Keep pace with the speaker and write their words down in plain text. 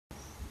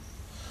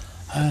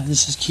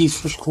This is Keith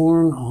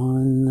Frischkorn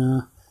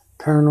on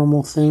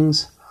Paranormal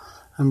Things.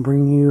 I'm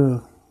bringing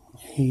you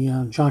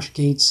a Josh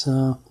Gates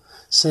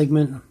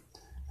segment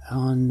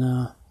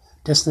on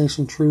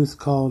Destination Truth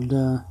called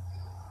the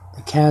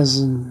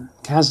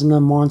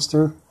Kazna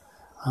Monster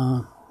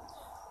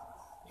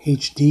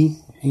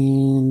HD,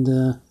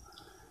 and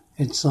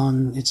it's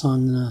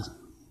on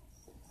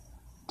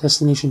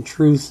Destination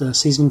Truth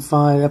Season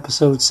 5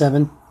 Episode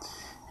 7,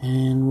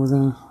 and we're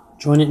going to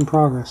join it in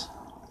progress.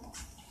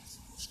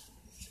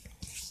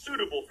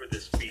 Suitable for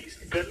this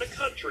beast than the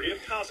country of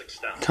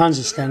Kazakhstan.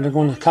 Kazakhstan. They're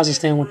going to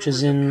Kazakhstan, which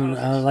is in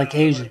like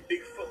Asia.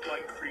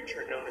 Bigfoot-like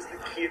creature known as the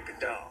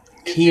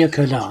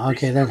Kiakada.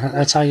 Okay,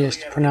 that's how you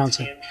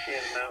pronounce it.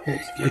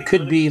 It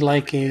could be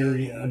like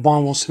a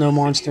abominable snow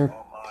monster,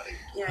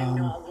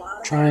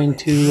 trying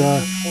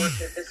to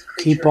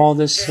keep all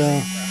this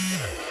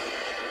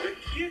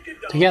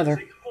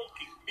together.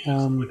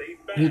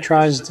 He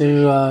tries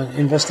to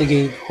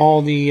investigate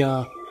all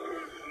the.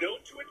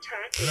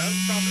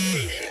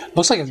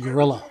 Looks like a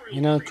gorilla.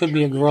 You know, it could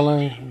be a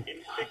gorilla.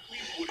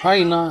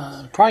 Probably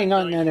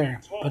not in that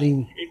area. But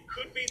he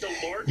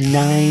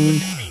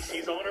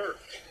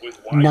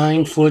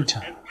 9 foot.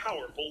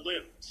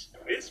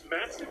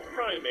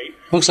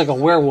 Looks like a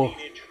werewolf.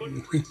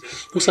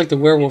 Looks like the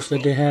werewolf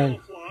that they had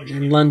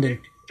in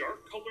London.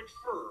 Dark-colored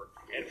fur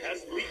and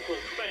has lethal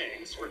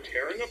fangs for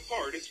tearing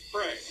apart its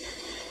prey.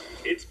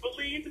 It's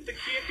believed that the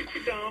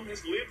Kiakadam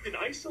has lived in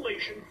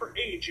isolation for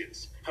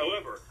ages.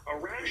 However, a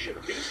rash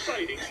of new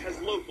sightings has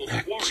locals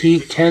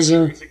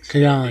Kazakh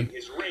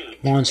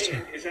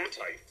monster.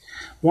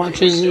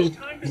 Watches it.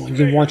 You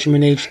can watch him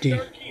in HD.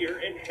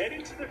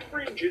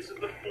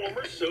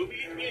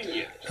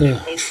 The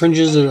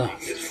fringes of the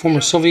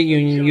former Soviet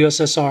Union,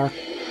 USSR.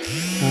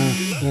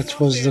 That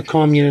was the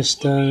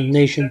communist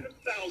nation.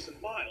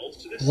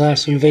 The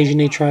last invasion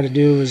they tried to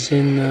do was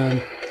in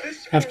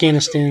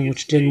Afghanistan,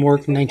 which didn't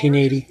work in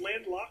 1980.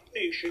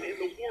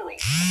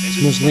 It's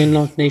the most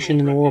landlocked nation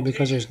in the world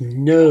because there's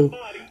no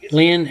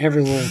land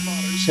everywhere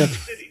except.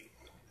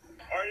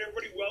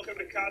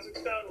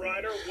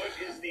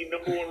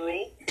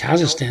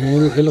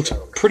 Kazakhstan. It looks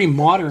pretty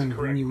modern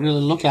when you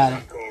really look at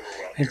it.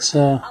 It's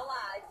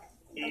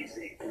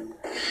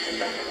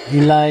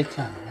you like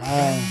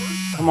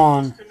come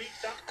on,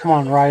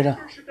 Ryder.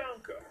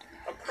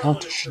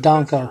 Dr.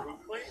 Shdanko.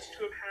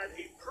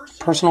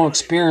 Personal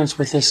experience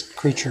with this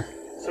creature.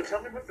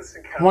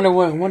 I wonder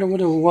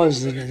what it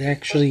was that it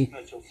actually.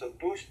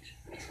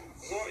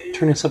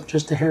 Turn this up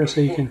just a hair so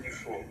you can.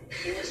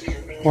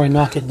 Or I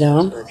knock it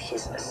down. With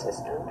his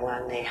assistant,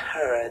 when they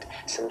heard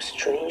some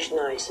strange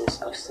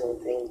noises of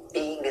something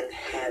big and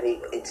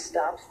heavy, it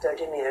stopped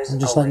 30 meters. I'm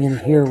just letting you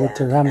hear what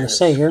they're having to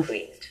say here.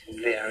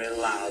 Very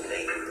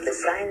loudly. The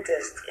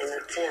scientists in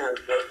the tent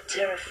were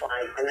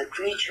terrified, and the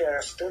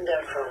creature stood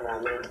there for a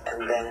moment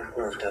and then it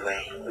moved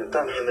away.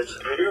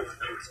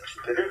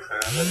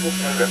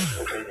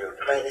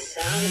 By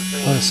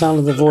the sound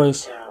of the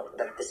voice,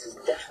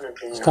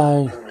 this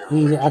guy,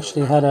 he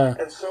actually had the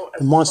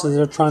monster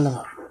they're trying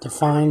to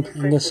find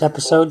in this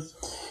episode.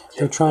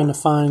 They're trying to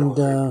find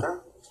the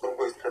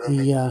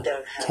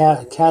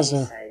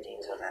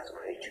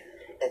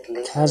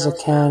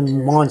Kazakh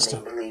monster.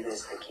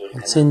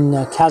 It's in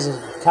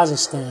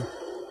Kazakhstan,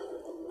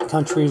 a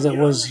country that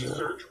was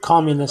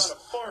communist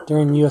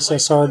during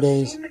USSR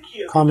days,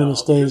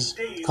 communist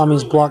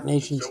bloc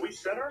nations. So we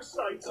set our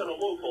sights on a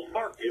local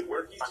market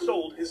where he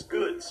sold his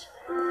goods.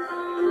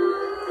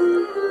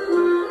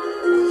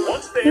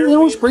 They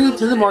always bring it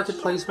to the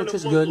marketplace, which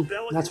is good.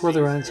 That's where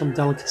they're at, some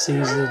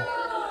delicacies.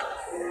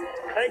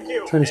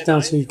 Turn this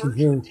down so you can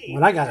hear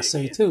what I got to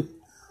say, too.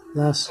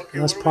 Last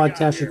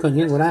podcast, you couldn't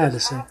hear what I had to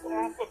say.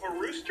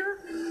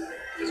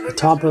 The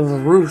top of a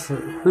roof,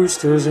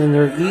 roosters, and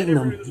they're eating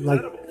them.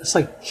 It's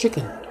like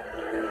chicken.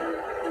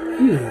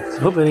 Ew, I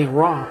hope it ain't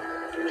raw.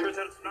 Turns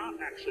out it's not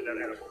actually that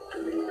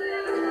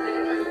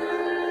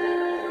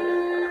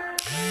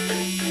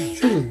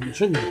edible.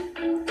 Shouldn't.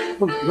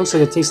 Looks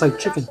like it tastes like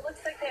chicken.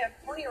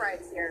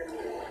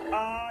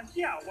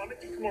 Yeah, why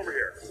don't you come over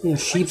here? Yeah,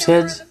 sheep's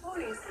heads.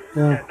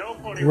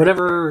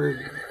 Whatever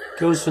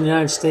goes from the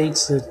United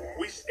States.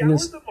 We scoured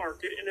the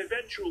market and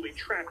eventually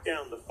tracked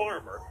down the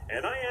farmer,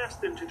 and I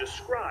asked him to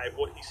describe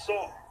what he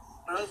saw.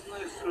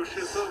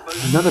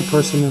 Another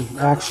person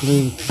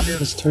actually,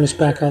 let's turn this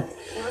back up.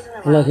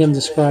 I'll let him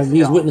describe.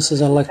 These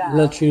witnesses, I'll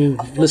let you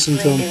listen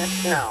to them.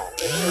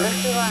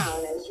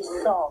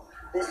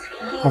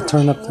 I'll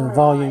turn up the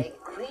volume.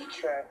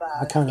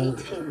 I kind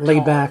of lay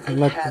back and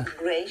let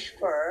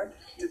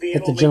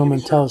the gentleman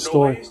tell a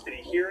story. Did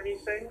he hear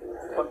anything?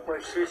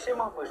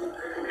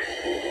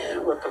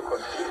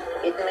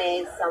 It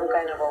made some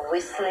kind of a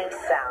whistling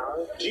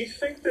sound. Do you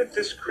think that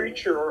this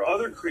creature or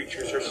other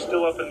creatures are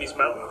still up in these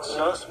mountains?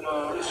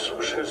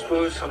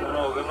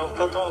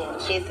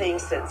 He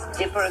thinks it's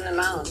deeper in the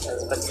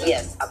mountains, but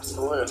yes,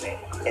 absolutely,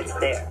 it's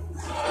there.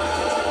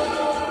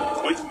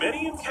 With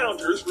many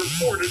encounters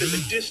reported in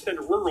the distant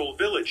rural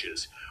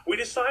villages, we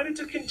decided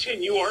to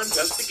continue our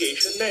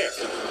investigation there.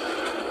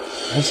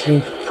 I see.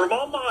 From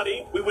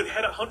Almaty, we would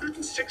head up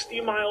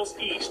 160 miles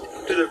east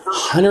to the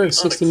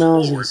 160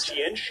 miles east.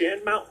 Tian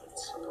Shan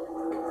Mountains.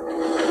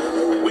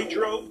 We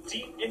drove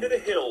deep into the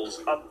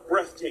hills up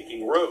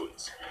breathtaking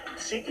roads,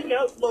 seeking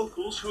out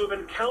locals who have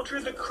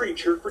encountered the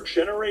creature for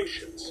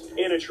generations.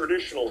 In a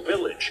traditional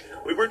village,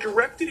 we were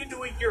directed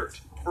into a yurt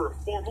for a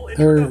formal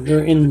introduction to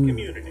the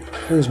community.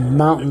 There's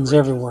mountains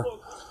everywhere.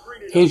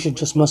 Asia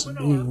just must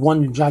be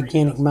one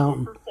gigantic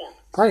mountain.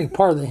 Probably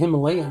part of the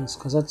Himalayas,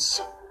 because that's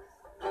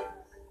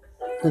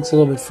a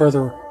little bit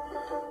further,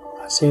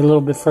 I'd say a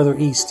little bit further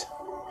east.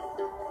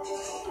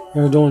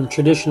 They're doing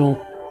traditional,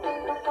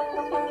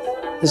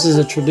 this is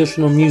a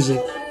traditional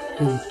music.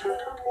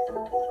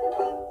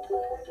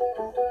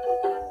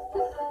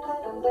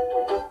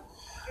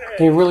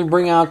 They really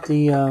bring out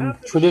the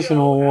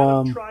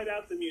traditional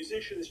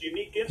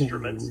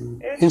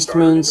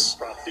instruments,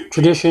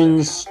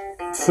 traditions,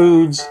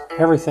 foods,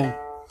 everything.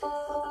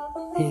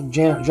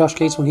 Josh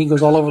Gates, when he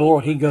goes all over the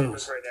world, he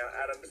goes.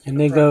 And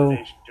they go.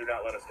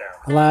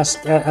 The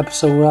last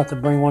episode we'll have to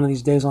bring one of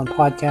these days on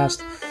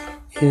podcast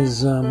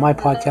is my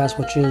podcast,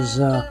 which is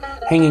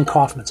Hanging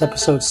Coffin. It's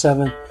episode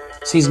 7,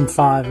 season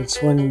 5. It's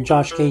when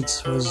Josh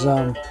Gates was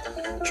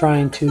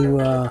trying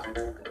to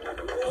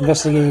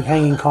investigate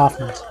hanging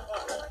coffins.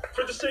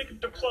 For the sake of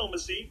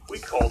diplomacy, we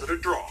called it a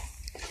draw.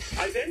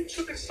 I then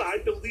took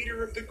aside the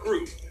leader of the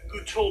group,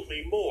 who told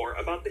me more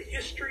about the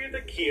history of the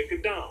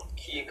Kiya-Kadam.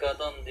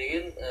 Kiya-Kadam.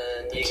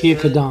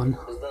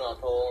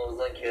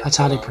 That's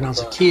how they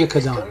pronounce it.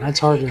 Kiya-Kadam. That's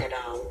hard to...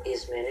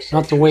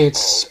 Not the way it's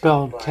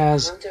spelled.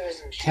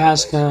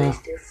 Kazka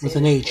with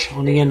an H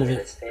on the end of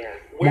it.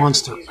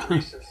 Monster.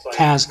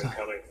 Kazka.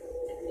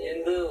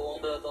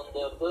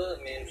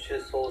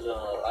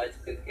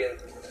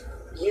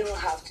 You will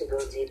have to go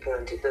deeper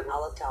into the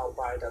volatile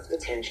part of the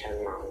Tian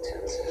Shan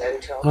Mountains.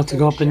 I'll have to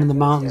go up into the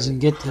mountains and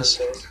get this.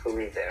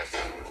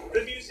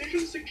 The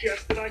musician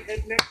suggests that I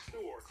head next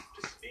door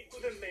to speak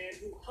with a man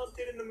who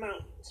hunted in the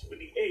mountains with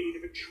the aid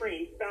of a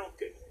trained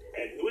falcon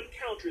and who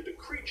encountered the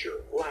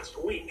creature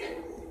last week.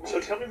 So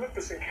tell me about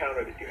this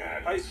encounter that you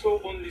had. I saw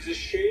one with a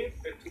shape.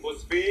 It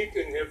was big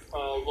and have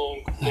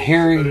long. A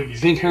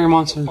big hairy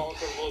monster.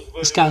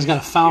 This guy's got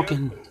a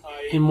falcon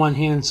in one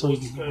hand, so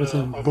with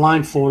a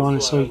blindfold on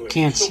it, so he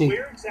can't see. So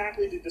where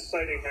exactly did the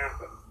sighting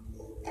happen?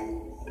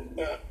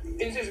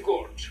 In this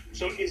gorge.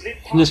 So is it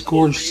in this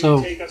gorge,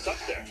 so take us up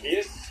there?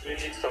 Yes, we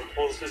need some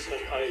horses,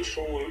 and I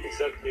show you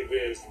exactly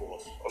where it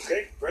was.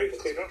 Okay, great.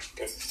 Okay, no.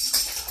 Okay.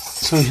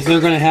 So they're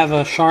going to have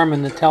a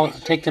shaman to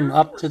take them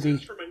up to the.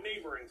 From a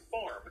neighboring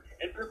farm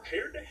and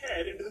prepare to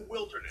head into the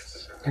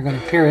wilderness. They're going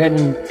to appear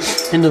heading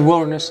into the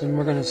wilderness, and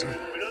we're going to.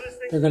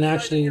 They're going to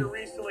actually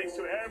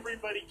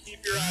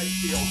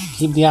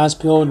keep the eyes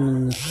peeled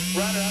and.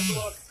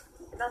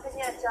 Nothing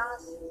yet,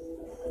 Josh.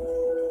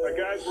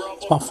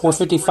 It's about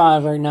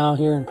 4:55 right now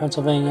here in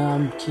Pennsylvania.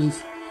 I'm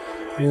Keith,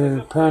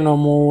 your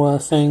paranormal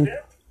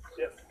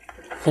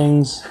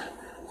things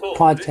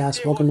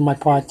podcast. Welcome to my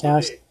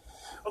podcast.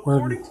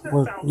 We're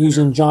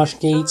using Josh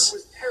Gates,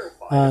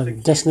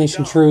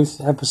 Destination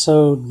Truth,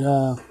 episode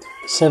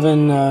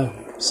 7,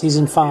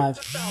 season 5.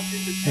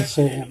 It's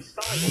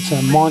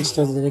a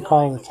monster that they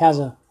call the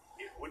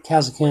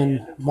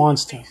Kazakin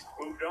monster.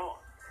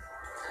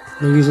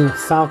 They're using a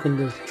falcon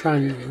to try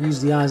and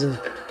use the eyes of.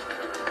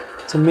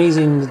 It's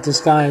amazing that this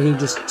guy, he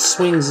just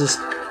swings this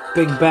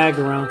big bag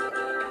around.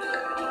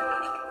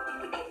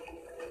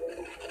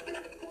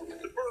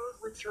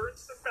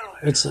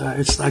 It's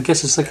I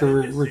guess it's like a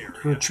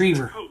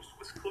retriever.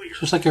 It's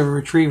just like a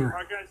retriever.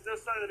 Alright guys, no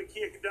sign of the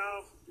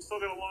Kiya-Kadam. We still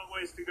got a long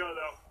ways to go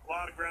though. A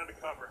lot of ground to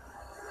cover.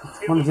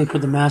 I wonder if they put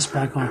the mask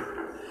back on.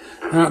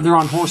 They're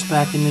on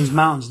horseback in these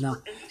mountains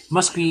now.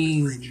 Must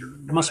be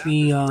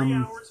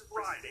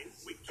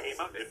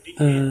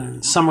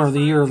summer of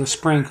the year or the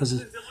spring,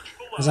 because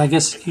I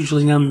guess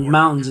usually in the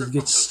mountains it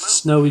gets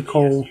snowy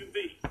cold.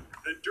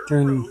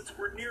 Dirt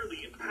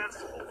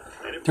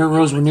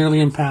roads were nearly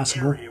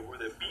impassable.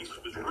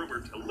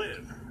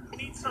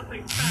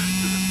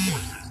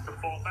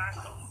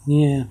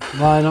 Yeah,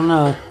 well, I don't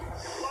know.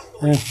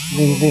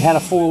 They had a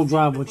 4-wheel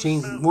drive, which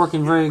ain't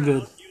working very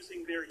good.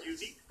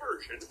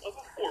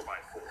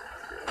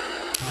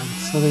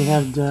 So they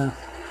had,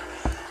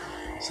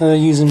 so they're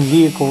using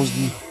vehicles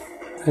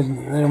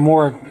and they're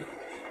more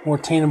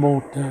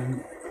attainable to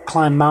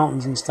climb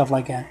mountains and stuff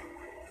like that.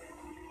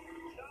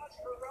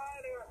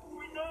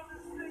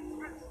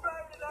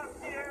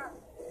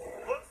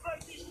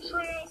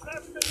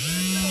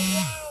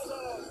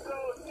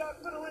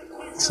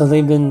 So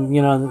they've been,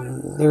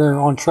 they're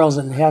on trails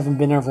that haven't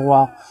been there for a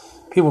while.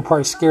 People are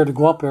probably scared to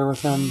go up there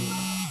with them.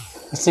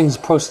 This thing's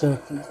supposed to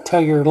tear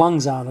your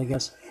lungs out, I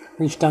guess.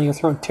 Reach down your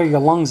throat and tear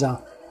your lungs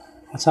out.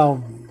 That's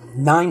how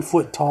 9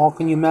 foot tall.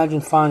 Can you imagine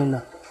finding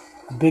a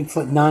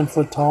Bigfoot 9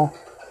 foot tall?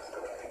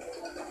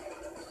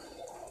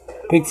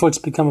 Bigfoot's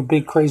become a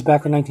big craze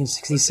back in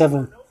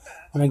 1967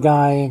 when a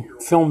guy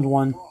filmed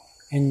one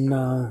in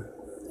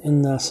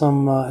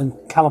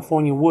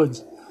California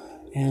woods.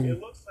 And it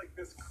looks like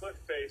this cliff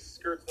face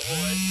skirts the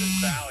whole edge of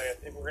this valley. I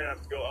think we're gonna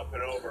have to go up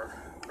and over.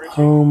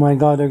 Oh my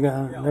God, they're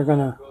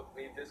gonna.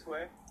 Lead this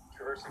way.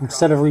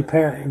 Instead of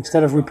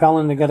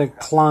repelling, they got to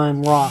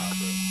climb rock.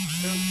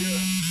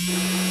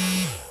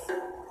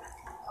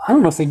 I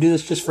don't know if they do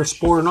this just for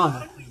sport or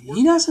not.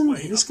 He doesn't.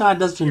 This guy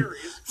doesn't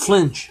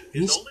flinch.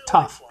 He's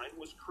tough.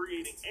 Was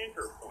creating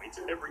anchor points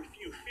every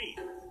few feet.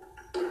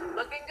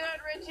 Looking good,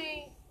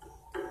 Richie.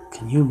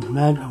 Can you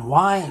imagine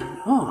why?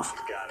 Oh,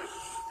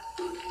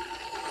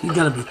 you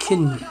gotta be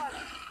kidding me.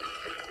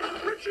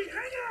 Richie,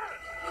 hang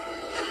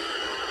on!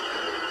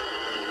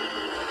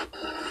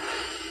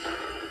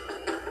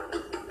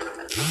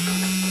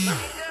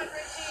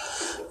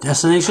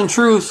 Destination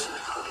Truth.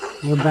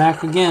 We're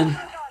back again.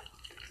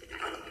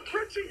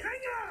 Richie, hang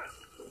on!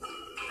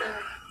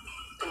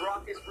 The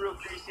rock is real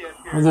greasy up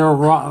here. Well, their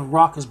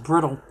rock is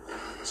brittle,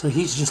 so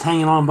he's just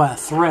hanging on by a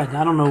thread.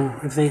 I don't know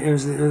if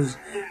there's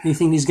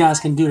anything these guys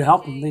can do to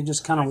help him. They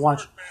just kind of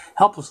watch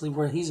helplessly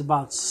where he's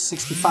about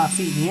 65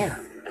 feet in the air.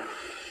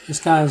 This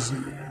guy's,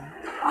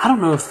 I don't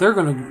know if they're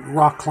going to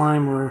rock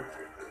climb or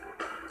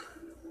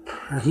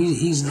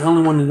he's the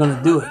only one who's going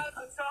to do it.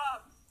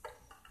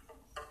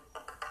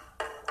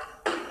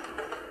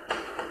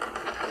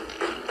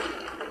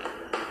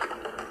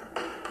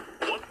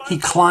 He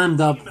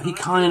climbed up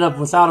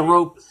without a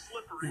rope.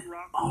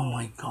 Oh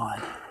my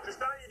God. Just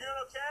thought you doing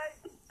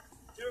okay?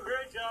 Doing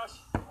great, Josh.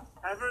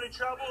 Having any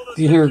trouble with those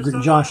You hear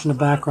pictures Josh in the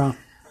on outside? background.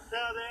 No,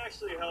 they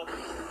actually help.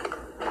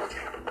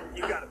 Okay,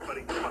 you got it,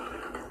 buddy. Come on.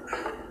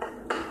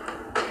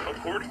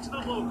 According to the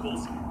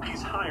locals,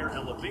 these higher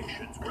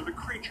elevations were the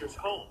creature's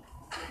home.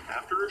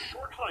 After a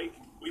short hike,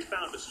 we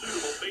found a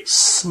suitable base.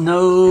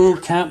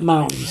 Snow-capped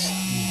mountains.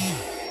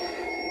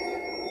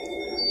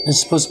 This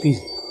is supposed to be.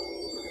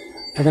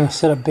 They're gonna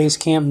set up base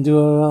camp and do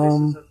This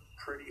is a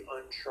pretty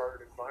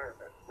uncharted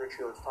environment.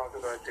 Richie, let's talk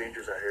about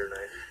dangers out here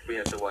tonight. We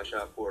have to watch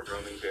out for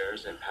roaming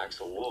bears and packs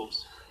of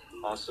wolves.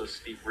 Also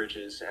steep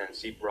ridges and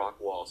steep rock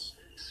walls.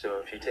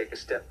 So if you take a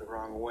step the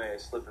wrong way,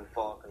 slip and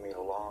fall can mean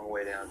a long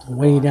way down. To the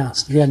way bottom. down.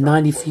 So, yeah,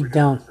 90 feet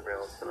down.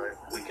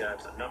 We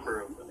got a number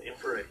of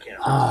infrared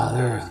cameras.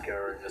 There.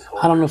 Scouring this whole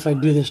I don't know if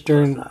I'd do this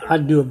during.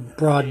 I'd do a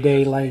broad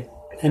daylight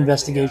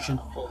investigation.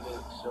 full moon,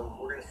 so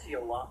we're going to see a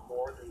lot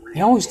more than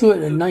They always do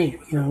it at night.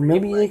 You know,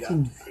 maybe they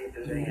can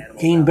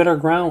gain better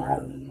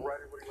ground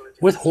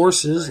with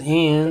horses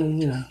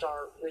and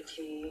Start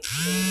Richie,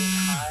 Jamie,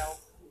 Kyle.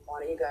 Why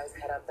don't you guys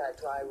head up that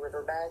dry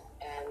riverbed,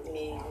 and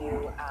me,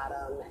 you,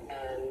 Adam,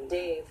 and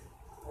Dave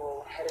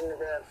will head into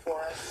the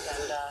forest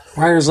and.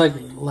 Ryder's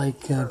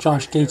like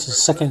Josh Gates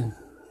is second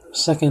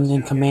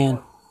in command,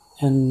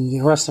 and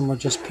the rest of them are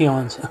just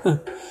peons.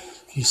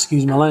 If you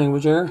excuse my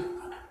language there. It's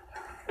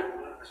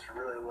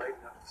really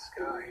lighting up the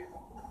sky.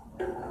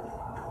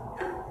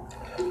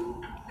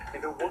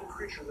 And the one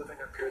creature living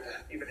up here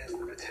that even has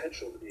the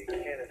potential to be a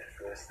candidate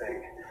for this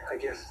thing, I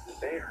guess, is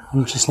the bear.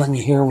 I'm just letting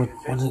you hear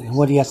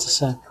what he has to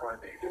say.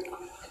 Primate.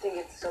 I think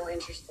it's so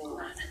interesting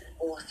that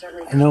almost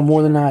every I know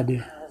more than I do.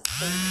 has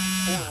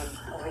some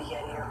form of a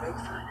Yeti or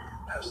Bigfoot.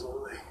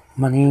 Absolutely.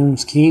 My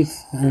name's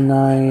Keith, and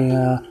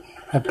I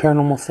have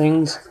paranormal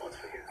things.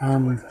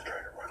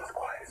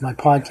 My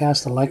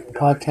podcast, I like the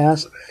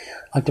podcast.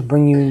 I like to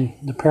bring you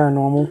the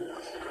paranormal,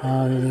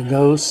 the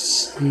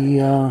ghosts, the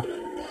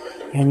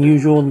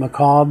unusual, the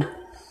macabre,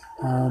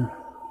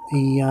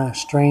 the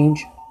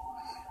strange,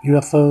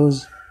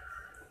 UFOs,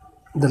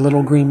 the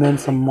little green men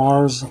from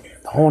Mars,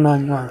 the whole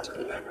 9 yards. What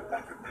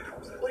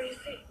do you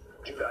think?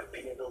 Dude, I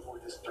panned over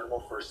this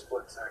thermal for a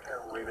split second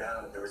on the way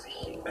down, and there was a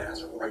heat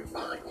mass right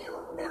behind you.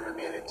 And I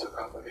mean, it took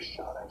off like a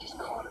shot. I just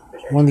caught it.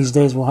 One of these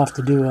days we'll have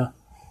to do an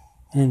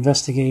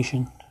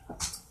investigation.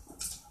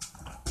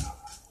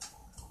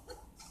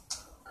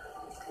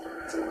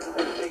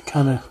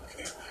 Kind of.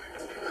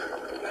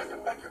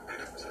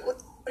 What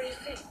do you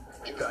think?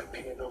 Dude, I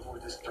panned over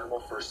this thermal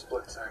for a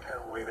split second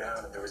on the way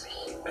down, and there was a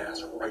heat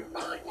mass right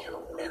behind you.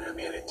 And I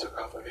mean, it took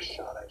off like a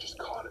shot. I just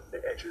caught it at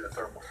the edge of the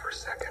thermal for a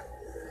second.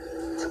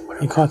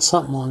 You caught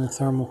something on the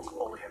thermal.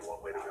 Only had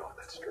one way to go, and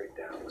that's straight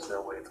down. There's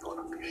no way it's going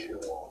up these shoe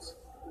walls.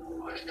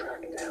 I'll just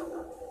track it down,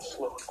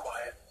 slow and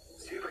quiet,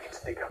 see if we can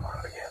sneak up on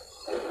it again.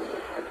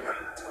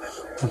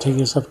 I'll take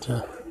this up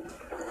to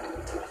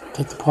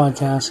take the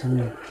podcast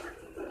and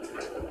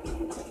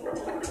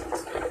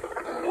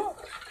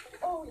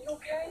Oh, you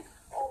okay?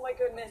 Oh my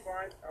goodness.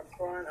 I'm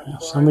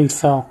fine. somebody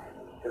fell.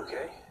 You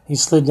okay? He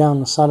slid down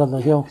the side of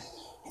the hill.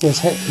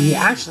 He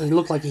actually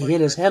looked like he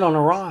hit his head on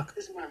a rock.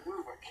 This is my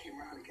move. I came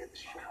around to get the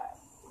shot.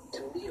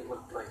 To me, it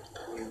looked like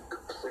you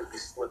completely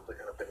slipped like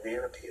on a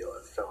banana peel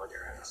and fell on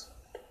your ass.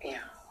 Yeah.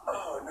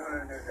 Oh, no.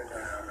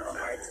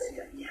 I see.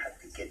 You have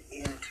to get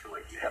into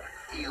it. You have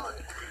to feel it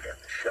to get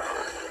the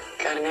shot.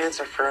 Got an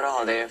answer for it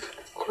all, Dave.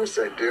 Of course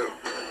I do.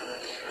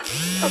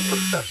 I'm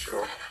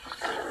professional.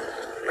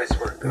 Nice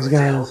work. These That was a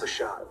hell guys- of a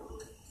shot.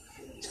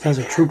 These guys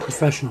are true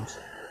professionals.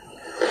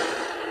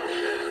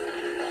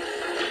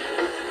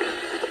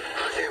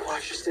 Okay,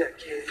 watch your step,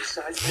 kid. Your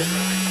side step,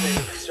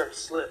 maybe you start to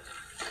slip.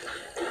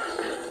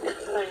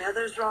 Oh yeah,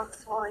 there's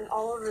rocks falling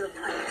all over the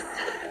place.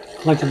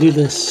 I like to do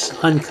this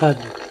uncut.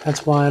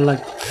 That's why I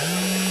like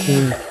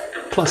to.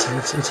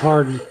 Plus, it's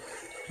hard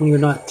when you're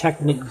not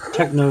techno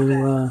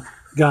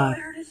guy.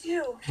 Where did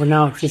you? we're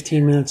now at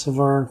 15 minutes of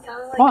our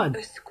Sounded like pod.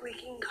 a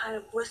squeaking kind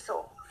of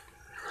whistle.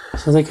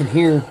 So they can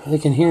hear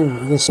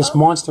this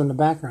monster in the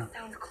background.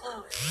 Sounds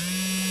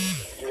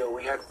close. You know,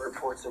 we had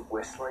reports of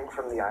whistling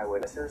from the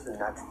eyewitnesses, and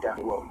that's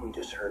definitely what we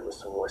just heard was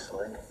some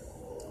whistling.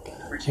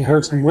 You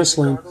heard some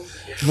whistling,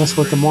 and that's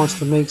what the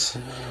monster makes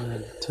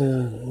to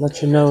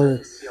let you know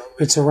that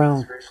it's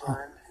around.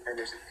 And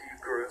there's a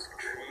few groves of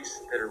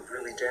trees that are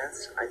really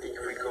dense. I think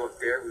if we go up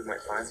there, we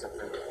might find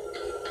something.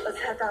 Let's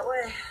head that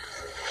way.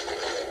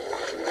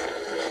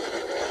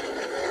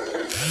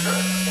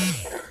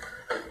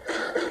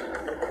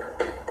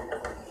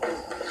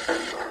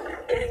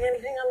 Getting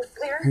anything on the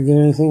FLIR? You get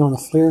anything on the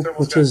FLIR,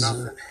 which is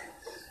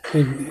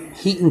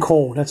heat and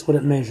cold. That's what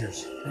it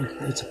measures.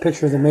 It's a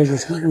picture that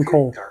measures heat and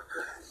cold.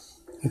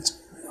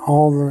 It's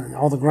all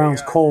the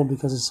ground's cold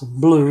because it's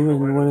blue,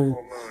 and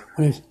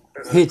when it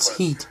hits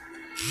heat,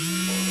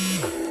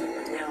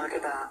 Yeah, look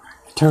at that.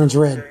 it turns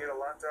red. Get a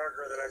lot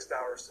darker the next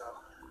hour or so.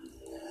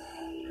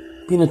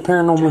 Being a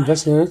paranormal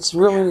investigator, it's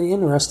really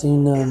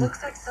interesting.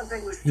 Looks like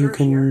something was You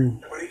through here.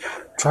 can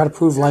try to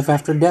prove life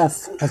after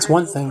death. That's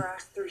one thing.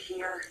 Grass through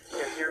here.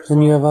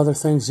 Then you have other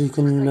things you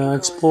can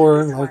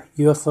explore, like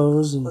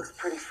UFOs and Looks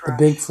pretty the fresh.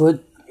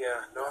 Bigfoot,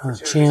 Yeah, no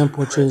Champ,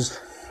 which is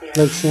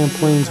Lake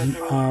Champlain's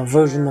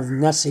version of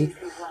Nessie,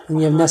 and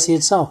you have Nessie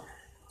itself.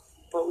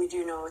 But we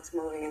do know it's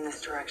moving in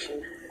this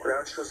direction.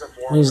 ground shows up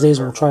warm. One of these days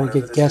we'll try to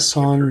get guests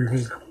on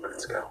and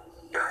Let's go.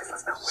 Guys,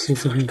 let's not see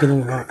if we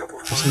can get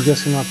some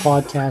guests on our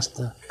podcast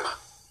to,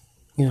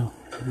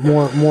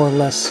 more or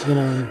less, Does it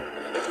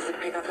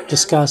pick up again?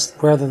 discuss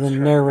rather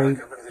than narrate,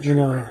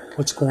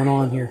 what's going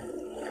on here.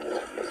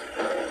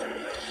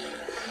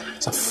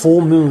 It's a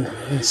full moon.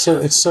 It's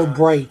so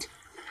bright.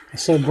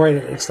 It's so bright.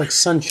 It's like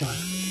sunshine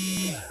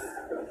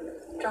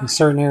in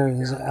certain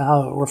areas.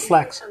 How it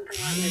reflects.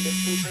 Something out in the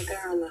distance right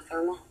there on the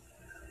thermal.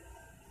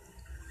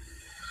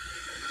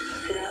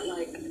 See that?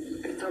 Like,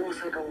 it's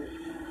almost like a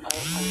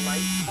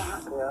light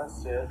spot. Yeah,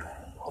 that's it.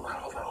 Hold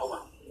on.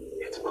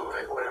 It's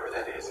moving. Whatever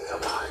that is, it's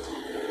alive.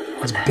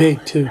 It's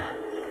big too.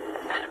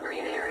 Adam, are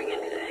you hearing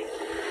anything?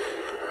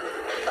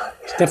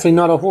 It's definitely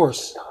not a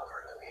horse.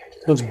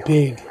 It looks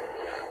big.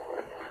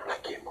 I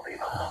can't believe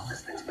how long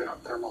this thing's been on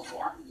thermal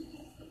for.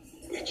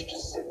 It's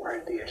just sitting right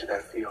at the edge of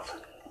that field.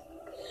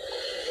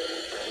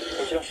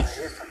 Hey, Josh, I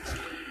hear something.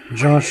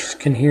 Josh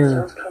can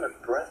hear. Sounds kind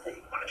of breathy.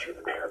 Why don't you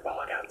get the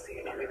parabolic out and see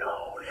if you know? You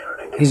know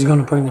what I mean? He's going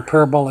to bring the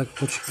parabolic,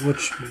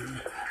 which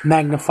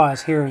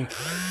magnifies hearing.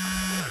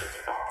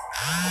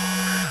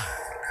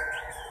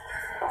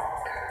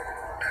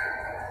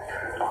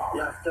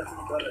 Yeah, I've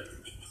definitely got it.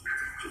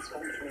 It's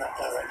coming from that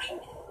direction.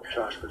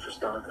 Josh, put your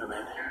stomach in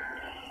it.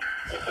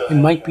 It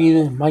might be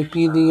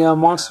the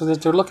monster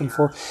that they're looking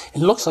for. It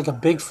looks like a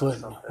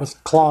Bigfoot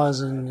with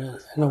claws and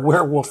a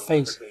werewolf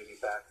face. Baby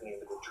backing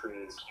into the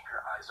trees. Keep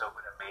your eyes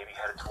open and maybe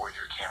headed towards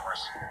your cameras.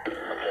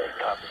 Okay,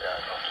 copy that.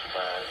 I'll keep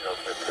my eyes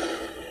open.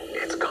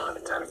 It's gone.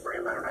 It's out of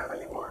frame. I don't have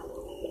any more.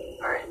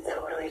 Alright,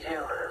 So what do we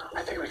do?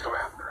 I think we go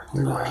after it.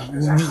 The question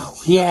is how.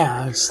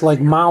 Yeah, it's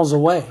like miles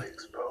away.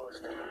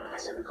 Exposed. I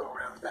say we go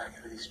around the back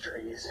of these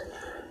trees,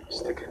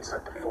 stick it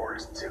inside the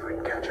forest, and see if we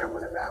can catch up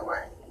with it that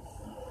way.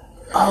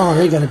 Oh,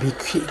 they gotta be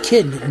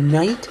kidding. At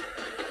night?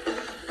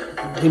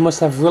 They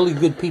must have really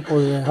good people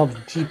that help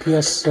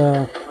GPS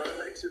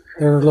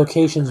their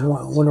locations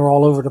when they're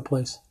all over the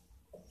place.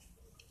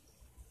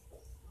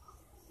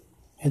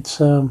 It's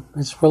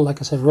really,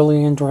 like I said,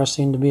 really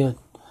interesting to be a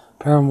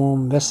paranormal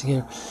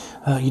investigator.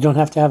 You don't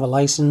have to have a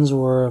license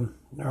or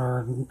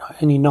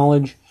any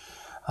knowledge,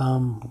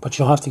 but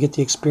you'll have to get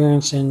the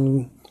experience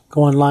and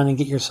go online and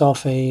get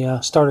yourself a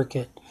starter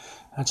kit.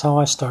 That's how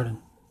I started.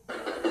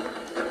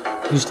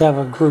 I used to have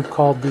a group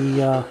called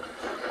the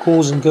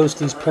Ghouls and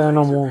Ghosties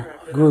Paranormal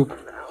Group.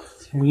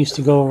 We used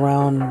to go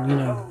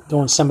around,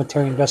 doing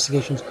cemetery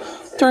investigations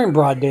during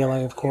broad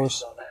daylight, of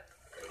course.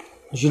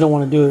 Because you don't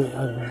want to do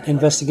an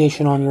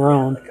investigation on your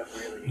own.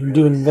 You can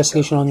do an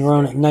investigation on your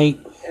own at night.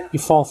 You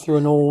fall through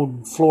an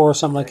old floor or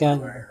something like that.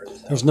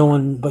 There's no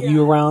one but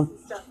you around.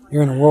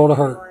 You're in a world of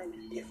hurt.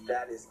 If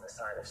that isn't a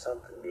sign of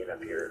something being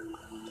up here,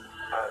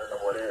 I don't know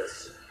what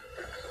is.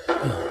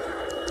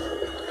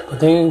 But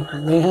they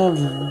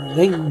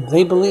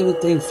believe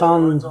that they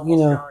found,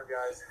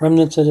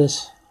 remnants of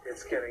this.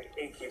 It's getting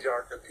inky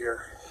dark up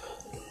here.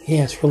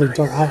 Yeah, it's really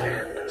dark.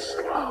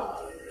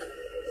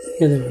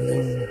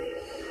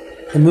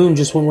 The moon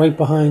just went right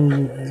behind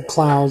the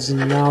clouds,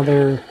 and now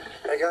they're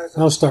Hey guys,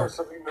 now it's dark.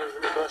 something moving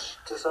in the bush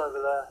just over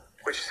there.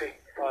 What'd you see?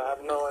 I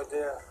have no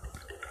idea.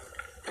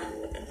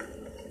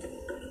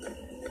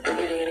 Are you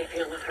getting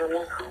anything on the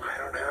thermal? I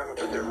don't have it,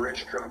 but the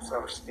ridge drops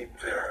off steep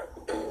there.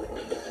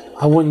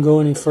 I wouldn't go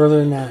any further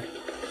than that.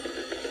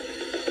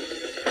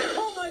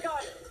 Oh my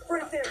god!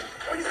 Right there!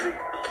 What do you see?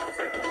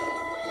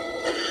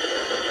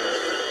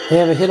 They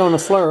have a hit on the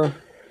FLIR.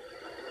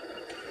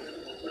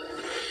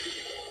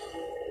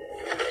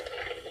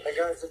 Hey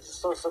guys, I just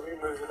saw something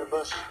moving in the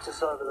bush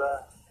just over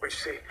there. What'd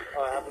you see?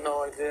 I have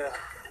no idea.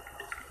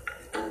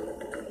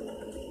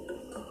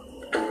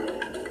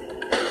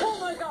 Oh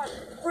my god!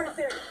 Right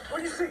there!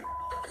 What'd you see?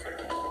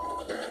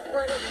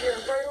 Right over here,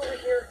 right over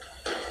here.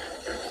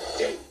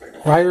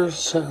 Ryder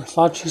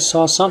thought she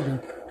saw something.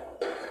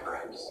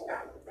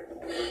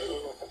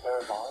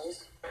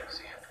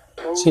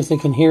 See if they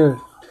can hear it.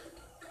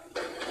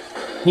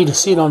 Need to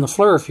see it on the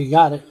FLIR if you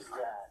got it.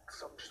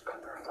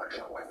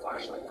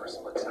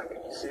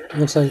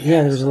 Looks like,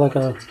 yeah, there's like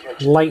a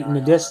light in the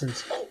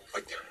distance.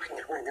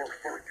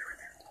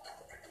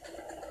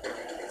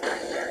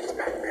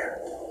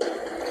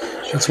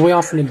 It's way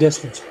off in the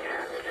distance.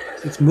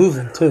 It's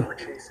moving too.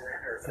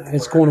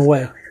 It's going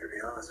away.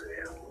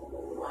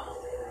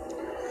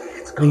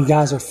 You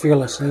guys are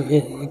fearless.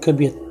 It could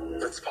be a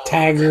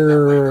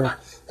tiger, or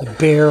a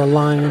bear, a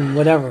lion,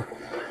 whatever.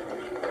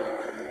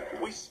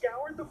 We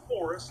scoured the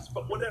forests,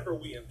 but whatever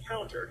we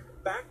encountered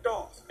backed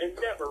off and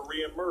never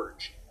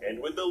re-emerged.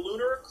 And with the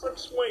lunar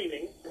eclipse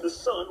waning, the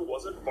sun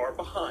wasn't far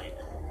behind.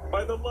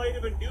 By the light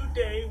of a new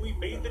day, we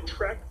made the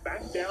trek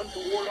back down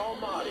toward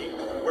Almaty,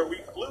 where we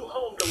flew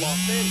home to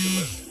Los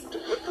Angeles to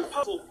put the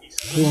puzzle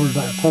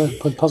pieces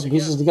Put puzzle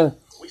pieces together.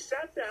 We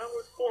sat down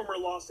with former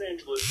Los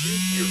Angeles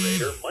news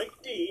curator Mike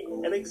D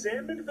and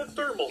examined the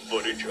thermal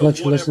footage of Let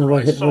you listen to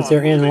what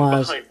they're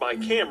analyzed. my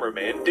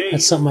cameraman Dave.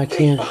 That's something I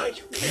can't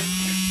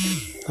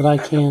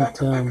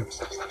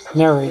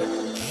narrate.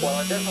 Well,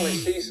 I definitely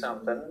see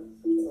something,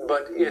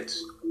 but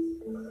it's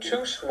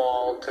too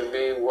small to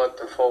be what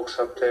the folks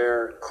up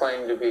there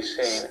claim to be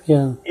seeing.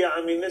 Yeah. Yeah,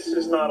 I mean, this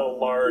is not a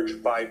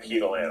large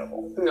bipedal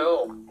animal.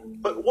 No.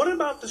 But what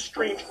about the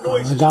strange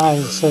noises? The guy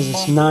says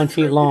it's 9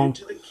 feet long,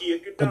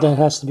 but that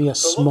has to be a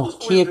small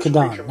Kia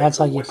Kadam. That's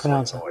how you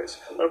pronounce it.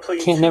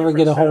 Can't never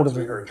get a hold of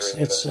it.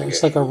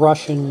 It's like a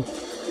Russian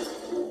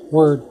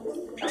word.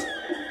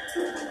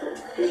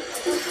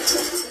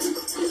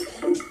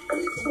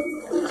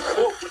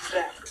 What's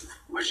that?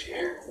 What'd you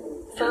hear?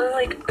 Sounded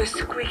like a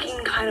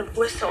squeaking kind of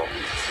whistle.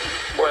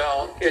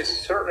 Well, it's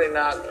certainly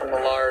not from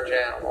a large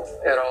animal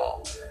at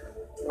all.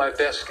 My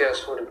best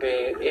guess would be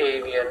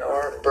avian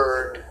or a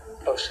bird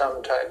of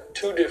some type.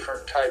 2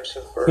 different types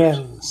of birds. Yeah,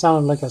 it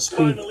sounded like a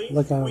squeak,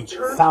 like a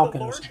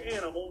falcon. The large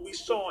animal we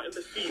saw in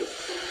the field.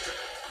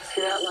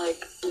 See that,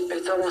 like,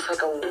 it's almost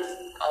like a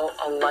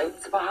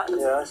light spot?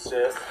 Yeah, that's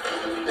it.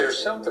 There's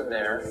something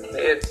there.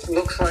 It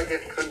looks like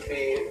it could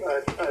be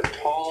a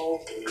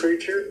tall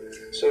creature.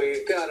 So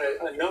you've got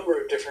a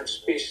number of different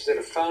species that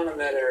are found in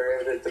that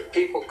area that the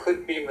people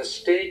could be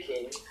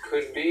mistaking.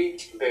 Could be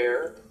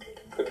bear,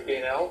 could be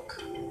an elk.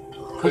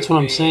 That's what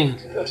I'm saying.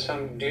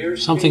 Some deer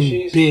Something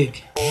species,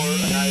 big. Or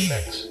an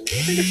ibex. Do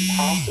you think it's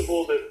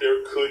possible that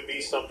there could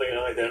be something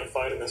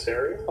unidentified in this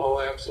area? Oh,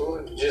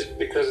 absolutely. Just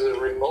because of the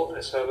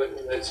remoteness of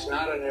it, it's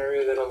not an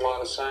area that a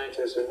lot of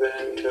scientists have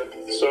been into.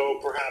 So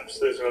perhaps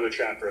there's another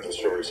chapter in the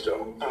story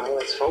still.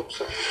 Let's hope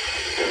so.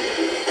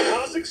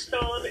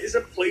 Kazakhstan is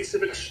a place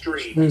of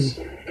extremes.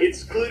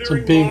 Its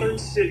glittering big- modern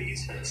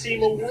cities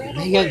seem a world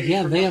They got, away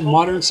yeah, from they the have humble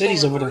modern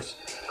cities over there. farmers,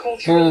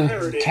 cultural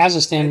heritage,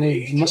 Kazakhstan, and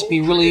they must be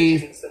age-old really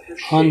traditions that have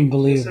shaped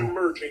unbelievable. This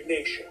emerging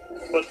nation.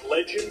 But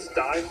legends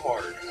die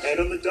hard, and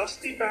on the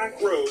dusty back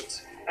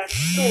roads, at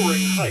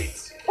soaring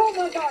heights. Oh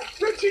my God,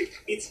 Richie!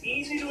 It's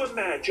easy to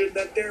imagine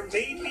that there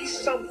may be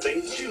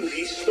something to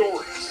these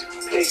stories.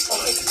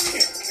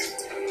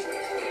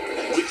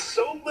 With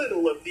so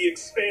little of the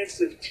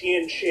expansive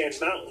Tian Shan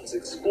Mountains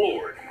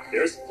explored,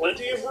 there's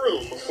plenty of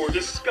room for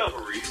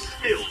discoveries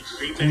still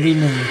to be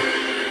made.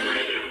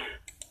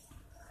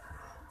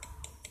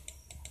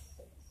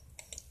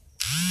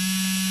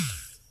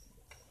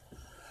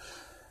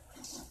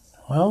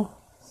 Well,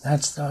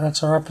 that's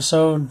our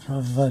episode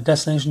of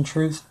Destination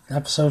Truth,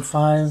 episode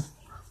 5.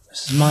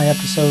 This is my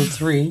episode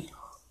 3,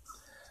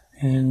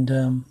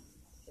 and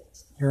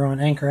you're on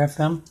Anchor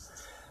FM.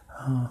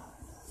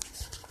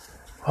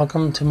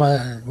 Welcome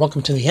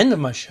to the end of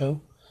my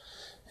show.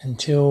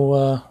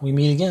 Until we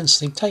meet again,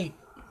 sleep tight.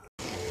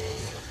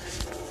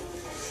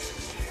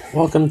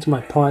 Welcome to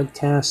my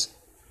podcast.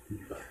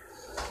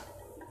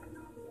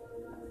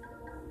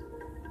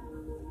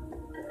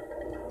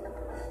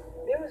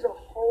 There's a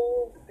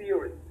whole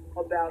theory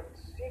about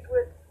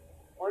secret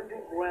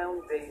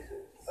underground bases.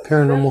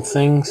 Paranormal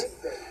things,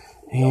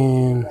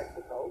 and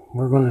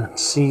we're going to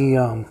see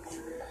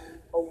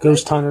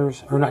ghost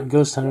hunters, or not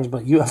ghost hunters,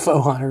 but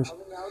UFO hunters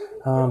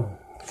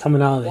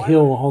coming out of the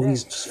hill, all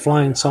these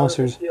flying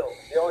saucers.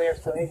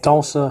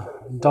 Dulce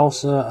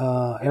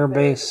Air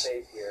Base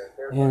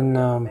in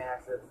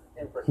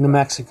New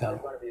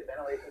Mexico.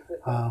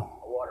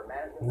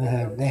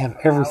 They have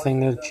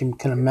everything that you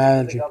can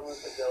imagine.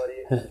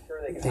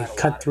 They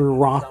cut through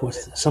rock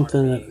with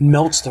something that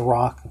melts the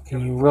rock.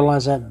 Can you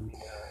realize that?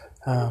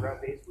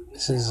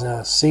 This is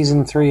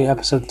season 3,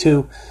 episode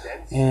 2,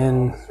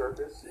 and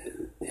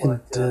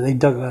they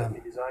dug a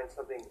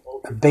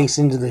base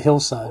into the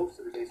hillside.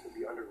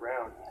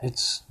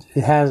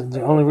 It has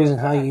the only reason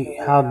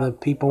how the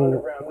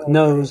people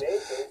knows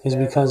is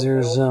because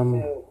there's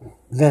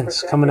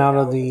vents coming out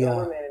of the.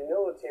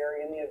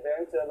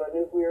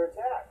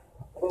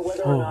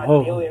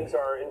 Aliens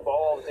are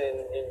involved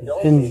in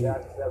Dulce,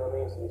 that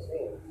remains to be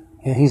seen.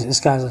 Yeah, this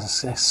guy's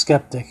a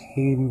skeptic.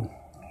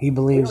 He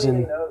believes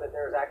in. know that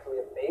there's actually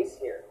a base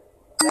here.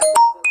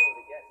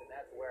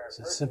 It's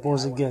as simple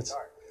as it gets.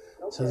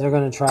 So they're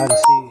going to try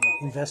to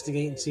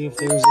investigate and see if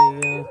there's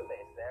a.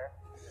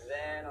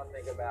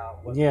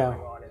 Yeah,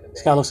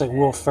 this guy looks like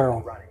Will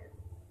Ferrell.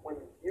 When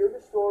you hear the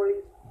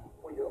stories,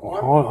 when you're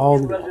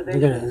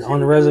on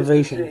the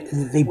reservation,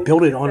 they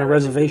built it on a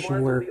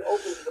reservation where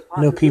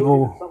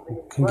people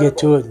can get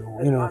to it.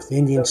 If the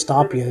Indians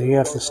stop you, you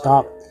have to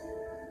stop.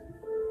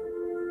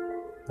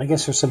 I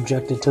guess they're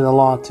subjected to the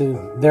law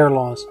too, their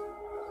laws.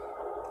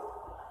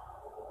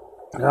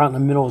 They're out in the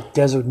middle of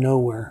desert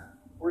nowhere.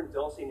 We're in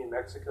Dulce, New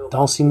Mexico.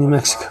 Dulce, New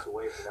Mexico.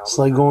 It's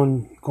like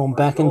going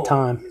back in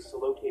time. Is to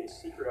locate a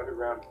secret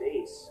underground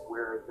base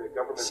where the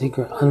government.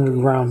 Secret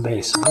underground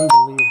base.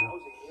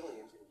 Unbelievable.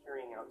 Aliens and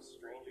carrying out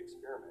strange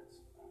experiments.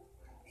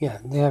 Yeah,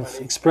 they have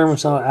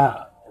experiments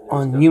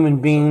on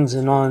human beings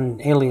and on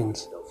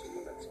aliens.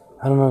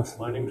 I don't know if,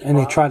 and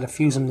they try to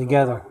fuse them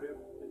together.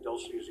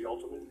 Dulce is the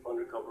ultimate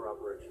undercover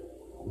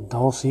operation.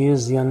 Dulce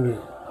is the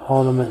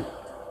ultimate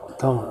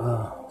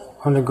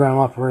underground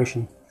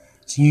operation.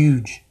 It's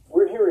huge.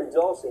 We're here in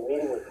Dulce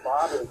meeting with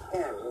Bob and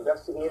Ken,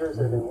 investigators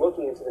that have been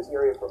looking into this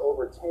area for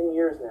over 10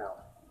 years now.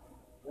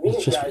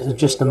 It's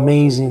just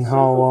amazing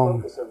how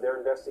focus of their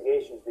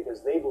investigations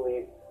because they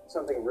believe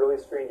something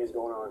really strange is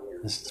going on here.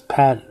 This is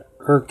Pat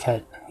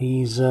Urquhart.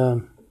 He's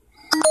one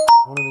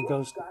of the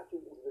ghosts.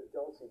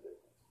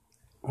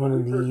 One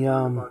of the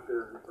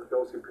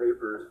Dulce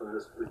papers from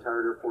this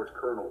retired Air Force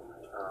colonel.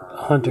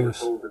 Hunters.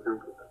 Told that there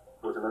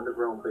was an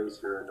underground base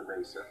here in the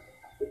Mesa.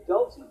 The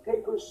Dulce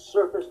papers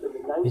surfaced in the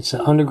 19th. It's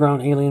an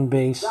underground alien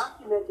base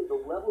Documented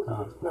the levels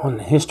of on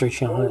the History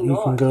Channel. You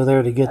can go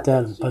there to get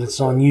that, but it's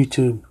on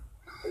YouTube.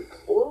 They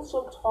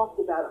also talked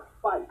about a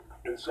fight.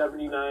 In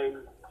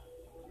 '79,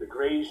 the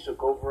Greys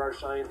took over our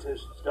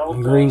scientists. The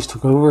Greys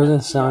took over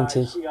the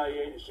scientists.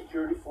 CIA, the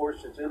security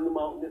force that's in the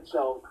mountain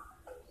itself.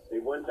 They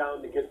went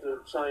down to get the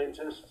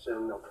scientists,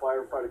 and a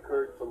firefight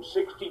occurred. From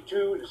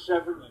 62 to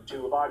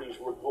 72 bodies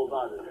were pulled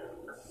out of there.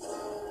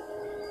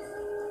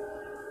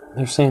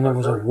 They're saying there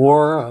was a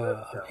war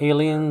of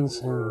aliens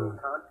and.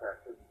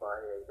 Contacted by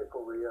a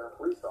Hickory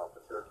police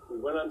officer. We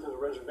went onto the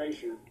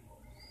reservation.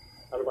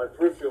 Out of my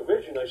peripheral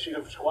vision, I see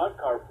a squad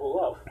car pull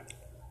up.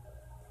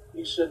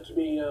 He said to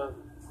me,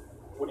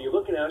 "What are you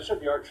looking at?" I said,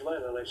 "The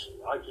Archuleta." And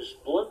I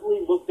just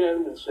bluntly looked at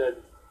him and said,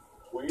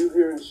 "Were you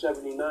here in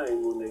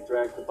 '79 when they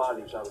dragged the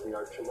bodies out of the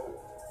Archuleta?"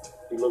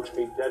 He looks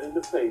me dead in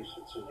the face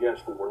and says,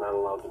 "Yes, but we're not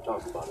allowed to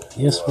talk about it."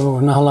 Yes, but we're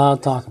not allowed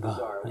to talk about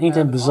it. Ain't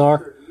that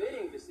bizarre?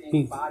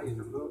 Bodies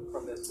removed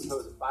from this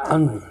supposed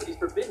firefight, but he's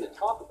forbidden to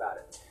talk about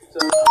it. So,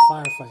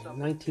 firefight,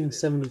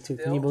 1972.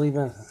 Can you believe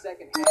that?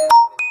 Secondhand, and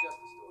it's just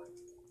a story.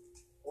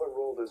 What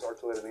role does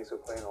Archuleta Mesa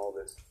play in all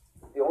this?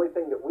 The only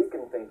thing that we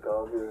can think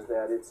of is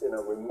that it's in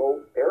a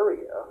remote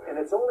area, and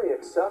it's only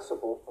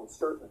accessible from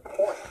certain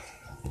points.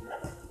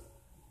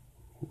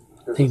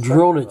 They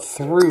drilled it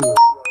through,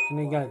 and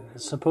they got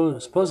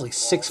supposedly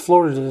 6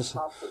 floors to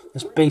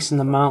this base in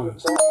the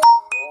mountains.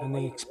 And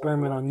they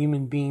experiment on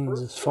human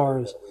beings as far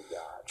as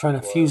trying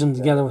to fuse them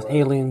together with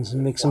aliens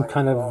and make some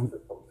kind of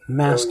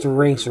master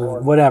race or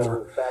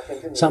whatever.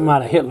 Something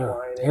out of Hitler.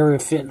 Area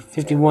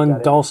 51,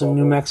 Dulce,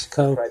 New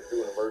Mexico.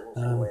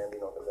 And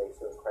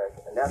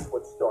that's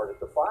what started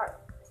the fire.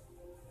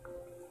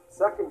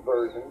 Second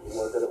version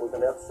was that it was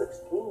an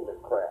F-16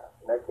 that crashed,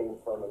 and that came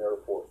from an Air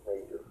Force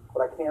major.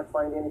 But I can't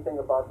find anything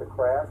about the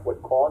crash,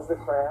 what caused the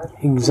crash,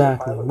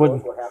 exactly.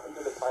 What happened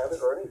to the pilot,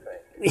 or anything.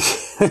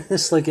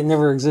 It's like it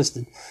never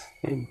existed.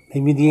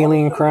 Maybe the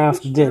alien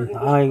craft did.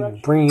 I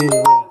bring you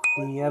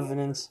the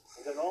evidence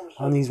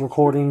on these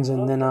recordings,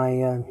 and then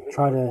I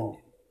try to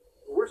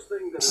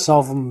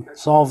solve them.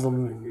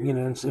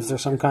 If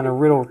there's some kind of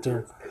riddle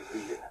to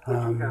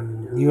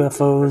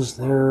UFOs.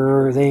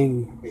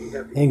 They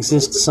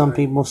exist to some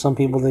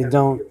people they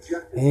don't.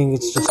 I think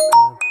it's just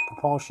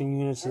propulsion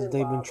units that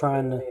they've been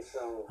trying to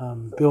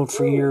build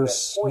for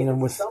years,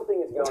 with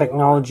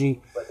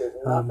technology.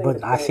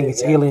 But I think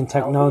it's alien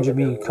technology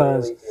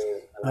because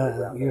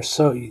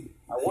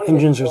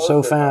engines are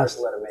so fast.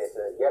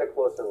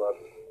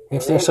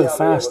 If they're so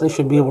fast, they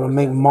should be able to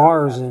make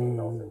Mars in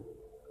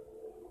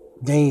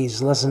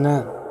days, less than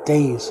that,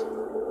 days.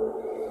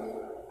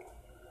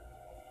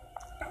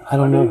 I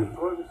don't know.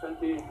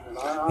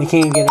 They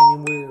can't get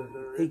anywhere.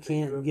 They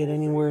can't get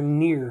anywhere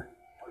near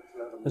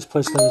this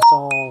place because it's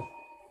all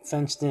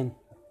fenced in.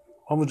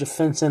 Why would you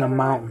fence in a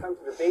mountain?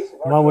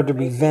 Why would there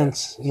be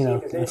vents?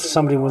 If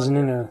somebody wasn't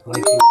in there,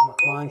 like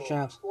mine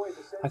shafts.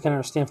 I can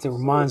understand if they were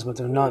mines, but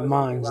they're not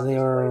mines. They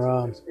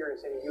are.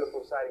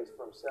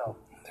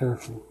 They're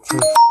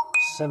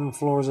 7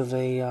 floors of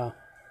a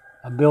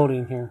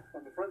building here.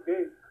 On the front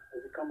gate,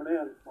 as you're coming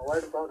in,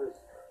 right about this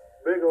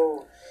big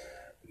old.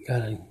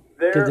 Gotta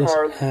there get this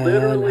are ad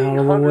literally out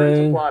of the hundreds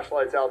way. of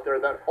flashlights out there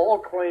that all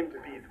claim to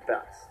be the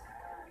best.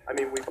 I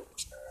mean, we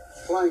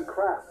flying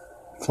craft.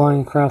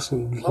 Flying across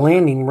and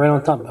landing right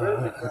on top.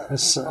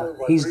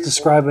 He's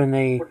describing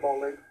a.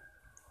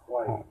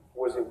 Why?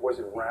 Was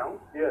it round?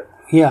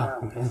 Yeah.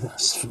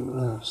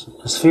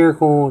 A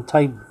spherical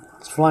type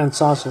flying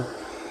saucer,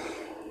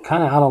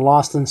 kind of out of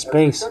Lost in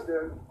Space.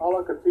 All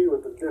I could see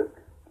was a disc.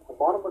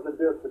 bottom of the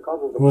disc, because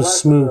of the was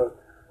flash smooth. of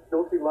the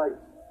filthy light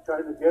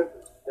trying to get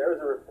There was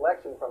a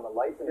reflection from the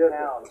lights in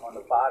town on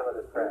the bottom of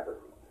this craft.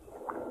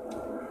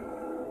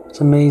 It's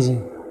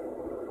amazing.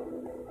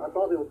 I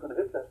thought it was going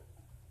to hit that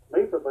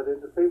mesa, but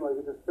it just seemed like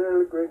it just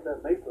barely grazed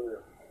that mesa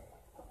there.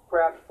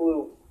 Craft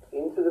flew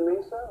into the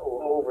mesa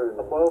or over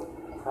the Above,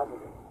 probably.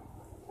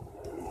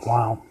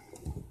 Wow.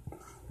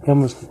 He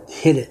almost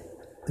hit it.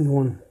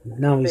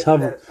 Now he's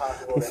hovering.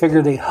 He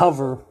figured they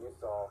hover. You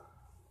saw.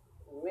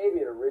 Maybe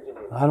it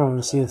originated. I don't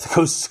know, see if the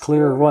coast is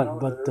clear or what,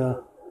 but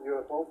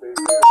UFO base.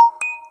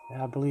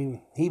 I believe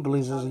he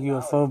believes there's a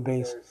UFO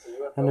base,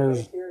 and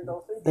UFO here in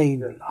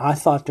Dulce? I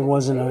thought there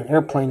wasn't an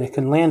airplane that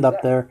can land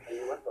up there,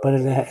 but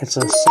it's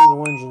a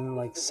single engine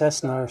like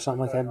Cessna or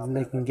something like that, and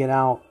they can get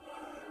out.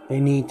 They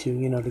need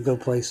to, to go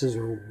places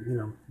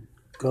or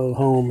go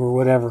home or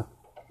whatever.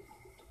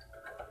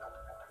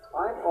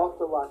 I'm off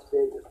to Las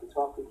Vegas to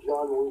talk to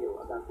John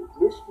Wheeler about the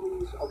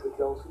mysteries of the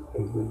Dulce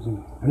Papers.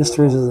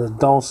 Mysteries of the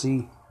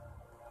Dulce.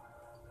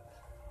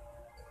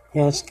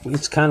 Yeah,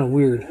 it's kind of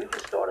weird. Can you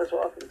just start us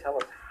off and tell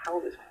us how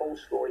this whole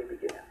story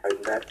began? I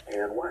met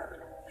Ann West.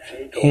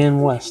 She told Ann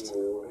me West. She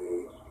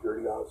knew a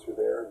security officer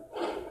there.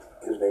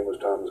 His name was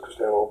Thomas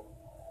Costello.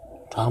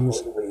 Thomas.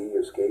 Supposedly he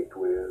escaped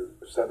with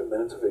 7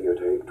 minutes of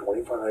videotape,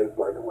 25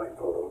 black and white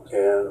photos,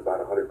 and about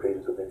 100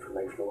 pages of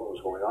information on what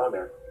was going on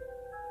there.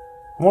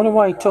 I wonder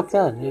why he took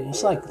that.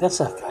 It's like, that's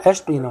like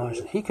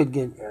espionage. He could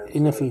get,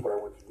 and if he... What I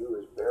want you to do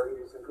is bury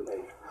this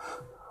information.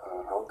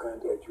 I'll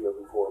contact you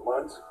every 4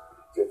 months.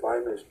 If I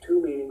miss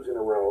 2 meetings in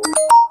a row, then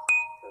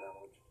I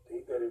want you to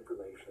take that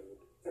information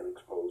and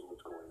expose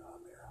what's going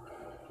on there.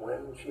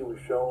 When she was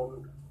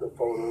shown the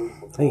photos...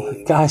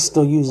 The guy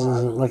still uses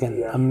like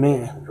a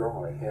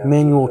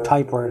manual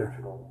typewriter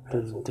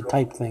to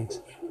type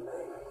things.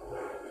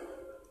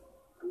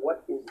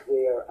 What is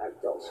there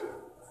at Dulce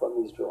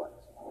from these drawings?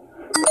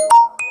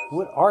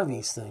 What are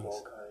these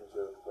things?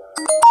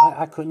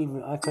 I couldn't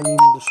even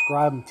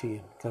describe them to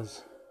you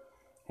because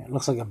it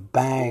looks like a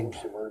bag.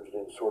 Submerged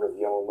in sort of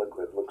yellow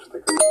liquid, looks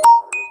thicker than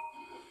water.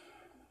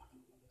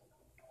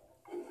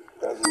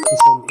 He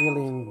said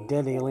an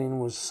dead alien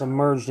was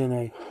submerged in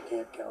a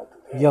Can't count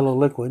the yellow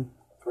liquid.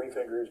 3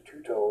 fingers,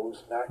 2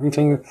 toes, not 3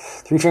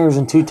 fingers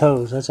and 2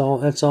 toes. That's all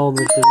that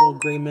the little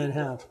gray men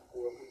have.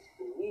 What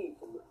we believe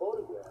from the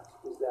photographs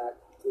is that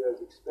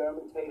there's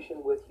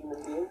experimentation with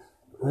human beings.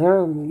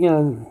 There,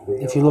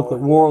 if you look at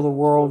War of the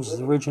Worlds,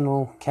 the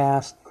original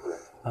cast,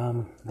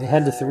 they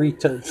had the 3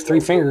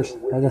 fingers.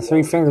 They had the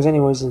 3 fingers,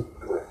 anyways.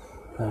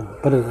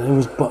 But it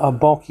was a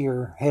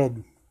bulkier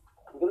head.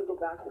 I'm going to go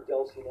back to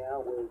Dulce now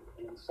with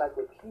an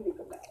encyclopedic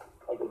amount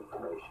of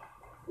information.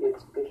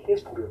 It's the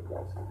history of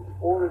Dulce, the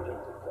origins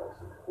of Dulce,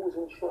 who's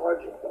in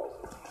charge of Dulce.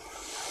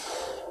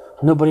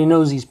 Nobody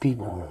knows these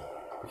people.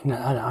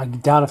 I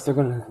doubt if they're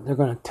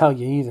gonna tell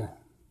you either.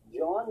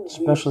 John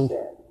Especially.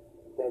 Wheeler said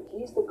that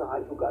he's the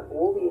guy who got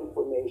all the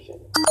information.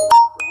 The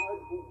guy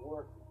who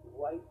worked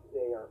right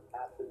there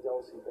at the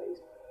Dulce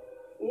base.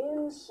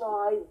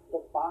 Inside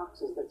the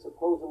boxes that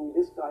supposedly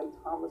this guy,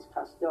 Thomas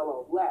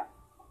Costello, left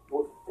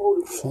were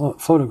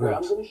photographs.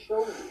 Photographs. What I'm going to show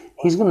you.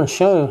 He's going to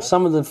show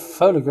some of the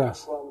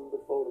photographs. From the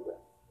photograph.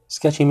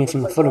 Sketching me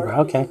from the photograph.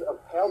 Okay.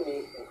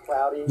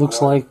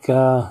 Looks like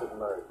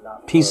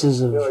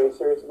pieces of... Are you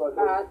serious about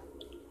that?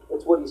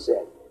 That's what he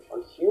said.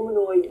 A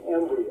humanoid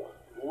embryo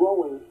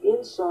growing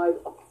inside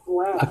a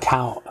flat. A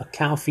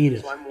cow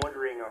fetus. So I'm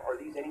wondering, are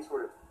these any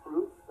sort of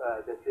proof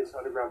that this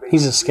underground base...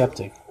 He's a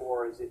skeptic.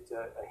 Or is it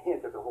a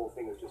hint that the whole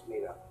thing is just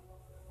made up?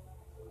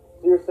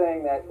 So you're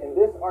saying that in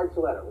this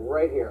Archuleta,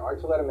 right here,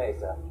 Archuleta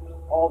Mesa,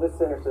 all this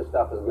sinister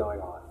stuff is going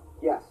on?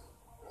 Yes.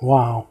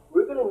 Wow.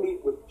 We're going to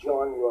meet with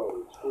John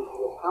Rhodes, who's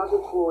the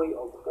repository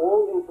of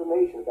all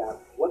information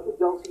about what the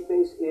Dulce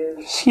base is,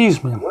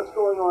 Excuse me. what's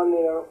going on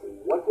there,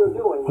 what they're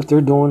doing. What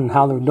they're doing and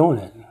how they're doing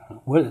it.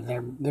 What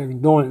they're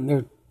doing?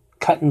 They're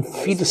cutting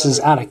fetuses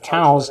out of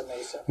cows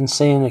and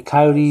saying that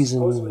coyotes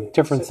and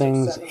different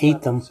things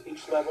ate them,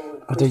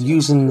 but they're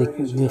using the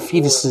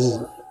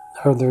fetuses,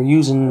 or they're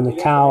using the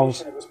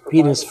cow's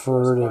fetus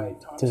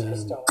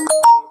to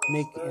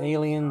make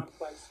alien/humans.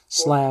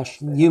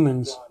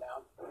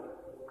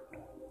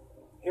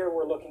 Here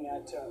we're looking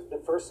at the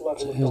first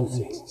level of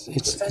Dulce.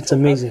 It's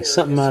amazing.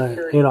 Something out of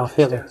Adolf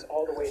Hitler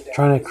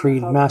trying to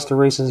create master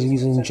races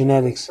using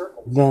genetics.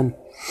 Then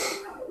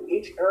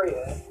Each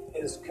area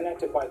is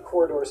connected by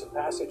corridors and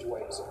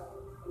passageways.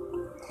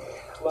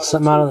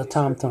 something out of the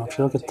Tom Tom. If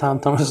you look at Tom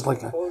Tom, it's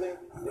like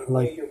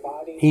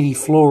 80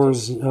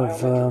 floors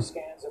of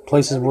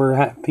places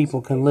where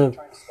people can live,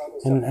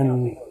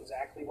 and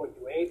Exactly what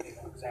you ate, they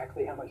know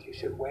exactly how much you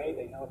should weigh,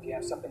 they know if you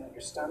have something on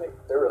your stomach.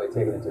 They're really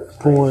taking it to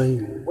a boy,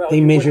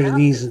 they measure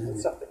these.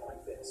 Something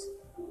like this.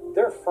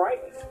 They're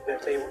frightened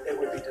that it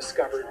would be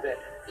discovered that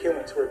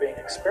humans were being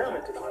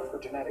experimented on for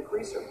genetic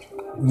research.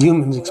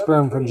 Humans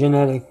experiment for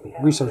genetic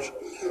research,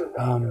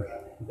 and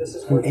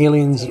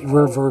aliens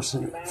versa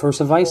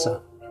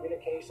versa.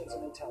 Communications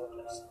and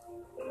intelligence.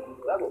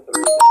 level 3.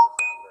 Sounds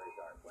very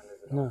dark. When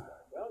does it No.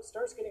 Well, it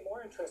starts getting more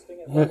more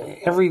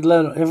interesting. Every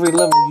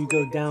level you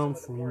go down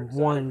from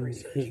one,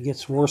 it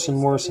gets worse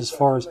and worse as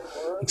far as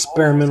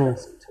experimental.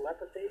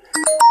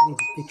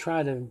 They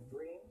try to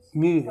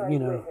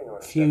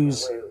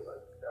fuse.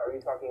 Are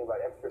you talking about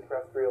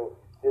extraterrestrial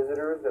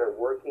visitors that are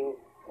working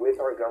with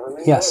our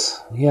government?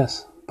 Yes,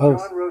 both.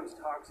 John Rhodes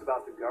talks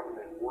about the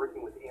government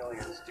working with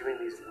aliens, doing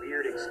these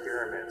weird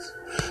experiments.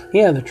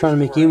 Yeah, they're trying to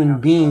make human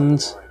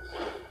beings.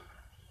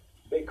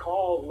 They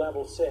call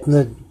level 6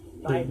 the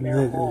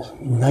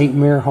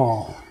Nightmare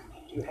Hall.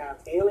 You have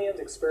aliens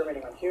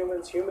experimenting on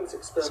humans, humans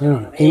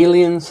experimenting on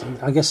aliens.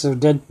 I guess they're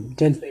dead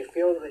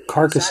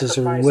carcasses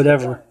or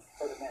whatever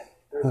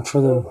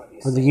for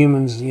the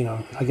humans.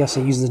 I guess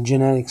they use the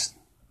genetics.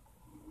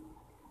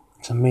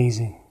 It's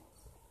amazing.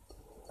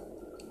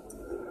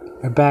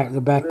 They're back to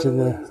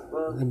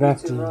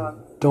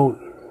Dolce.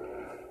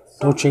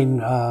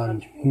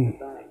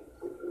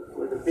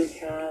 With a big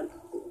head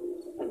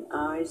and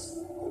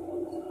eyes.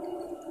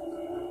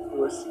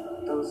 Was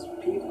those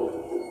people?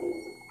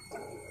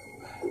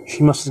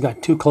 She must have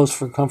got too close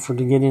for comfort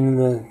to get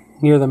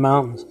near the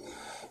mountains.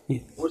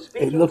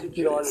 It looked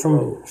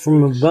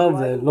from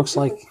above. It looks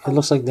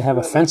like they have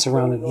a fence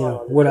around it.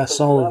 What I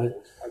saw of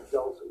it.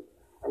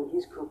 And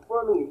he's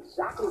confirming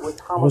exactly what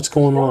Thomas What's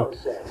going on?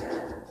 Said,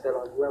 that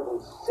on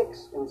level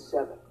 6 and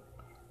 7,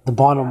 the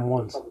bottom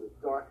ones. Some of the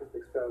darkest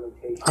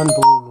experimentation.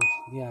 Unbelievable.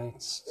 Yeah,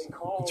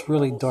 it's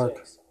really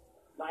dark.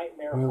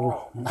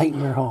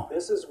 Nightmare Hall.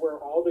 This is where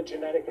all the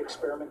genetic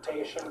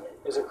experimentation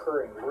is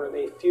occurring, where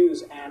they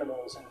fuse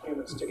animals and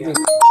humans together.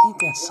 Ain't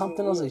that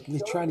something else? They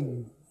try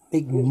to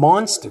make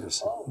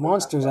monsters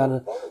out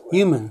of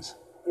humans.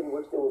 In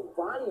which there were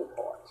body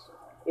parts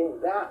in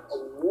that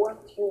of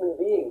morphed human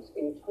beings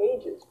in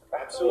cages.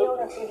 Absolutely,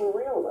 that's even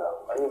real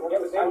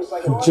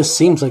though. It just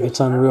seems like it's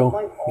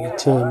unreal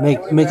to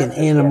make an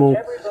animal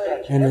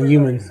and a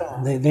human.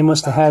 They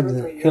must have had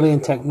the alien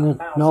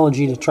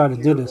technology to try to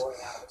do this.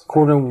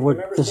 According to what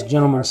this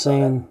gentleman's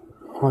saying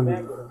on my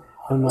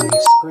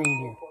screen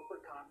here. The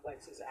corporate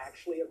complex is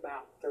actually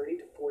about 30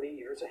 to 40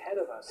 years ahead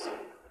of us.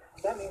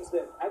 That means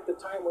that at the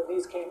time when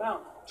these came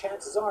out,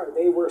 chances are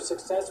they were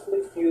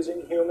successfully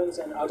fusing humans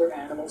and other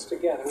animals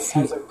together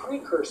as a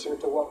precursor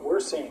to what we're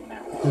seeing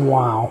now.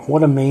 Wow,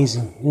 what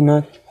amazing.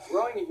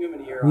 Growing a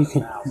human ear on a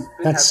mouse.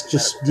 That's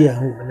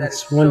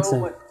one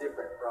thing. Much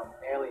different from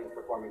aliens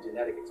performing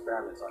genetic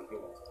experiments on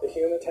humans. The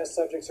human test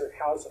subjects are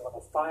housed at level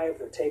 5.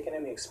 They're taken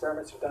in. The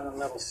experiments are done on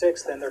level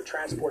 6. Then they're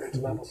transported to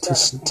level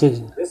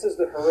 7. This is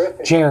the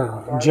horrific.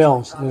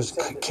 Gels. There's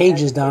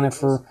cages down there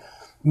for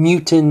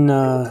mutant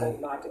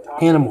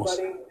animals.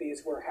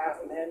 These were half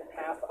men,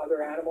 half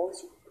other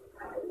animals.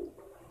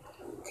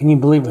 Can you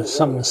believe it?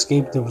 Something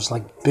escaped? There was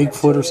like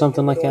Bigfoot or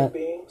something like that.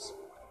 Beings,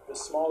 the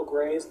small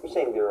grays. You're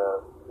saying there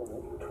are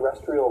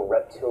terrestrial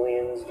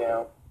reptilians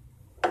now?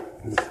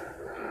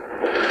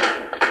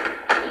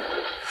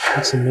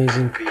 That's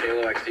amazing. The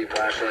Halo XT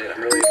flashlight.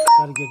 I'm really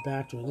Gotta get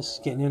back to it. This is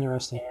getting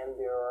interesting. And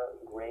there are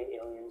gray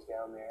aliens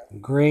down there.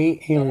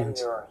 Gray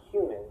aliens. And there are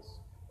humans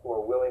who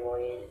are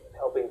willingly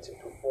helping to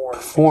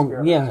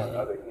perform yeah. on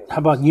other humans. How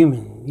about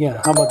human?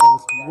 Yeah. How about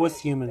that with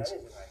humans?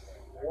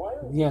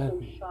 Yeah.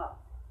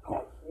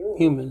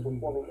 Human.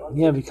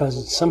 Yeah,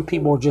 because some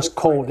people are just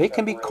cold. They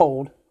can be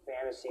cold.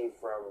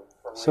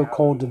 So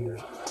cold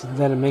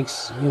that it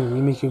makes you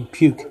make you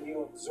puke. When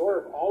you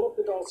absorb all of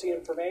the Dulce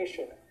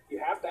information, you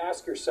have to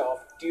ask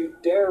yourself, do you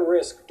dare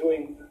risk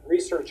doing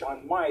research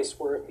on mice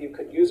where if you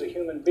could use a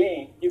human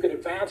being, you could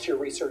advance your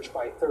research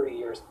by 30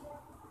 years?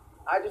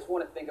 I just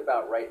want to think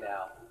about right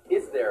now,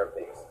 is there a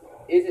base?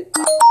 Is it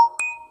possible?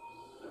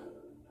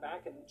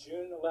 Back in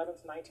June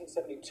 11th,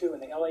 1972, in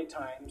the LA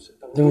Times,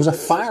 there was a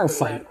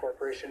firefight.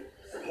 Corporation,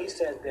 he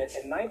said that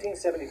in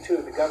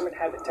 1972, the government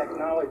had the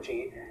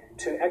technology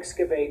to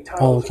excavate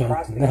tunnels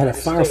across the United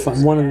States. They had a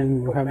firefight. One of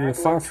them were having a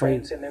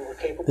firefight. And they were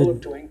capable of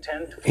doing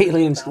 10 to 15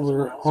 aliens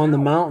were on the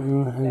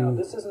mountain, and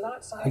this is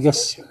not I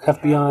guess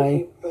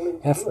FBI,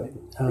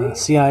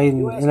 CIA,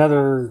 and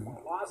other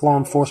law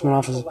enforcement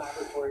officers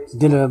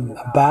did a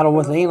battle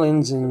with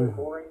aliens, and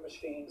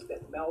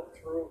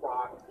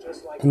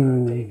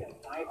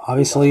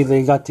obviously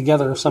they got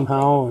together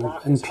somehow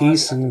in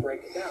peace, and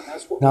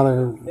now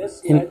they're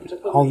in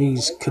all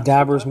these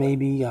cadavers,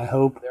 maybe, I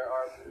hope,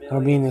 are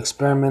being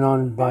experimented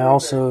on by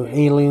also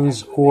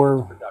aliens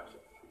or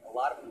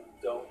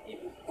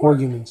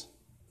humans.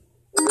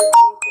 Is there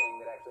anything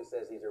that actually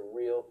says these are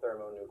real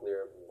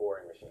thermonuclear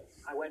boring machines?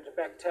 I went to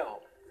Bechtel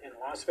in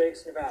Las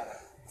Vegas, Nevada.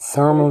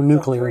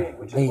 Thermonuclear.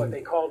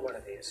 They called one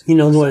of these. You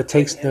know what it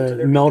takes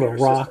to melt a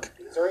rock?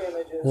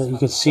 You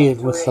can see it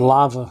with the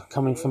lava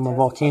coming from a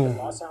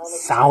volcano,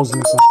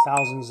 thousands and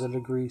thousands of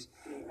degrees.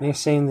 And they're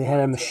saying they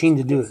had a machine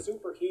to do it.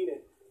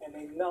 Superheated, and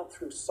they melt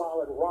through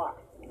solid rock.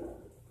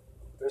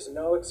 There's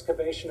no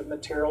excavation of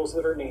materials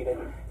that are needed.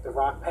 The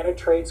rock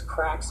penetrates,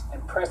 cracks,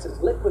 and presses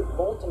liquid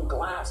molten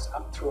glass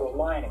up through a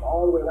lining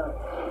all the way around.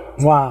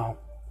 Wow.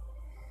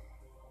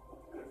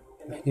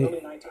 In the early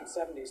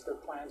 1970s, there are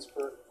plans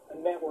for a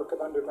network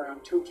of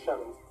underground tube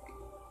shuttles.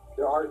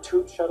 There are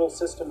tube shuttle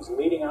systems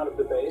leading out of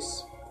the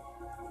base.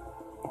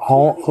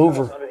 all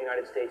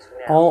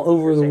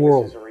over the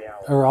world,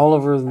 or all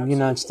over the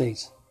United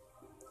States.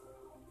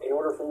 In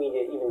order for me to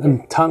even Them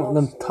get tunnel,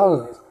 them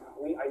tunnel,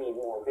 I need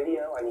more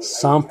video. I need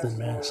something,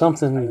 man,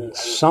 something.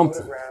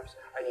 photographs.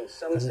 I need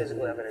some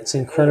physical evidence. It's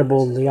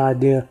incredible, the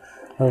idea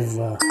of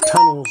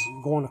tunnels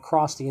going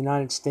across the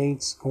United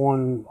States,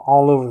 going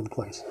all over the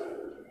place.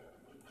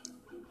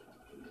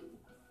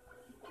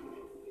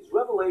 These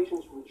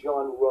revelations from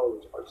John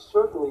Rhodes are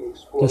certainly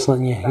exploring. Just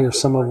letting you hear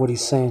some of what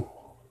he's saying.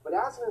 But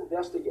as an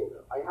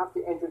investigator, I have to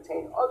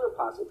entertain other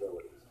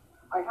possibilities.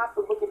 I have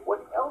to look at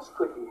what else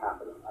could be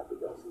happening at the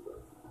Delsey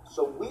Base.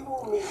 So we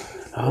will meet.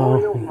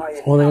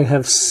 Well, they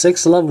have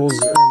 6 levels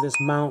of this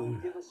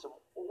mountain.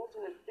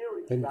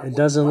 It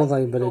doesn't look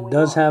like, but it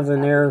does have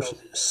an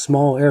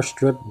small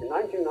airstrip.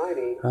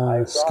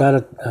 It's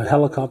got a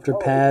helicopter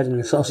pad, and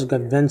it's also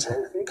got vents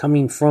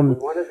coming from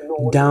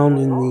down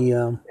in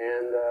the.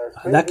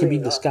 That could be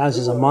disguised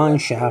as a mine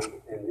shaft,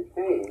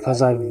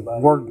 because I've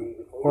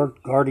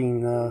worked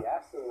guarding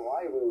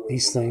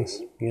these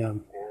things. Yeah,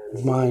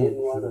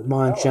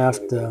 mine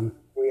shaft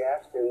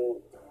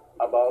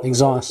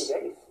exhaust.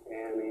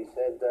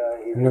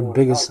 And their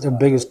biggest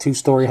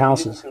 2-story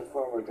houses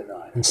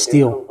in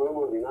steel.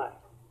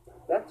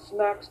 That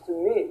smacks to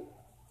me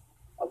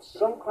of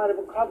some kind of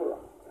a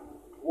cover-up.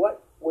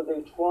 What were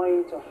they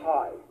trying to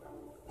hide?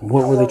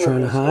 What were they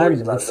trying to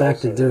hide? The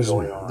fact that there's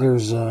well,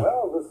 this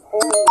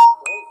whole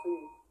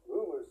Delsey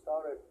rumor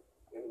started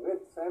in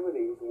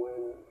mid-70s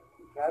when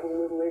cattle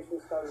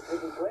mutilation started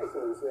taking place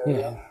in this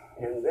area.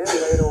 Yeah. And then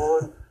later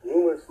on,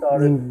 rumors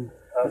started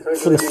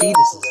for the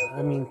fetuses.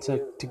 I mean,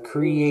 to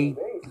create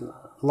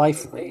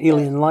life,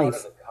 alien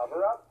life.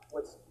 Cover-up?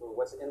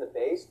 What's in the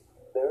base?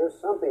 There is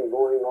something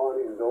going on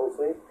in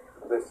Delsey.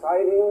 The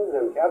sightings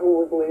and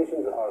cattle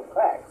mutilations are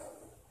facts.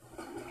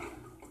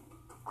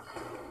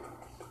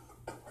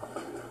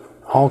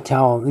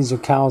 These are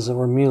cows that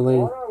were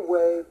mutilated.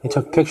 They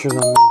took pictures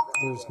of them.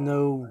 There's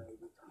no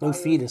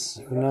fetus,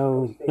 or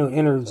no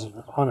innards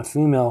on a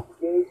female,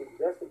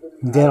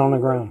 dead on the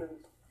ground.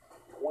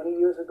 20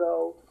 years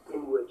ago,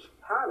 in which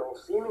cattle,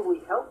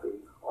 seemingly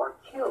healthy, are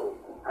killed,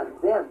 and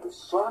then the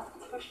soft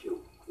tissue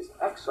is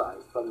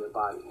excised from their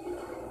body.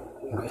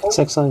 It's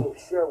excised.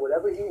 Share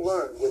whatever you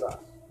learned with us.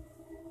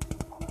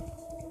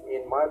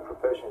 In my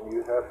profession,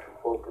 you have to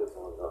focus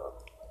on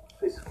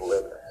physical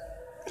evidence.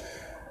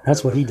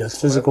 That's what he does.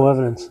 Physical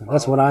evidence.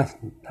 That's what I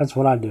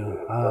do.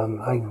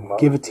 I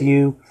give it to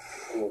you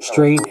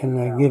straight, and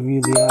I give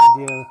you the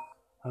idea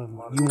of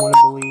you want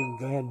to believe.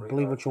 Go ahead,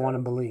 believe what you want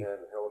to believe.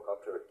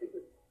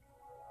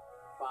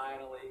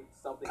 Finally,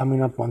 something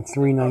coming up on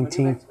 3/19.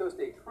 New Mexico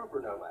State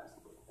Trooper, no less.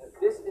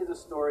 This is a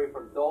story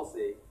from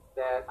Delsey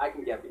that I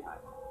can get behind.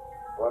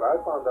 Well, I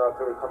found out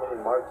they were coming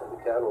in marching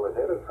the cattle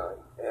ahead of time.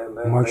 And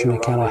then marching the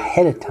cattle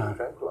ahead of time.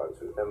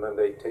 And then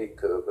they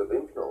take the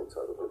lymph nodes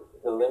out of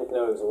it. The lymph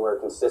nodes were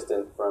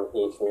consistent from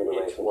each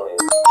mutilation case.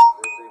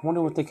 I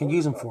wonder what they can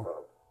use them for. To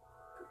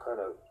kind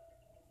of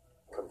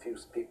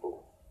confuse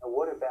people. And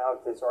what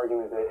about this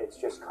argument that it's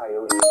just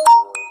coyotes?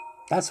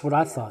 That's what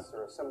I thought.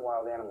 Or some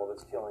wild animal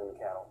that's killing the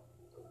cattle.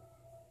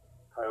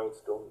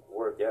 Coyotes don't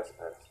wear gas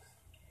masks.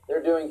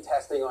 They're doing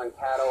testing on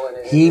cattle, and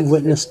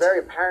it's very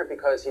apparent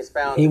because he's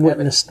found. He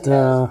witnessed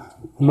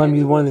might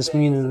be one of his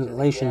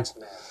mutilations.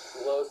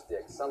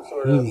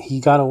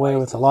 He got away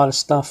with a lot of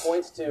stuff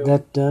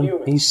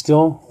that he's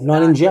still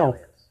not in jail.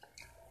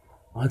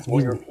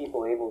 Were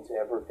people able to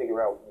ever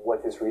figure out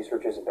what this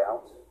research is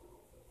about?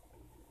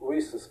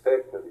 We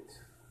suspect that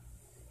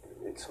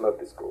it's not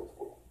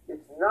disclosable.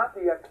 It's not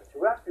the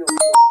extraterrestrial.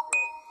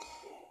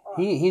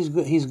 He's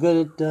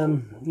good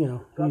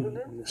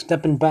at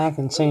stepping back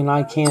and saying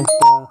I can't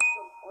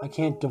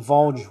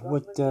divulge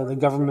what the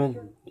government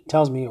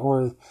tells me,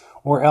 or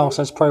else.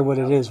 That's probably what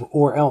it is,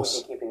 or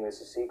else. Keeping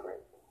this a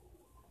secret.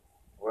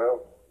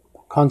 Well,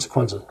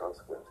 consequences.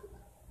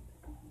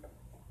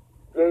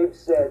 Gabe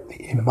said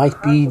it might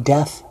be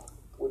death.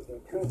 Would be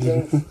 2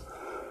 days.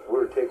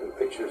 We're taking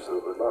pictures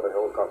of a lot of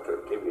helicopter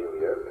activity in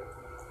the area.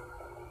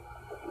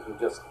 This was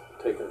just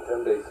taken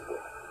 10 days ago.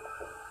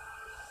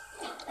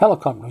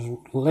 Helicopters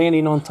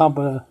landing on top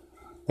of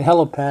the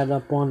helipad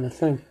up on the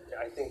thing.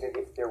 I think that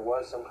if there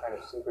was some kind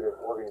of secretive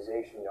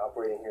organization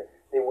operating here,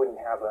 they wouldn't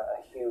have a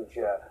huge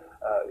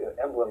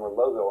emblem or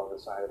logo on the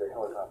side of their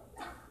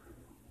helicopter.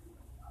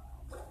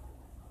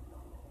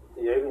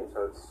 The aliens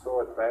are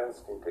so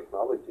advanced in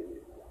technology.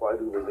 Why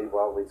do they leave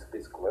all these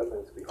physical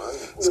evidence behind?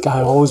 This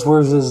guy always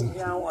wears his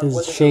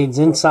shades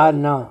inside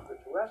and out.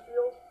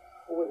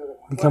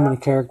 Becoming a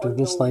character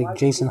just like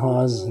Jason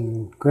Hawes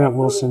and Grant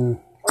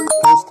Wilson.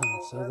 Those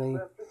times, so they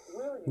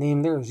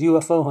named theirs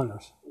UFO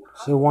hunters.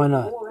 So why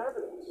not?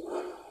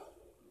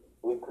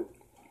 We could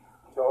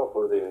tell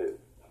where the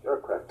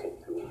aircraft came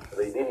to.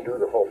 They didn't do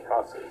the whole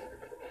process.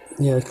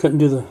 Yeah, they couldn't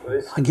do the.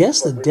 I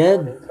guess the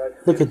dead.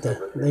 Look at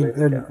that.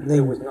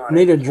 They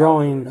made a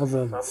drawing of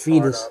a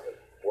fetus.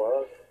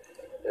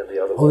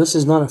 Oh, this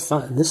is not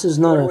a. This is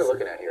not a. What are we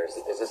looking at here?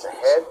 Is this a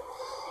head?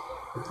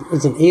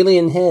 It's an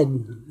alien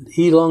head,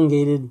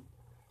 elongated.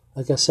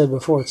 Like I said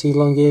before, it's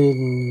elongated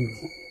and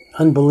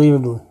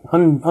Unbelievable.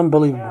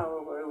 Unbelievable.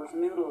 Cow where it was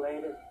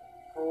mutilated,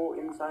 whole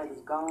inside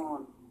is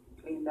gone,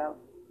 cleaned out.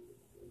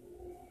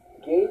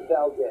 Gabe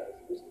Valdez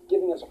is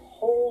giving us a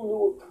whole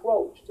new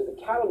approach to the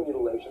cattle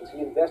mutilations he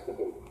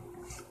investigated.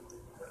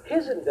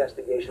 His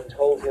investigation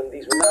told him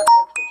these were not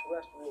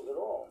extraterrestrials at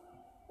all.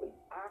 We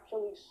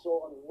actually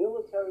saw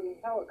military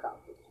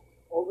helicopters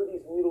over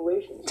these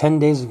mutilations. 10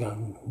 days ago.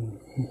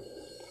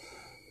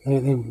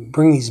 They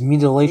bring these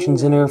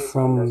mutilations in there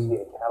from...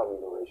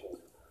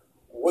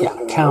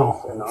 Yeah,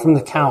 cow. From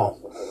the cow.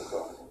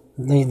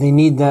 They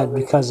need that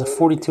because a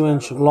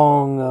 42-inch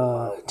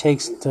long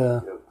takes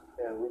to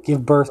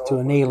give birth to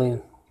an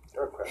alien.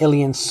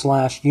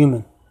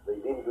 Alien/human. They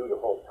didn't do the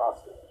whole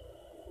process.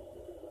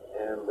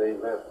 And they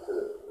left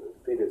the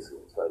fetus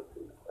inside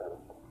the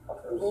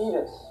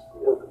fetus.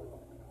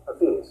 A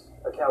fetus.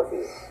 A cow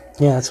fetus.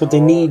 Yeah, that's what they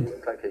need.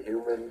 It's like a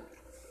human,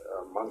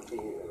 a monkey,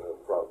 and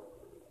a frog.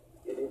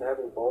 It didn't have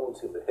any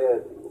bones in the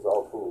head. It was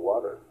all full of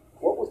water.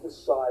 What was the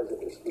size of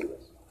this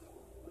fetus?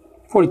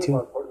 42.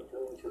 About 42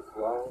 inches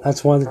long.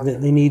 That's why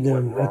they need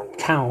a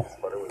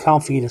cow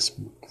fetus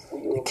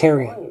to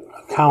carry it.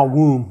 A cow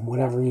womb,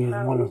 whatever you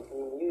want to.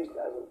 Used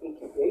as an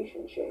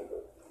incubation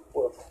chamber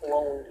for a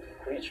cloned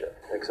creature.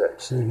 Exactly.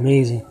 It's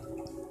amazing.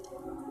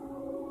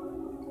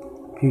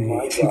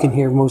 If you can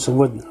hear most of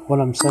what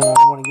I'm saying, I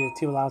don't want to get it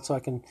too loud so I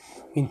can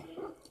hear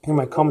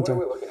my commentary.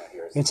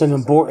 It's an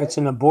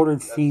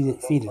aborted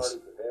fetus,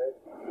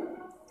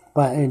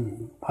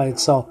 by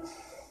itself,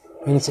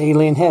 and it's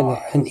alien head,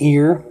 an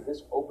ear. Was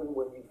this open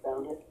when you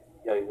found it?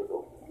 Yeah, it was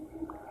open.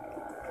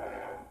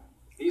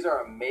 These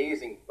are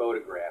amazing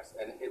photographs,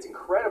 and it's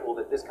incredible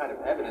that this kind of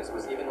evidence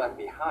was even left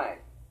behind.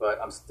 But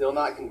I'm still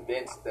not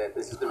convinced that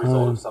this is the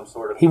result of some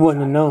sort of... He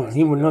wouldn't have known.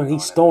 He wouldn't have known. He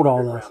stole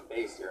all those.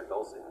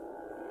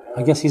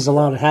 I guess he's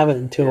allowed to have it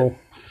until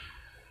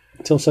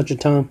such a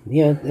time.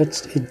 Yeah,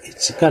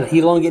 it's got an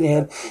elongated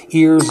head,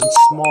 ears. It's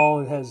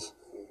small. It has.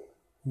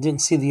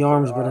 Didn't see the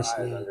arms, but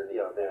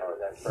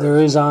there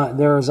is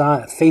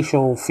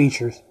facial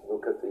features.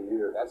 Look at the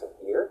ear. That's an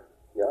ear?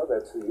 Yeah,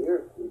 that's the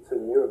ear. It's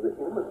an ear of the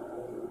human.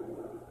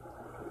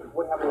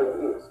 What happened with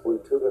the ears? We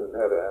took it and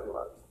had it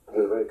analyzed. It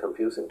was very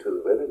confusing to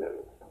the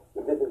veterinarian.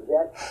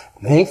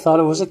 They thought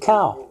it was a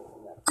cow.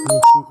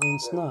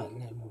 It's not.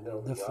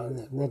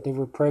 That they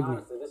were pregnant.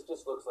 Honestly, this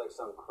just looks like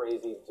some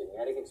crazy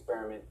genetic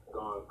experiment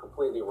gone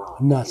completely wrong.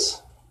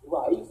 Nuts.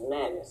 Right, it's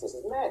madness. This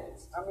is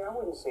madness. I mean, I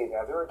wouldn't say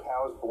that. There are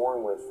cows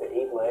born with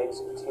 8 legs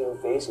and 2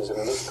 faces. I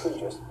mean, this could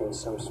just be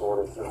some sort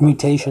of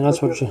mutation.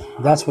 That's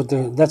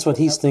what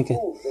he's thinking.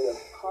 They have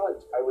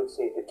caused, I would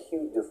say,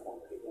 acute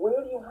deformity.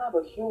 Where do you have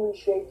a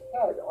human-shaped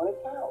head on a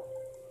cow?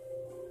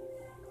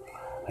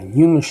 A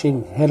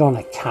human-shaped head on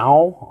a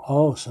cow?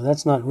 Oh, so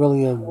that's not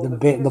really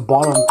the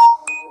bottom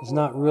is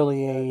not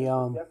really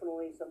a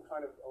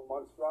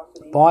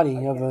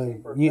body of a.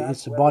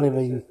 It's the body of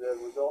a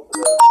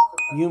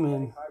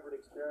human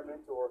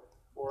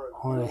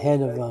on the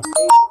head of a.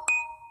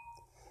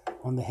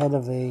 On the head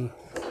of a.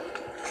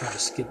 Try to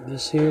skip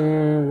this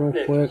here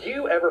real quick. Did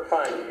you ever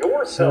find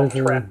yourself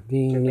trapped?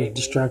 Being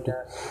distracted.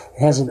 It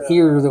has an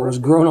ear that was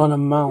grown on a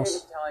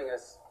mouse.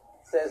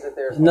 Says that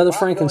there's another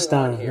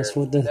Frankenstein. That's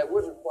what that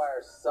would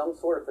require some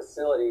sort of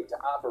facility to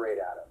operate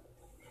out of.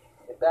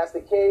 If that's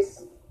the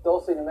case,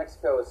 Dulce, New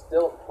Mexico is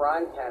still a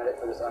prime candidate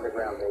for this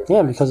underground base.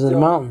 Yeah, because of the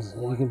mountains.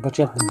 But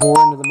you have to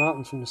bore into the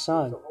mountains from the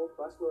side. There's a whole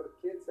busload of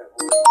kids that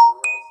morning. We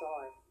all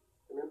saw it.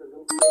 Remember,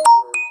 little kids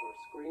were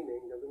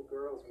screaming. The little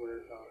girls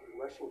were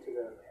rushing to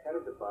the head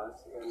of the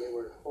bus, and they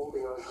were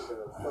holding on to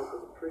the trunk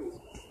of the trees.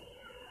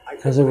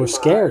 Because they were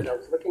scared. I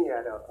was looking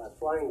at a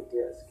flying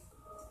disc.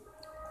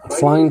 A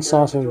flying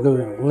saucer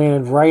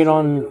landed right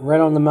on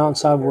the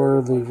mountainside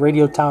where the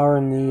radio tower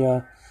and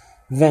the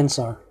vents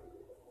are.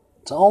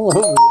 It's all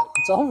over.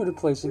 It's all over the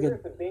place. We're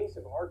at the base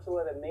of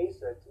Archuleta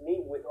Mesa to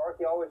meet with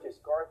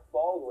archaeologist Garth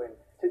Baldwin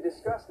to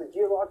discuss the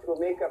geological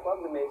makeup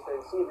of the mesa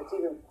and see if it's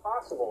even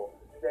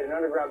possible that an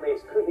underground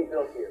base could be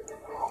built here.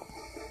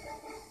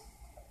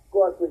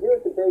 Garth, we're here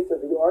at the base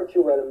of the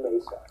Archuleta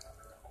Mesa.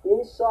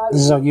 Inside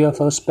this is our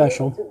UFO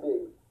special.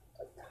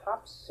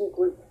 Top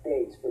secret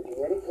base for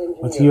genetic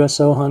engineering with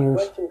UFO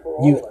hunters.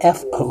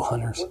 UFO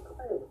hunters. What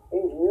kind of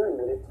engineering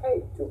would it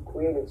take to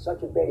create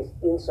such a base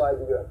inside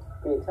the Earth?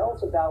 Can you tell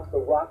us about the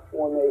rock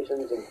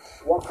formations and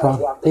what kind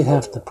of rock? They'd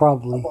have to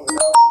probably. Up on the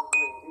mountain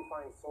where you do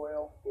find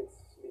soil, it's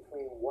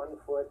between 1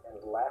 foot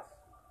and less,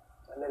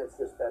 and then it's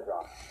just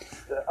bedrock.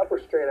 The upper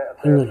strata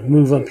up there. I'm going to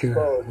move up here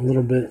a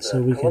little bit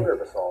so we can.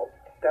 Basalt.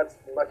 That's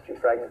much too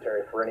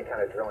fragmentary for any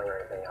kind of drilling or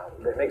anything else.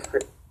 That makes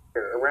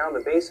around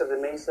the base of the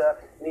mesa,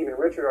 and even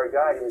Richard, our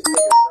guide, who was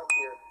taking us up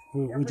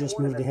here. We just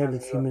moved ahead a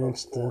few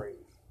minutes to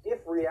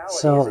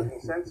sell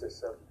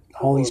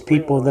all these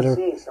people that are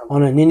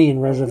on an Indian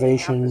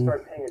reservation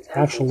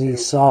actually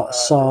saw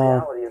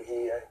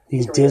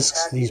these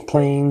discs, these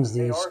planes,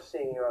 these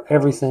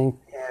everything.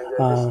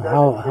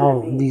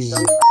 How these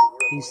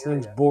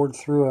things bored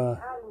through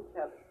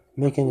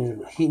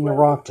heating the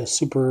rock to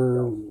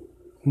super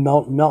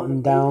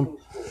melting down.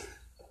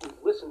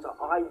 Listen to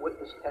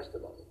eyewitness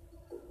testimony.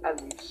 And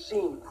we've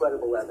seen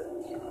credible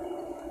evidence.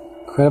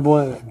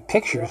 Incredible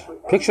pictures.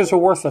 Pictures are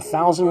worth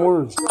 1,000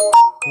 words.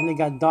 And they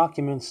got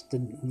documents to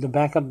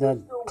back up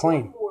that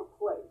claim. One more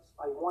place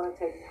I want to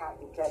take Pat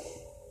and Kevin,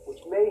 which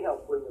may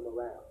help bring them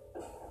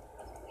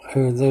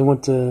around. They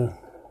went to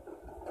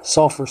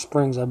Sulphur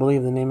Springs, I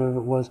believe the name of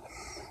it was,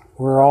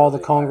 where all the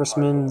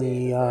congressmen,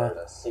 the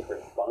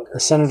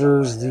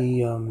senators,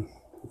 the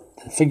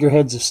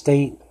figureheads of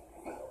state,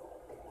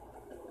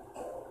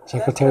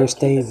 Secretary of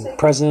State, the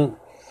President.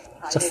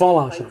 It's a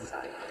fallout show.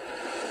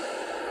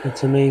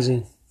 It's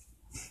amazing.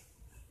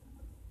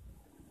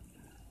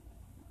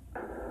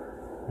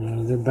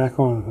 They're back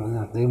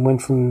on. They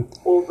went from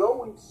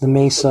the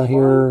Mesa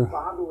here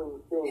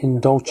in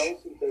Dulce,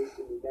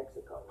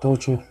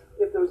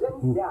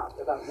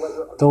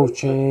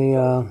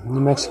 New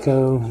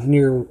Mexico,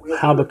 near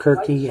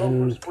Albuquerque,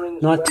 and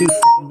not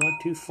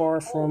too far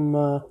from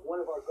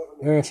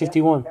Area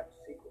 51.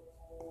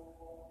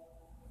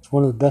 It's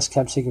one of the best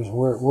kept secrets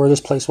where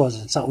this place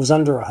was. It was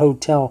under a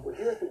hotel,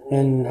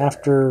 and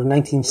after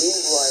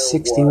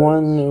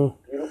 1961,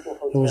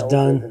 it was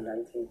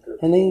done,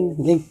 and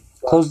they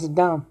closed it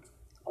down.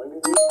 What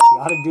you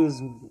ought to do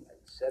is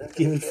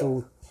give it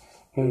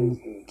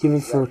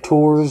for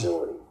tours.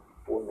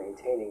 For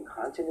maintaining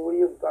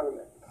continuity of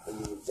government in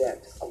the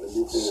event of a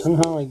nuclear.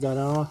 Somehow I got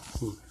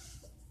off.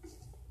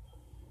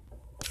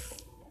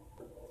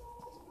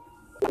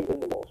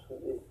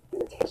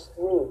 Test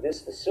through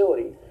this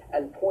facility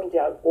and point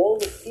out all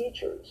the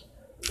features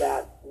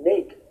that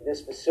make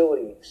this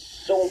facility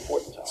so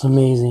important to us. It's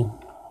amazing,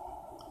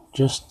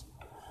 just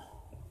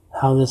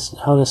how this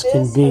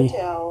can be.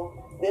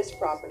 This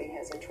property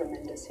has a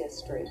tremendous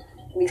history.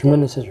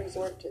 Tremendous history.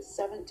 Resort to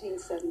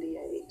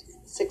 1778,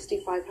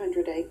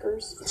 6,500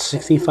 acres.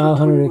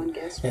 6,500,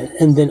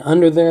 and then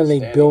under there they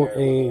built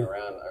a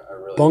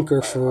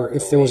bunker for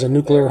if there was a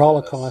nuclear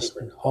holocaust.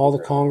 All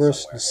the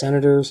Congress, the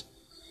senators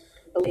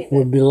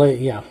would be late.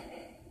 Yeah.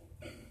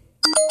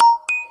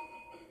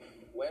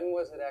 When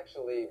was it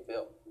actually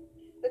built?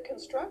 The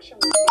construction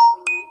was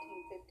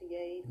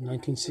between 1958 and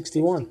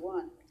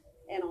 1961.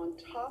 And on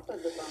top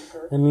of the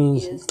bunker, that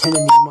means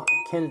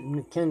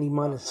Kennedy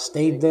might have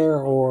stayed there,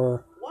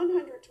 or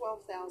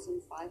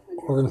 112,500,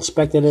 or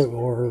inspected it,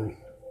 or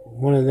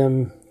one of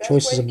them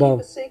choices above.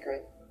 Keep a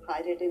secret,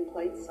 hide it in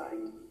plain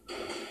sight.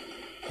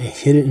 They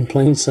hid it in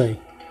plain sight.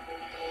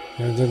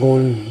 They're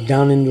going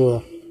down into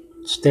a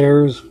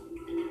stairs.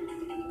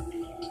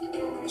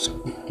 It's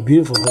a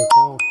beautiful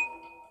hotel.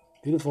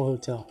 Beautiful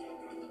hotel.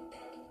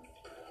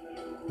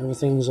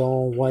 Everything's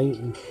all white,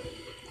 and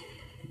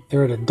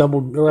they're at a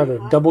double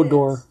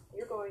door.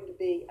 You're going to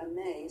be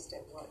amazed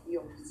at what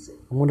you'll see.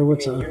 I wonder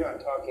what's You're not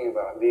talking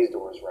about these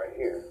doors right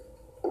here.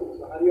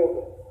 So how do you open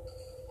it?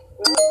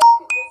 Well, you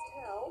can just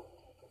tell.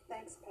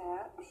 Thanks,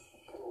 Pat.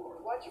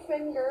 Watch your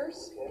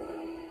fingers.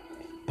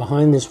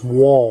 Behind this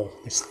wall,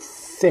 this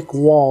thick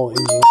wall, is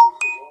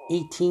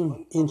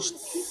 18-inch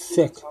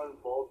thick.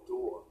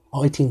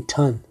 Oh, 18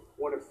 ton.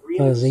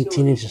 That is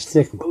 18 inches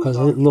thick because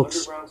it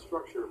looks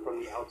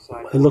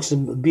to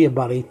be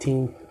about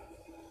 18.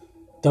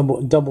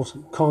 Double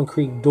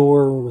concrete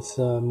door with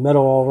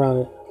metal all around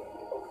it.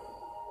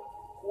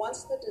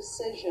 Once the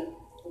decision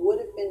would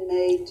have been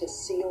made to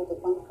seal the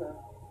bunker,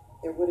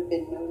 there would have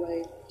been no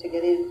way to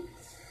get in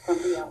from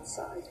the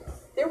outside.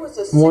 There was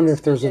a I wonder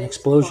if there's an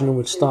explosion that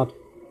would stop,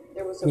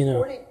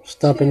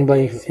 stop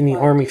any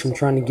army from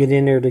trying to get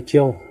in there to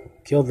kill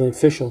the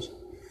officials.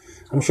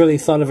 I'm sure they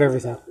thought of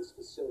everything.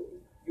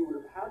 You would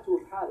have had to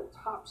have had a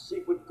top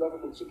secret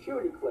government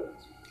security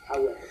clearance.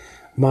 However,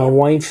 my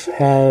wife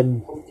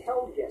had,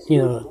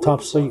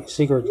 top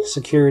secret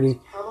security,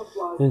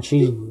 and I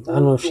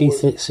don't know if she's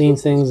seen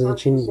things that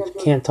she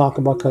can't talk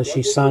about because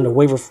she signed a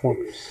waiver form.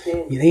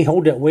 They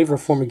hold that waiver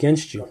form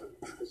against you.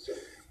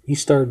 You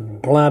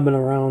start blabbing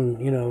around,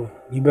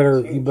 you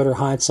better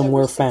hide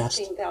somewhere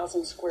fast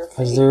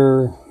because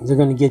they're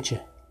going to get you.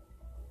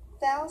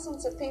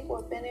 Thousands of people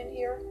have been in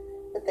here,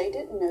 but they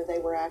didn't know they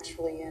were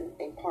actually in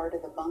a part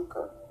of the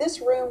bunker. This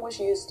room was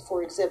used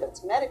for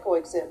exhibits, medical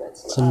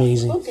exhibits, it's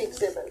amazing. Book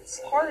exhibits,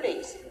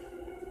 parties.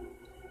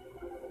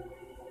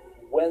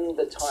 When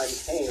the time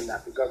came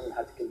that the government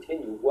had to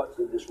continue, what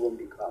did this room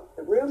become?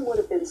 The room would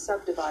have been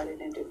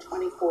subdivided into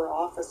 24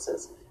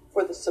 offices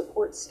for the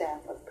support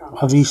staff of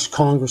Congress. Of each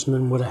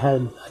congressman would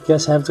have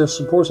had their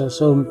support staff.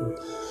 So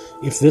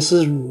if this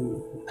is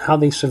how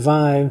they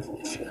survive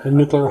a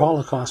nuclear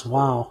holocaust,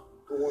 wow.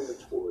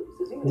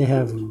 They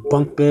have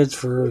bunk beds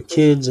for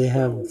kids. They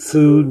have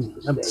food,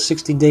 up to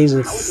 60 days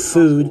of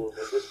food,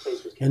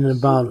 and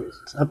about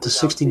up to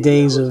 60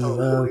 days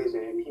of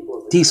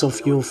diesel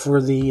fuel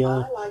for the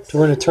to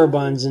run the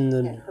turbines in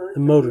the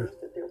motor.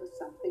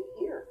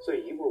 So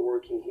you were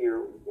working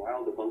here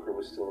while the bunker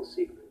was still a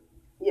secret?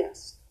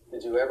 Yes.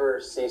 Did you ever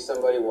see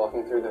somebody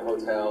walking through the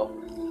hotel,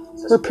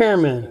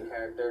 repairman,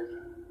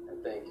 character,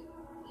 and think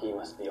he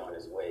must be on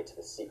his way to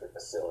the secret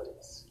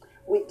facilities?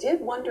 We did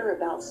wonder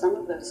about some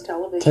of those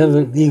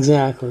television.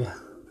 Exactly.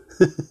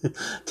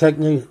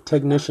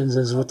 technicians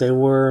is what they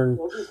were, and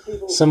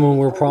some of them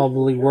were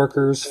probably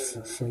workers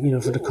for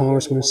the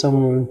congressman. Some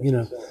of them,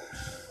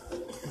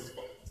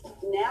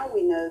 Now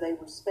we know they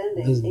were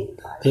spending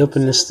they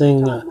opened this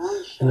thing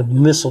and a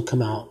missile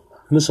come out.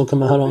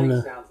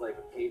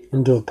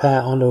 Onto a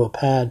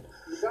pad.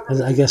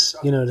 I guess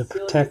to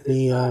protect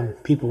the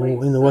people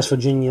in the West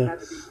Virginia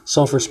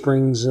Sulphur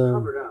Springs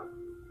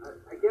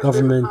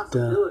government.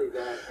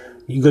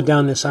 You go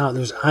down this aisle.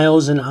 There's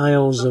aisles and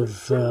aisles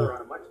of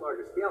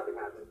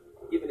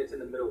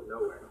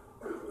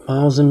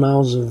miles and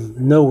miles of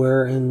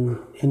nowhere, and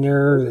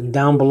there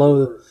down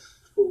below.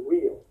 For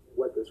real,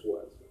 what this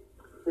was.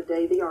 The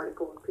day the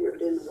article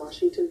appeared in the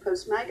Washington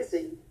Post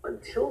magazine.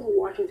 Until the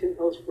Washington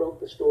Post broke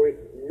the story,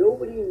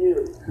 nobody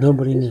knew.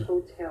 This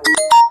hotel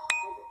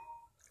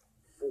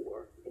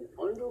for an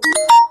underground.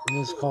 And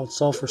it's called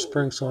Sulphur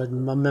Springs, so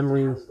my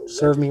memory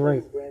served me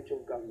right. Branch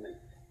of government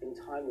in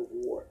time of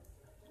war.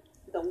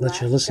 Let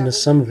you listen to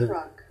some of it.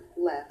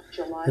 Left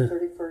July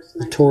 31st,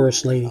 the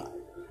tourist lady.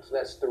 So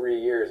that's 3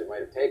 years it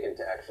might have taken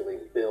to actually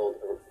build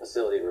a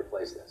facility to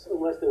replace this.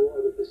 Unless there were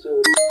other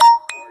facilities.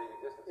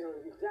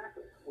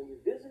 Exactly. When you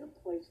visit a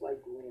place like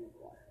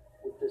Greenbrier,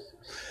 with this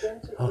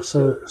extensive... Oh,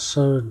 so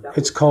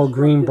it's called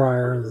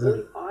Greenbrier,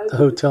 the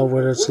hotel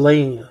where it's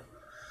laying.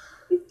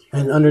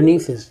 And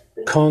underneath is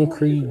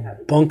concrete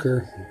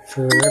bunker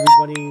for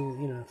everybody,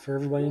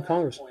 in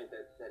Congress.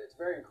 It's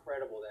very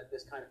incredible that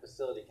this kind of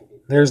facility can be...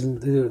 They're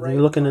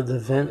looking at the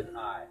vent.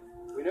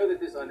 We know that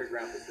this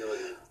underground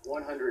facility is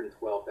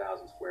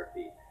 112,000 square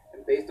feet.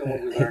 And based on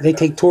what we learned... They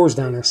take tours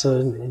down there, so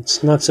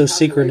it's not so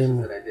secret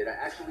anymore.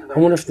 I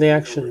wonder if they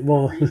actually...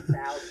 Well,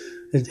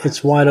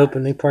 it's wide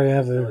open. They probably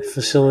have a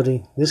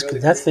facility.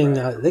 That thing,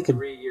 they could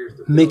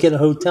make it a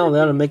hotel. They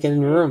ought to make it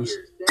in rooms.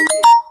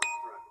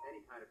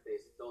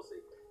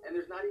 And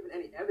there's not even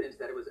any evidence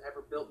that it was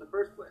ever built in the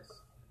first place.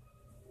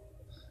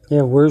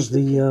 Yeah, where's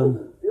the...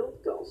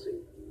 built Dulcie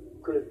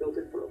could have built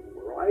it for a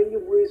variety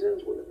of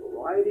reasons, with a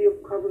variety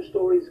of cover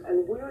stories,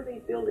 and where are they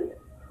building it?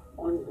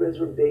 On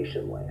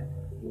reservation land.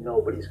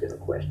 Nobody's going to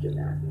question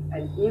that.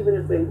 And even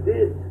if they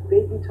did,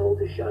 they'd be told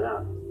to shut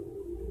up.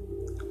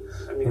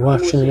 We're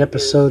watching an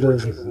episode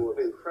of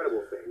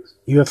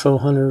UFO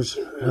Hunters.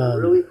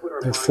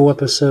 There's 4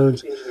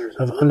 episodes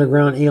of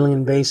underground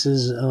alien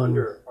bases.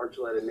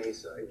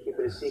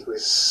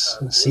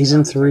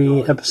 Season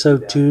 3,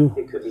 episode 2.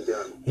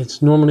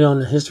 It's normally on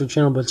the History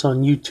Channel, but it's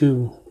on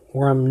YouTube,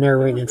 where I'm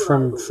narrating it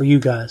for you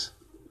guys.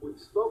 We've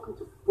spoken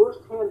to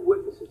first-hand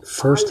witnesses.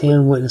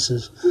 First-hand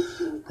witnesses.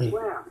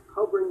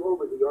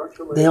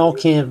 They all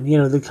can't,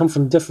 they come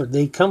from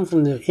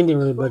the Indian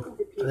religion, but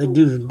they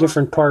do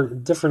different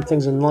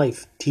things in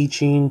life.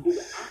 Teaching,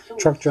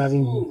 truck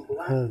driving,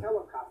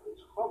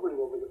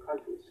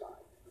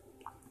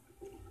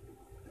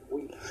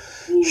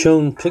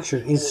 showing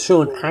pictures. He's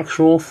showing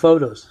actual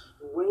photos.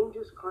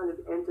 Strangest kind of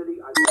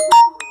entity I've ever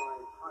seen in my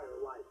entire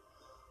life.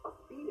 A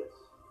fetus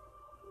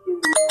in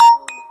the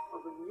womb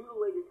of a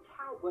mutilated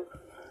cow, but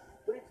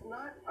it's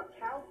not a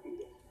cow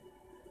fetus.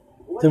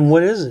 Then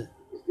what is it?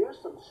 Is there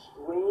some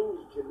strange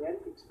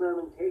genetic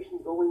experimentation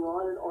going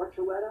on in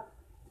Archuleta?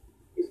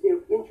 Is there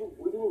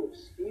interbreeding of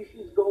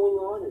species going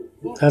on?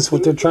 That's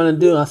what they're trying to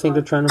do. I think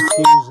they're trying to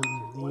fuse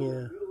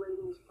the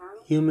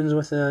humans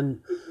with a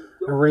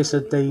race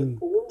that they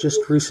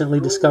just recently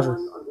discovered.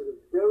 Under the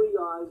very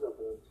eyes of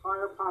an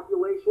entire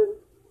population.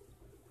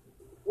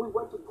 We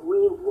went to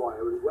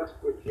Greenbrier in West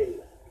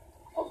Virginia,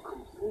 a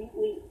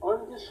completely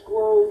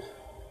undisclosed,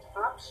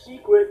 top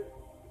secret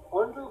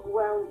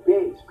underground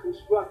base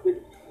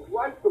constructed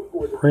right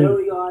before the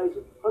very eyes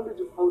of hundreds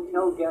of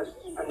hotel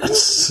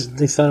guests.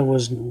 They thought it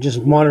was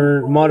just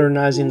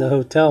modernizing the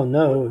hotel.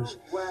 No, it was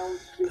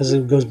because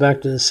it goes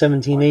back to the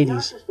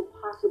 1780s.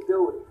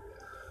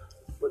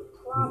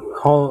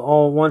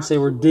 All once they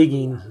were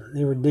digging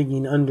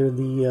under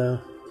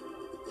the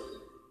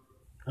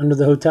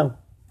hotel.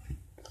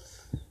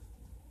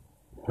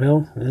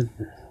 Well,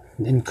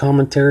 in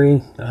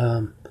commentary,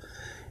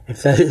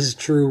 if that is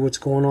true, what's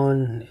going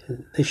on,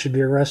 they should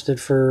be arrested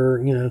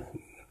for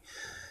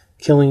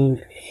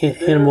killing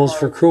animals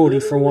for cruelty,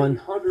 for one.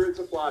 Hundreds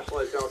of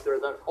flashlights out there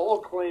that all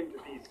claim to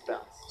be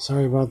thefts.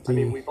 Sorry about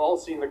the... we've all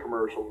seen the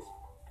commercials.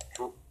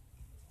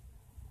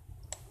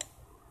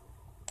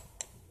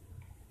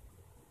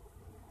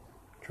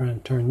 Trying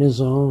to turn this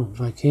on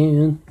if I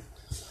can.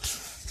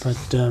 But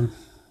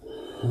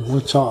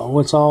what's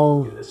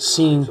all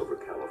seen?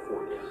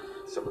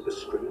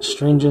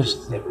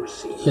 Strangest.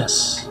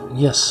 Yes.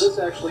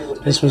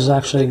 This was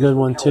actually a good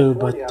one too,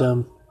 but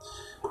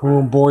we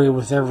won't bore you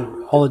with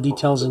all the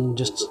details and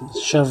just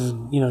shove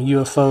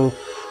UFO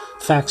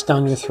facts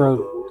down your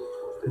throat.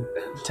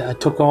 I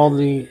took all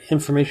the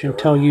information to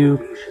tell you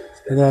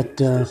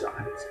that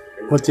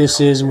what this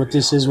is and what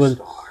this is. What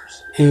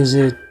is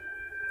it?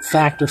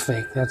 Fact or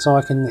fake? That's all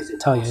I can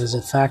tell you. Is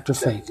it fact or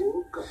fake?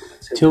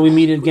 Till we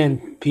meet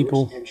again,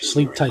 people,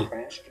 sleep tight.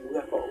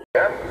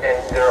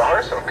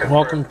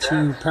 Welcome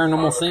to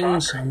Paranormal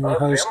Things. I'm your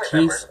host,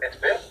 Keith.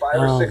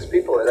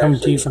 Coming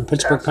to you from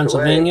Pittsburgh,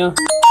 Pennsylvania.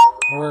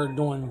 We're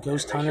doing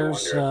Ghost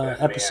Hunters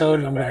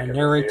episode. I'm going to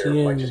narrate to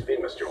you and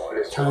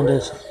kind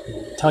of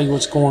tell you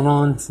what's going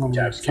on from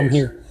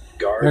here.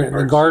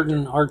 The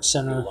Garden Arts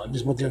Center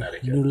is what the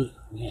new,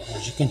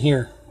 as you can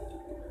hear,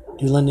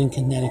 New London,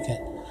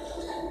 Connecticut.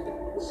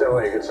 Still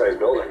a good sized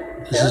building.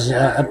 This is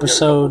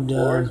episode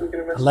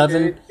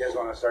 11,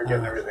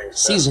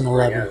 season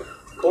 11.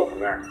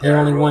 They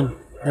only won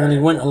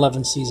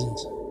 11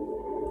 seasons.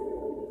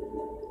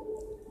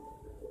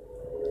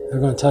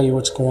 They're going to tell you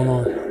what's going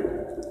on.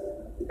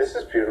 This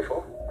is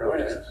beautiful. It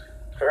really is.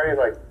 Very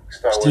like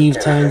Star Wars. Steve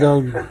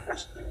Tango,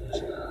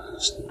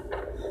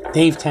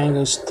 Dave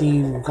Tango,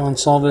 Steve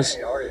Gonsalves,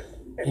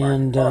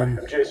 and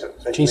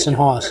Jason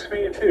Hawes. Nice to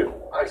meet you too.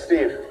 Hi,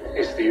 Steve.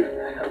 Hey, Steve.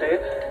 I'm Dave.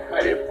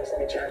 Hi, Dave. Nice to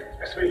meet you.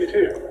 Nice to meet you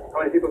too. How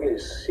many people can you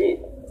see?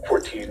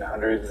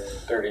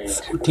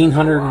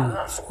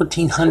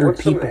 1,400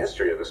 people. The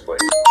history of this place.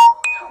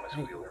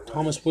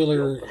 Thomas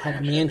Wheeler had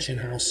a mansion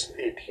house.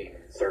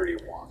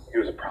 1831. He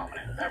was a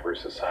prominent member of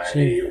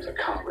society. He was a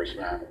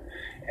congressman,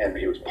 and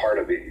he was part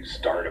of the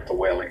start of the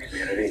whaling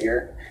community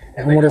here.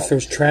 I wonder if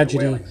there's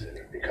tragedy.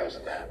 Because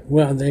of that.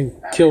 Well, they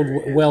killed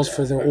whales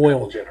for their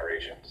oil.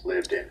 Generations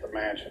lived in the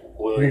mansion.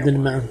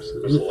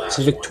 It's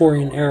a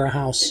Victorian era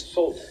house.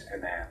 Sold it,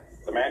 and then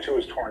the mansion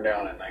was torn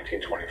down in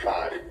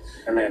 1925,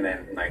 and then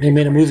in 1926, they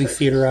made a movie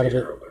theater out of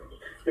it.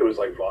 It was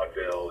like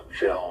vaudeville and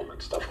film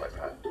and stuff like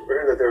that. We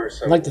heard that there were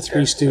some like the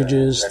Three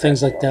Stooges,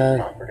 things like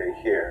that.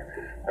 Here.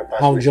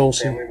 Hal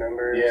Jolson.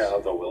 Yeah,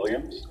 the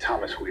Williams.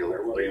 Thomas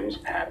Wheeler Williams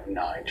had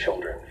 9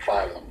 children.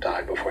 5 of them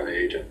died before the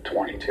age of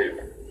 22.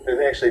 Did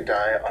they actually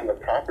die on the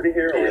property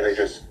here, or were they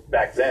just...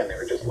 Back then, they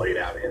were just laid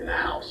out in the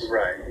house.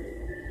 Right.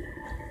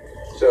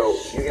 So,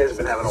 you guys have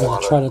been having a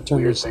lot of try to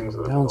turn this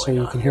down so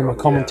you can hear my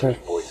commentary.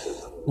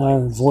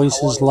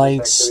 Voices,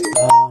 lights,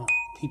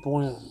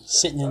 people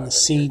sitting in the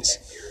seats.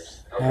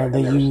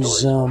 They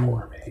use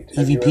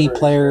EVP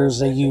players.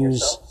 They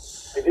use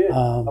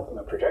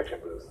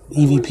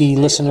EVP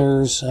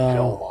listeners,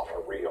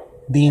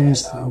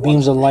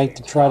 beams of light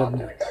to try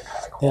to...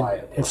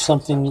 That if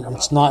something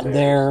that's not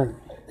there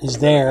is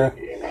there,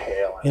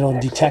 it'll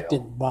detect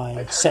it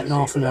by setting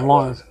off an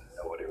alarm.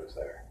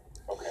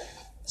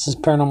 This is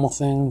Paranormal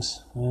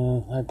Things.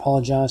 I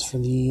apologize for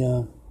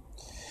the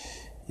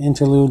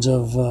interludes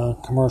of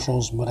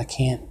commercials, but I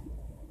can't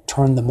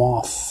turn them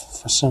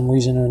off for some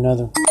reason or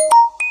another.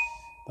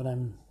 But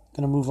I'm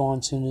going to move on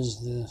as soon as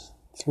the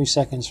 3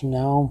 seconds from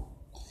now.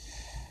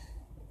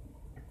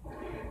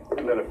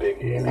 And then a big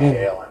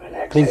inhale and an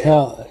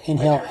exhale. Big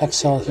inhale,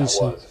 exhale.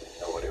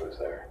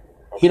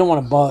 He don't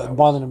want to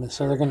bother them,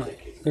 so they're gonna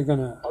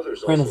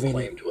renovate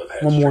it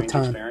one more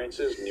time.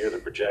 Near the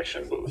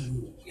projection booth.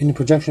 In the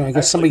projection, I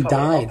guess somebody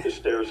died. Up the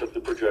stairs of the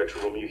projection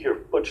room, you hear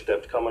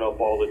footsteps coming up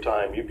all the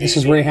time. This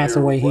is Ray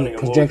Hathaway. He's a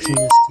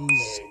projectionist.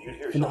 He's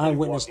an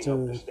eyewitness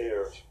to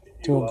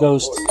a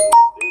ghost.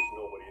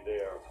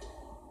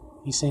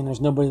 He's saying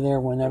there's nobody there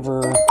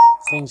whenever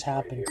things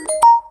happen.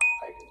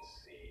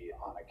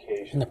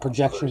 In the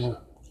projection room.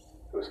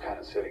 Who was kind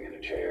of sitting in a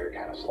chair,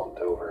 kind of slumped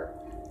over.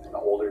 An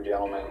older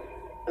gentleman.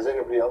 Has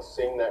anybody else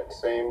seen that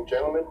same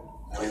gentleman?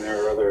 I mean,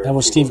 there are other. That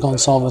was Steve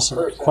Gonsalves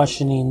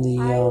questioning the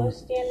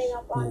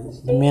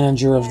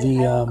manager of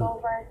the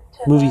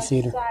movie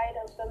theater.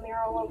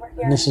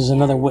 And this is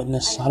another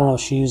witness. I don't know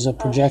if she's a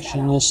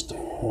projectionist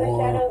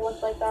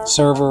or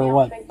server or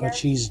what, but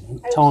she's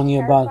telling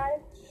you about.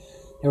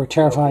 They were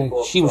terrified.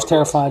 She was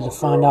terrified to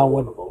find out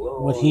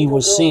what he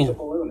was seeing. The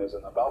balloon is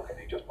in the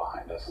balcony just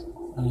behind us.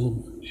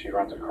 She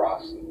runs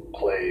across and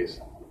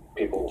plays.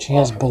 People. She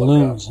has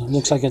balloons. It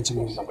looks like it's a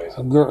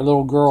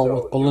little girl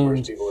with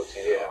balloons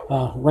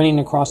running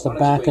across the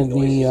back of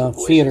the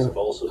theater,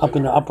 up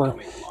in the upper.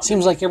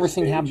 Seems like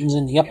everything happens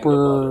in the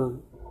upper.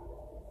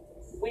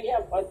 We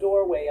have a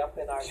doorway up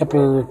in our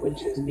upper,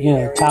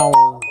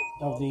 tower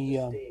of the.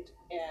 And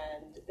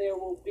there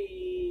will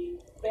be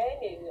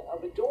banging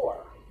of a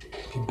door.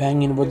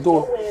 Banging of a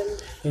door.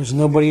 There's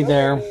nobody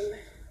there.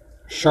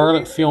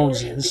 Charlotte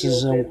films. This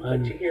is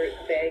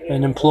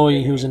an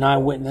employee who's an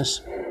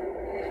eyewitness.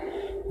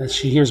 That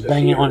she hears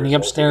banging on the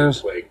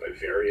upstairs. By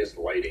various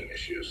lighting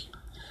issues.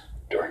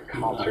 During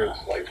concerts,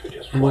 lights would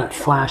just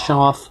flash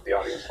off.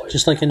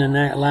 Just like in the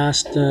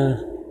last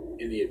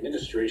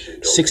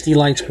 60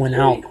 lights went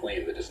out.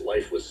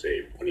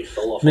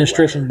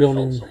 Administration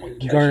building,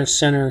 Garden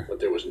Center. But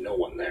there was no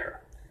one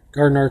there.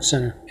 Garden Arts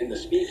Center. In the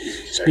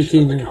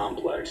speakeasy of the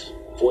complex,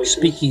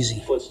 voices,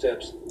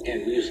 footsteps,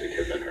 and music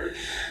have been heard.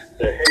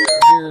 The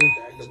hair on the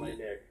back of my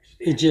neck.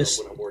 It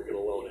just. When I'm working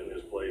alone in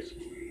this place.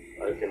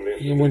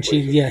 He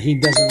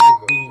doesn't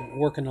like being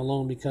working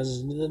alone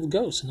because of the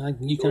ghosts,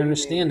 and you can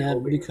understand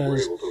that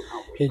because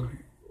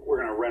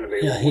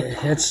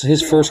that's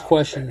his first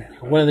question.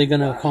 What are they going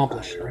to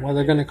accomplish? What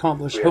they're going to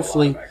accomplish?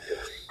 Hopefully,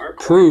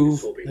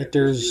 prove that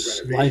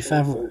there's life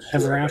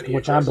ever after,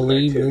 which I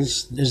believe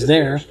is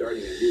there.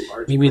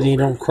 Maybe they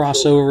don't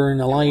cross over in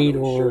the light,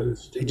 or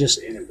they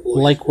just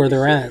like where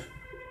they're at.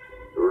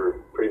 Or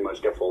pretty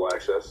much get full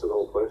access to the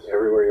whole place.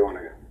 Everywhere you want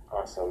to go.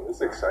 awesome. This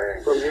is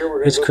exciting. From here,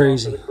 we're It's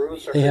crazy.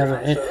 They have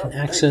an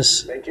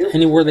access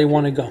anywhere they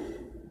want to go.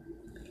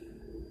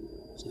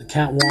 So the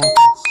catwalk,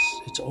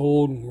 it's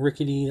old and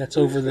rickety. That's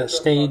over the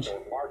stage,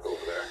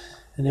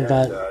 and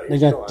they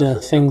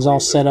got things all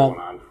set up.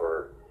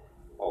 For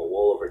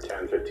well over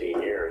 10,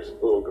 15 years.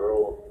 Little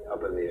girl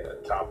up in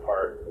the top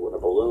part with a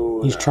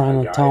balloon. He's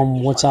trying to tell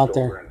them what's out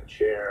there.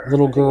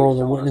 Little girl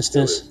that witnessed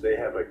this. They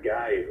have a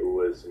guy who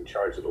was in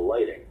charge of the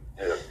lighting.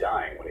 Ended up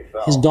dying when he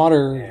fell. His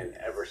daughter and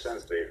ever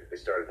since they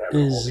started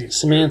having all these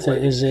Samantha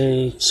is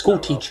a school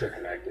teacher.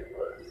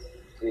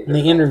 And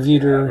they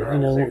interviewed her,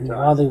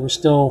 while they were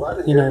still,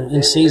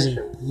 in season,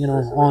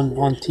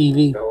 on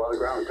TV.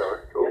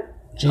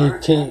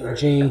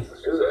 KJ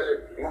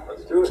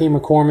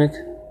McCormick.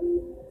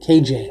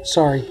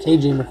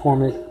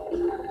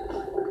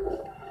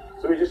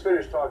 So we just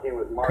finished talking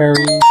with Mark.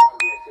 Perry,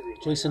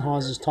 Jason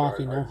Hawes is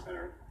talking now.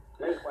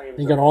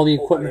 They got all the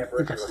equipment.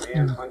 They got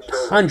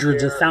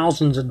hundreds of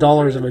thousands of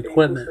dollars of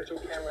equipment.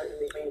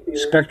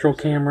 Spectral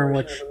camera,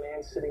 which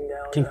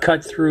can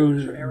cut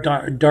through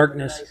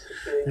darkness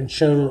and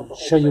show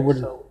you what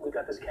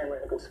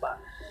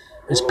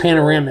it's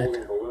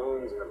panoramic.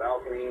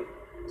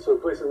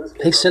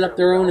 They set up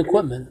their own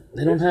equipment.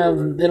 They don't have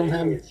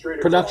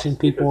production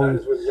people.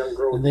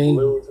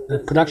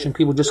 The production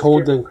people just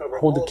hold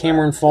the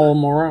camera and follow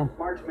them around.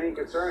 Mark's main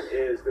concern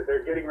is that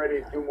they're getting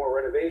ready to do more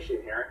renovation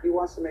here. He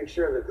wants to make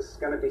sure that this is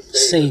going to be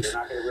safe.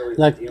 They're not going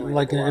to really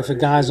like if a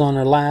guy's on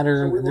a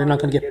ladder, they're not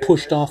going to get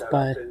pushed off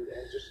by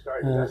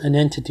an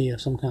entity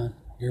of some kind.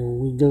 Here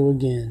we go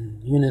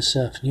again.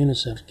 UNICEF.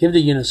 Give to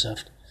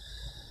UNICEF.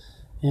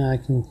 Yeah, I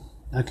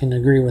can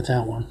agree with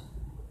that one.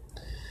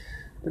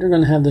 But they're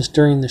going to have this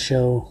during the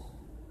show.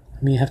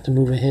 I mean, you have to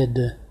move ahead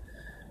to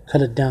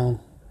cut it down.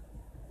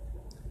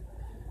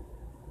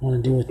 I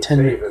want to do a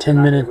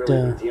 10-minute,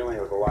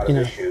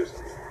 issues.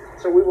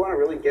 So we want to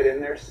really get in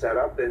there, set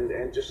up,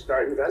 and just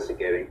start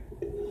investigating.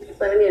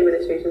 So I'm in the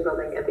administration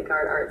building at the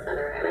Guard Art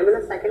Center, and I'm in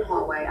the second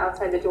hallway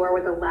outside the door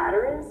where the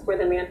ladder is, where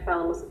the man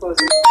fell and was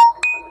supposedly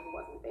someone who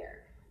wasn't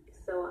there.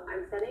 So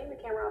I'm setting the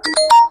camera up as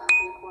far back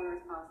in the corner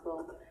as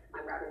possible.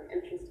 I'm grabbing the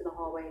entrance to the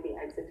hallway, the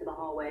exit to the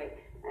hallway,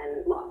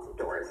 and lots of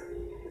doors.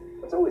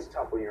 It's always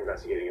tough when you're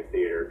investigating a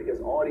theater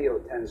because audio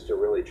tends to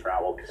really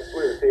travel because that's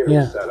where the theater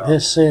is set up.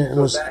 This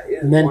was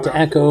meant to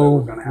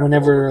echo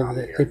whenever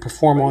they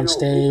perform on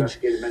stage,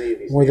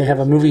 where they have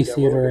a movie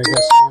theater, I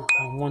guess,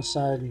 on one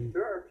side. And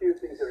there are a few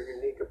things that are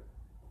unique.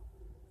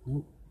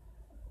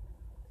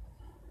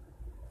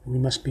 We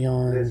must be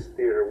on. This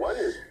theater, one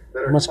is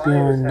that it must be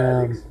on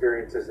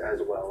experiences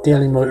as well.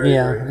 Daily Mode.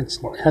 Yeah, it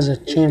has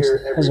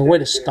a way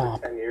to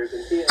stop.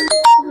 We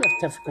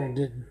have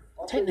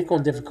technical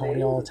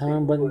difficulty all the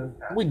time, but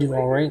we do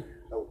all right.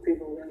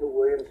 People in the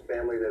Williams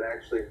family that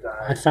actually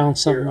died. I found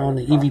something on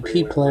the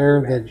EVP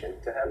player that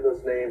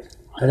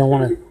I don't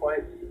want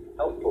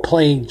to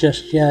play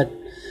just yet.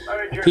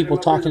 People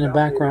talk in the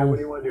background,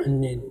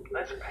 and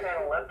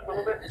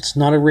it's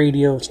not a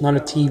radio, it's not a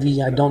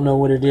TV. I don't know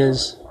what it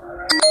is.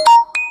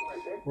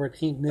 We're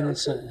at 8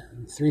 minutes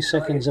and 3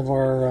 seconds of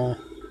our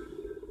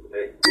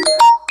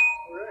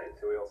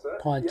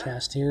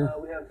podcast here.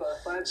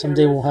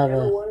 Someday we'll have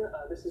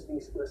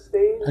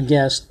a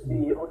guest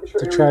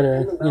to try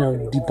to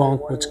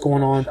debunk what's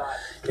going on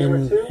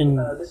in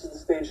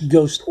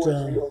ghost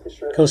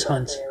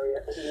hunts.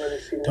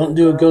 Don't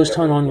do a ghost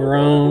hunt on your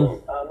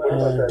own.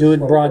 Do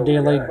it in broad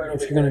daylight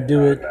if you're going to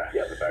do it.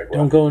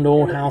 Don't go into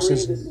old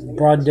houses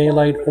broad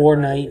daylight or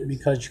night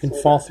because you can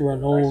fall through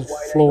an old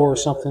floor or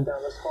something,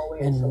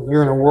 and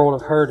you're in a world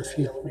of hurt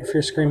if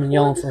you're screaming,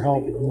 yelling for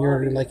help, and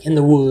you're like in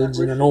the woods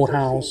in an old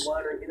house.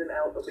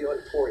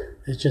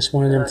 It's just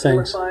one of them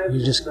things.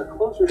 You just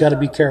got to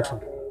be careful.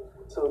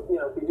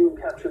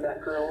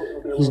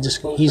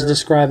 He's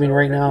describing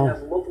right now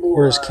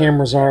where his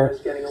cameras are.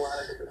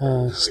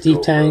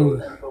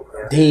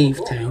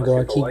 Dave Tango.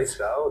 I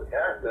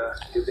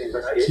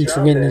keep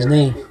forgetting his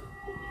name.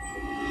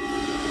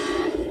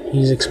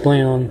 He's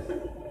explaining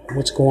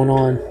what's going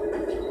on.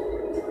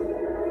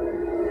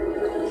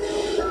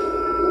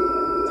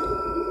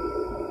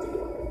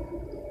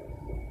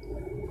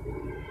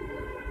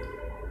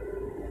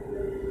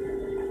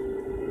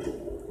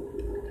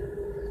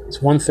 It's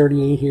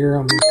 1:38 here.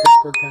 I'm in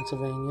Pittsburgh,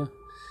 Pennsylvania.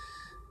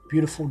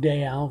 Beautiful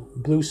day out,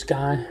 blue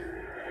sky.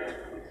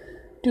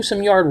 Do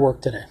some yard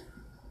work today.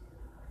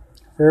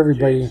 For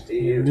everybody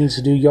who needs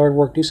to do yard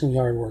work, do some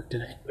yard work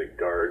today. The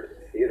Guard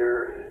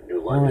Theater, New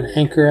I'm London. on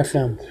Anchor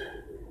FM.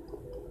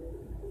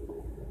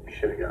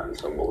 Should have gotten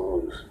some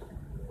balloons.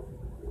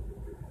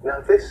 Now,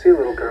 if they see a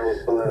little girl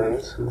with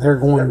balloons, They're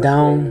going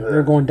down.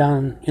 They're going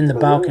down in the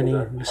balcony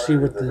to see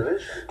what they're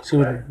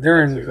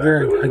in.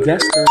 I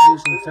guess they're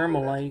using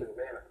thermalite,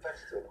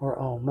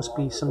 or must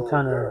be some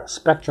kind of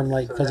spectrum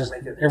light because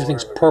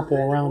everything's purple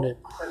around it.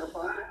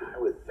 I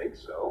would think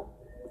so.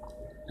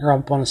 They're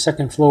up on the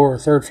second floor or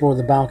third floor of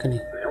the balcony.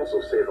 They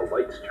also say the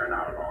lights turn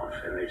on and off,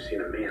 and they've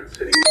seen a man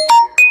sitting.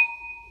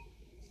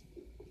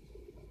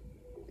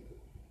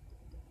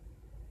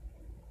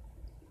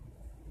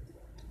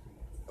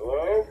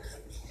 Hello?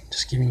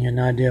 Just giving you an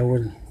idea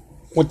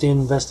what the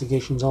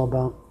investigation's all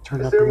about. Turn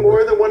Is up there a little more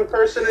bit. than one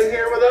person in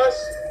here with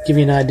us? Give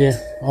you an idea.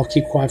 I'll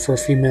keep quiet for a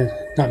few minutes,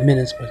 not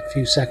minutes, but a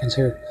few seconds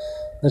here.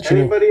 Let you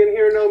know. Anybody in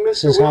here know Mr.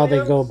 This is how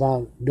they Williams? go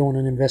about doing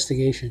an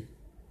investigation.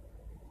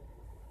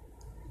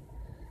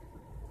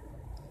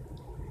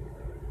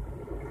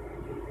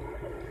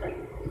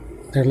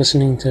 They're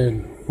listening to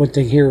what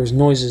they hear as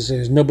noises.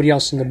 There's nobody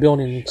else in the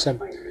building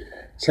except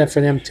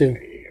for them two.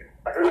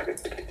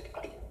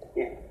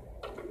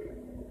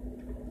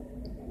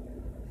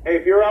 Hey,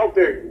 if you're out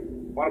there,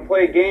 want to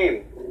play a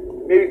game,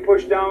 maybe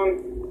push down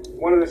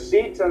one of the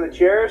seats on the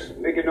chairs,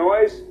 make a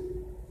noise.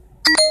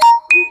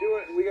 You do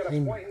it, and we got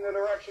to point in the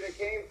direction it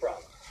came from.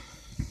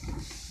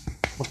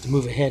 We'll have to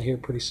move ahead here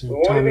pretty soon. We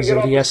won't Time even is get of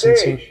off the the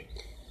essence here. stage.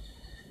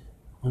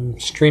 I'm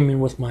streaming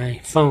with my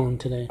phone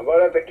today. How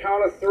about at the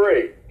count of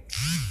 3? 1.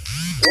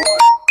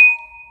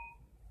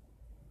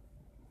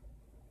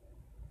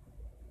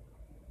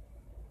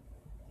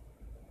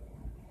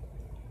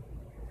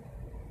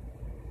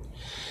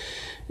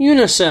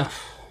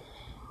 UNICEF.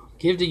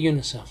 Give to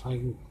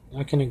UNICEF.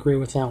 I can agree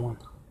with that one.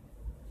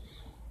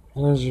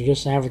 Others are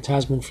just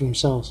advertisement for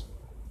themselves.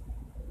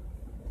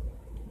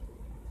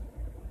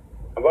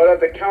 How about at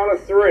the count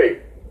of 3?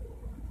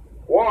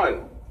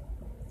 1,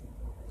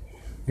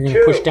 You're going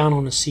to push down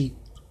on the seat.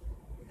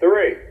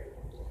 3.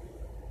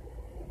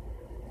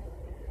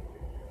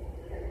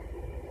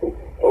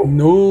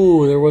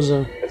 No, there was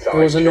a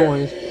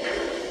noise.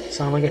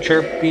 Sound like a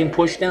chair being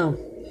pushed down.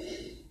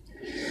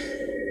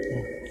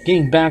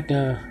 Getting back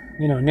to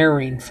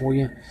narrating for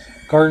you,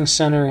 Garden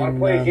Center Want to in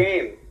play a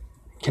game?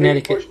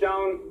 Connecticut. Maybe push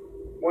down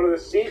one of the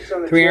seats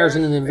on the 3 hours chairs,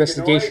 into the make a noise.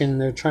 investigation,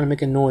 they're trying to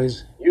make a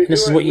noise. You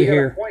This do is it, what you we gotta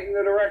hear. point in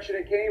the direction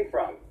it came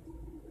from.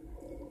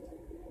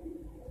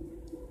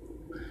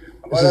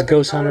 This is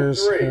Ghost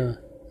Hunters,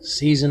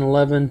 season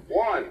 11,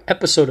 1,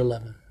 episode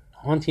 11,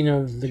 Haunting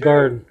of the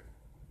Garden.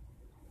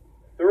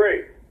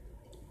 3.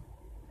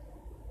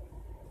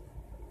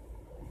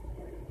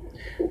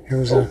 There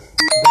was a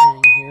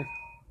bang here.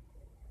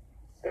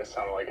 It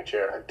sounded like a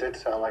chair. It did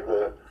sound like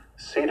the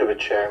seat of a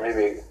chair.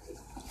 Maybe.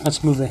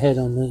 Let's move ahead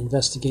on the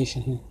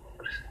investigation here.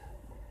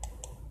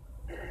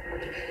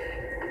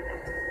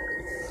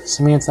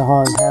 Samantha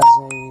Hawes has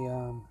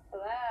a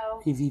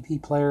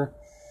EVP player,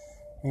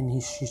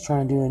 and she's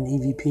trying to do an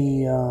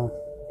EVP.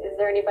 Is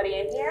there anybody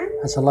in here?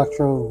 That's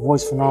Electro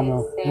Voice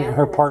Phenomenal, and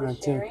her partner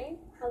too,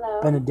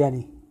 Hello.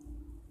 Benedetti.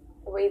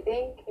 We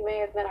think you may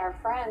have met our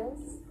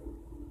friends.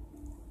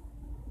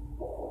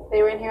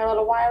 They were in here a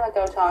little while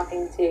ago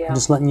talking to you. I'm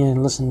just letting you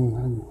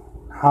listen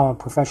how a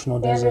professional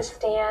We does this.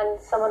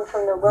 understand someone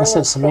from the Like I Williams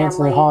said, Samantha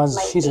family Hawes,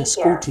 might she's be a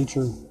school here.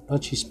 teacher,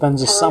 but she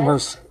spends the Thomas?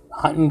 summers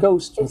hunting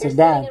ghosts If with you're her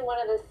dad. sitting in one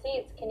of the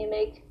seats, can you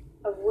make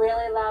a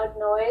really loud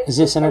noise? Is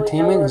this just so we know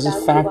entertainment? where Is this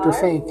about fact you or are?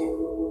 fake?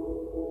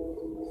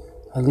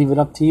 I leave it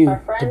up to you to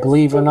friends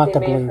believe or think not they to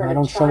may have believe. heard I a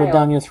don't shove it child.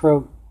 down your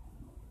throat.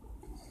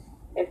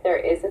 If there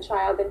is a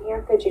child in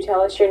here, could you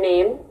tell us your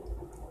name?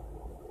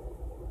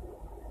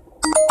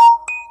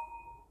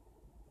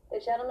 The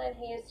gentleman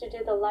who used to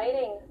do the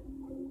lighting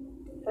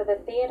for the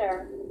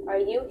theater, are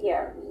you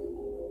here?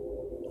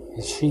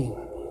 Is she? If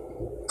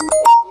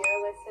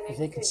you're listening, If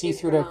they can could see you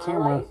through turn that on a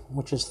camera, light?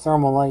 which is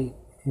thermal light,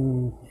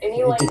 and Any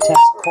it light in detects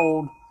this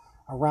cold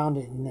around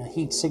it and a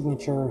heat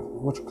signature,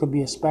 which could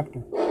be a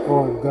specter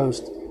or a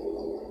ghost.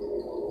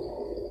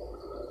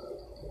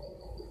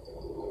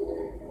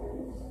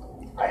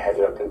 I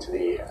headed up into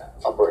the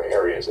upper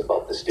areas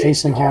above the stage,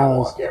 Jason the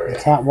Hawes, catwalk the area.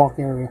 catwalk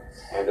area.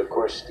 And of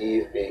course,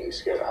 Steve, being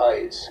scared of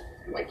heights,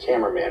 my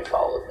cameraman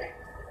followed me.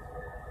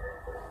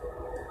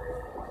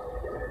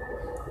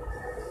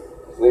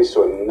 Leads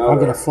to I'm another.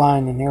 gonna fly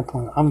in an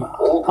airplane. I'm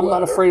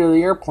not afraid of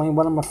the airplane,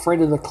 but I'm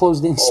afraid of the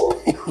closed-in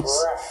space.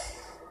 Crap.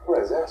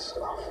 What is that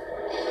stuff?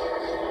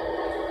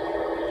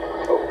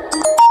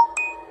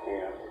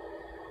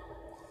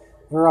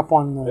 We're up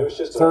on the was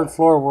just third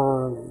floor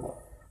where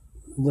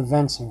the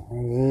vents are.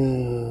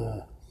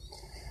 Ugh.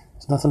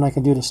 There's nothing I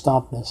can do to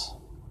stop this.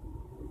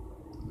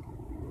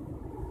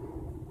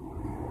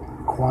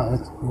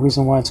 Quiet. The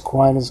reason why it's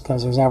quiet is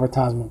because there's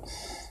advertisement.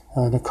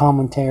 The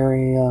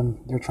commentary,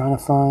 they're trying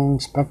to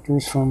find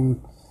specters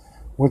from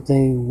what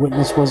they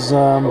witnessed was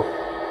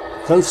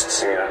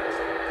ghosts.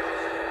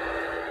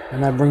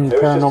 And I bring you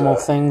There was just paranormal a-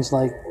 things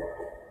like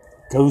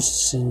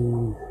ghosts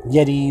and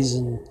yetis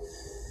and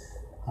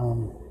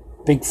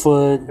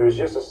Bigfoot, There was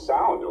just a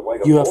sound,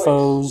 like a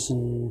UFOs,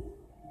 and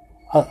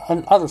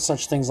other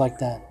such things like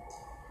that.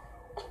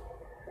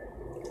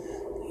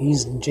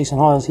 He's Jason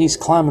Hawes. He's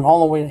climbing all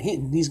the way.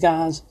 These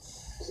guys,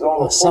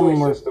 some of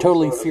them are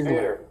totally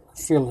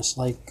fearless,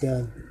 like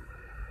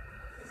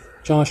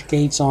Josh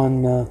Gates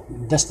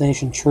on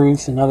Destination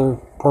Truth and other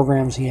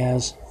programs he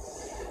has.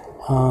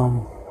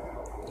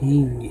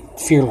 He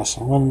fearless.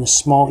 Running the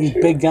small. He's a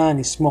big guy and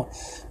he's small.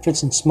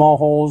 Fits in small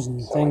holes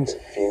and things.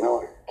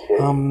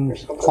 I'm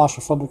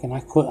claustrophobic and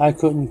I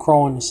couldn't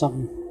crawl into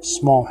something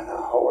small.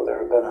 Oh, there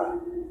have been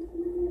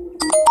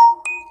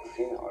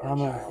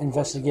I'm an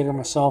investigator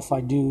myself.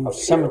 I do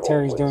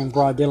cemeteries during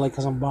broad daylight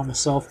because I'm by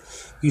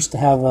myself. Used to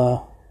have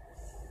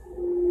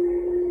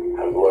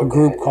a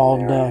group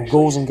called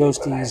Ghouls and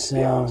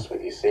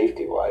Ghosties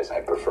safety-wise, I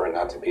prefer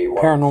not to be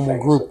one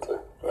paranormal group,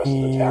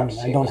 and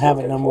I don't have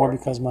it no more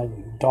because my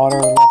daughter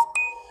left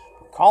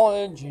for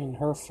college and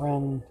her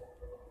friend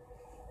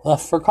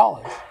left for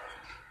college.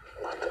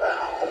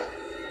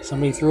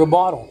 Somebody threw a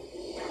bottle.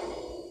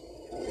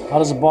 How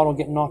does a bottle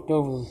get knocked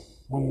over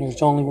when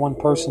there's only one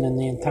person in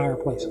the entire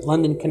place?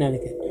 London,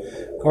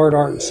 Connecticut, Card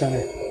Art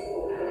Center.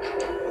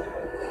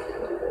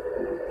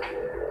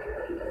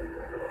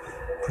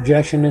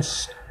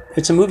 Projectionist.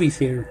 It's a movie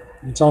theater.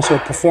 It's also a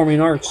performing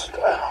arts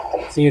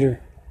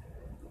theater.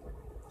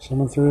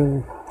 Someone threw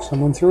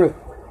it.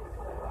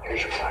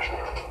 Here's your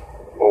flashlight.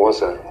 What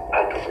was that?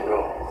 I don't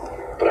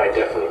know. But I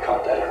definitely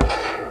caught that.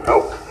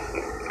 Oh.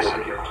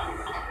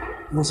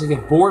 It looks like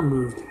a board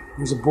moved.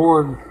 There's a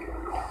board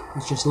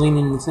that's just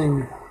leaning the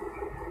thing.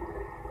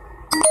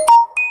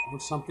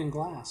 With something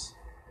glass.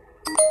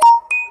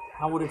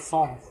 How would it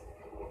fall?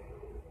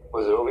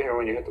 Was it over here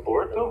when you hit the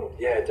board, though?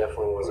 Yeah, it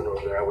definitely wasn't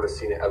over there. I would have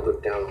seen it. I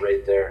looked down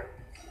right there.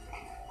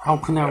 How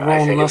can that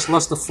roll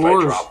unless the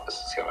floor is... This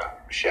is going to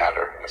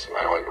shatter. That's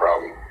my only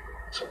problem.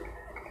 So,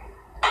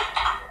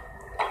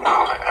 no,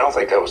 I don't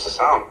think that was the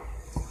sound.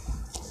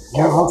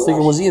 Yeah, I don't think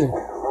it was either.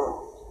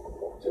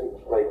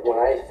 Like, when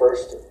I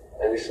first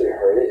initially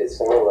heard it, it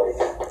sounded like...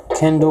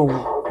 Kendall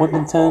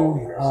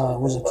Whittington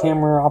was a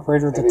camera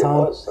operator at the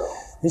time.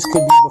 This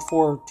could be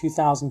before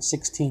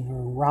 2016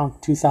 or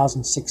around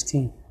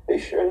 2016. Are you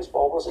sure this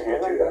ball wasn't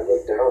here? I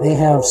looked down. They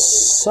have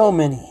so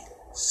many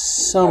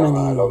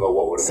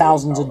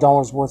thousands of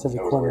dollars worth of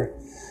equipment.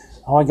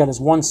 All I got is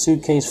one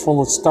suitcase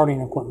full of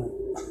starting equipment.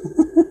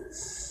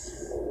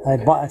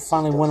 I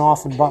finally went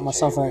off and bought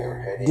myself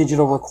a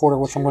digital recorder,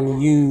 which I'm going to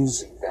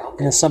use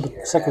in a cemetery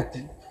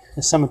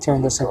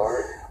investigation.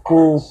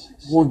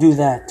 We'll do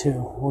that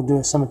too. We'll do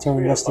a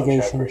cemetery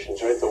investigation.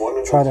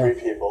 Try to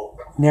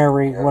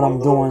narrate what I'm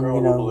doing.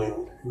 You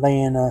know,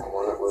 laying a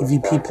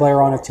EVP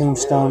player on a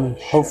tombstone and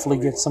hopefully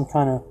get some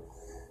kind of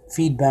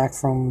feedback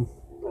from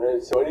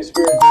the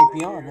great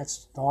beyond.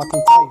 That's all I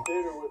can tell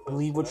you.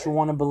 Believe what you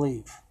want to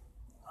believe.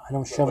 I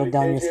don't shove it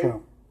down your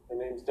throat. My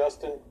name's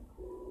Dustin.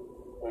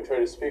 I'm going to try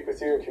to speak with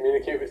you and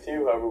communicate with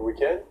you however we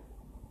can.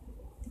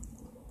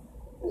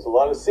 There's a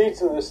lot of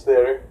seats in this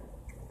theater.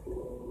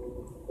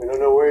 We don't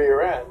know where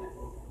you're at.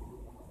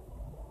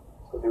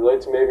 So if you'd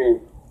like to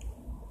maybe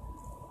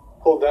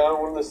pull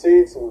down one of the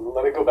seats and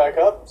let it go back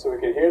up so we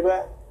can hear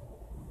that.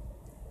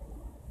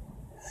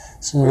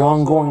 It's an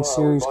ongoing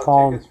series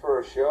called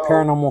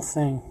Paranormal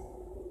Thing.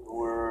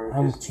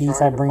 I'm Keith.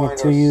 I bring it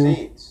to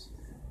you.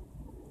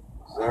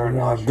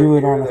 I do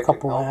it on a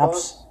couple of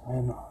apps,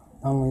 and not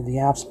only the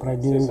apps, but I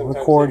do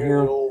record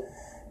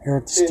here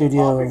at the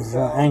studio of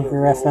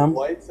Anchor FM.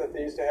 Lights that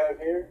they used to have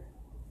here.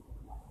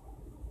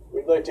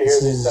 We'd like to hear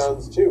these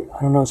sounds too.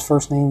 I don't know his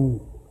first name,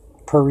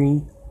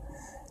 Puri,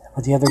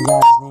 but the other guy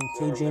is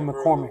named KJ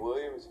McCormick. The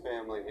Williams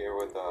family here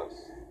with us.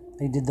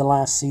 They did the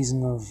last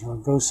season of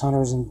Ghost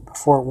Hunters, and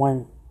before it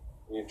went,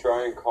 You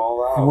try and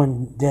call out. it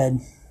went dead.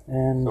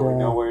 And So we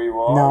know where you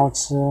are? now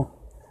it's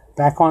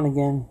back on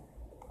again.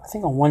 I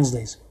think on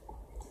Wednesdays.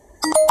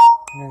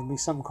 And there'll be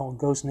something called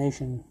Ghost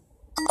Nation.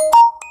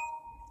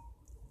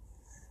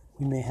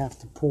 We may have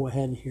to pull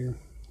ahead here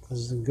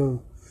because the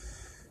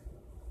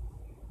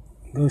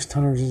Ghost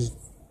Hunters is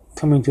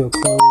coming to a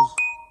close.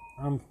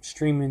 I'm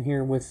streaming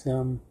here with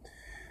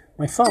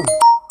my phone.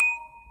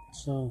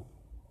 So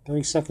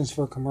 30 seconds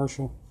for a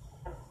commercial.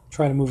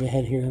 Try to move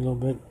ahead here a little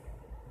bit.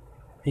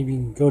 Maybe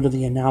go to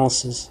the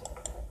analysis.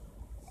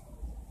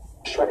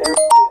 You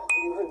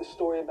heard the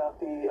story about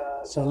the.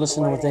 So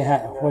listen to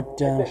what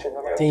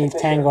Dave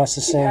Tango has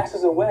to He say.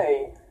 passes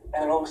away,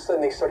 and all of a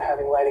sudden they start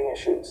having lighting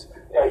issues.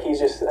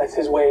 That's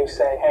his way of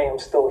saying, "Hey, I'm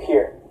still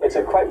here." It's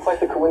quite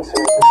the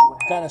coincidence.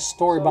 Got a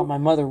story about my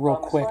mother real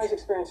quick. As far as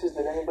experiences,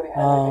 did anybody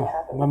have anything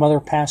happen? My mother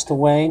passed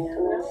away,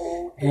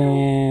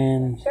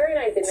 and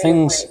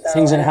things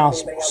in the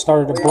house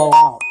started to blow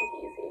out.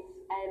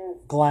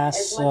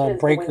 Glass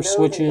breaker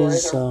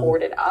switches,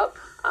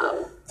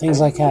 things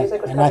like that.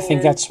 And I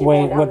think that's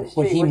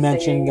what he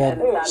mentioned,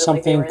 that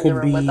something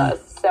could be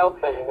So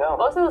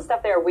most of the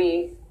stuff there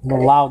we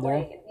loud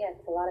there. Yeah,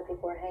 a lot of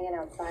people are hanging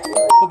outside.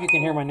 Hope you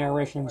can hear my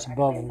narrations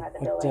above.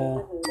 But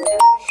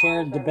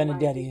Sharon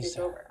DeBenedetti is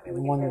the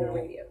one.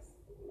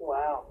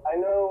 Wow, I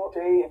know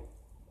Jay.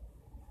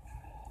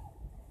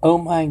 Oh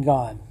my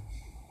God.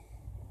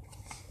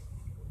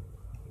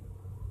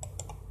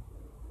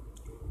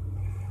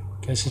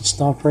 Guess it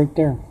stopped right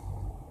there.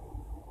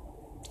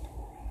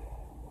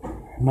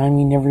 Remind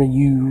me never to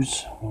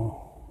use.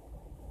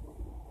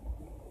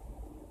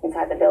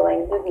 Inside the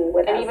building,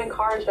 and even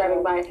cars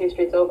driving by a few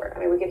streets over. I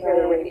mean, we could hear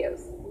their radios.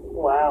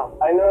 Wow,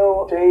 I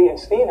know Jay and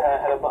Steve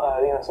had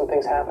some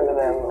things happen to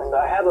them, and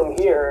I have them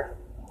here.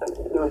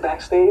 They were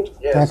backstage.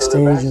 Yeah, so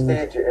they're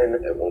backstage,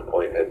 and at one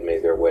point had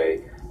made their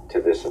way to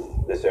this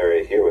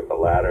area here with the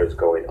ladders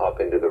going up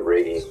into the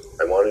rigging.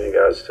 I wanted you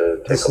guys to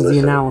take This a is listen. the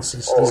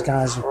analysis. These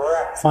guys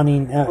are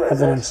finding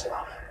evidence.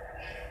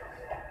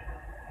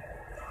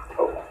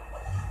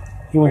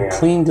 He went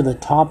clean to the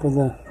top of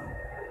the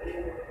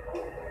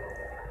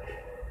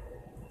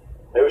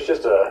It was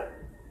just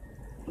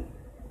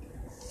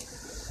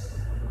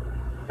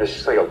it's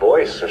just like a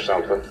voice or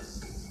something.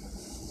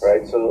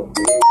 Right, so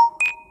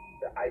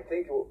I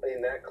think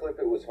in that clip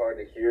it was hard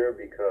to hear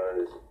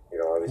because, you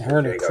know, obviously I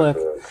heard a clip.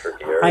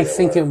 I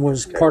think it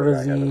was part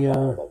of the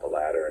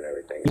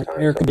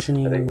air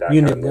conditioning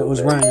unit that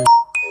was running. It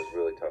was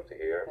really tough to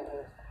hear.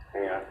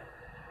 Yeah.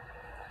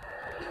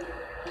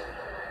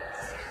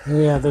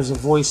 Yeah, there's a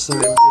voice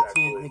there.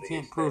 They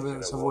can't prove it.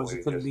 It's a voice.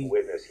 It could be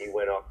He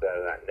went up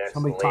that next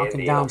somebody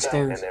talking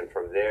downstairs. and then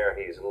from there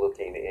he's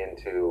looking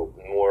into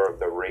more of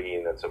the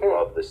rigging that's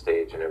above the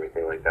stage and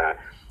everything like that.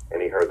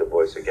 And he heard the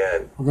voice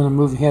again. We're going to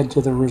move ahead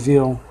to the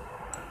reveal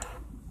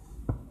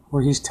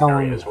where he's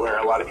telling. Is where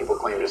a lot of people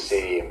claim to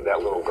see that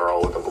little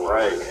girl with the blue.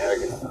 Right.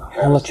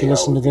 I'll let you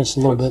listen to this a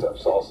little bit.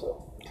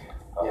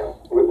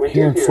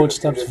 Hearing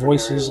footsteps,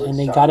 voices, and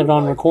they got it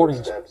on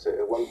recordings. At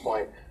one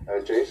point,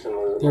 Jason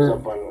was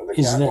up on the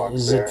catwalk.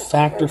 Is it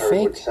fact or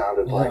fake?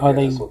 Are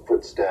they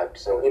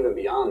footsteps? So even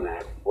beyond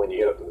that, when you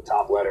get up to the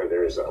top ladder,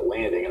 there's a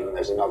landing, and then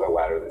the's another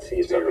ladder that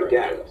feeds up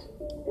again.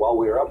 While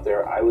we were up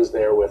there, I was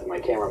there with my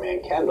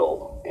cameraman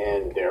Kendall,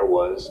 and there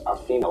was a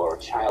female or a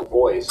child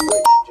voice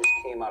which just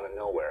came out of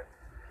nowhere.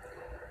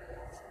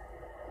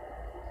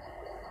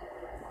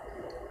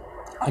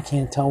 I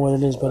can't tell what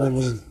it is, but it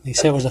was. They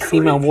say it was a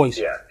female voice.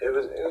 Yeah, it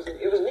was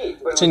neat.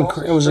 But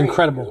it was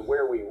incredible.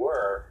 Where we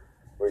were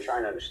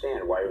trying to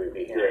understand why we'd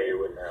be here. Yeah, you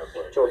wouldn't have.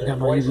 I got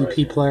my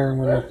EVP player. I'm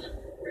gonna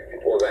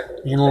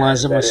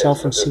analyze it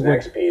myself and see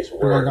what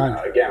I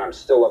got. Again, I'm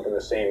still up in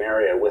the same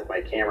area with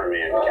my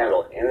cameraman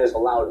Kendall, and there's a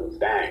loud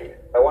bang.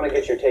 I want to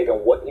get your take on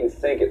what you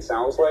think it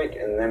sounds like,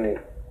 and then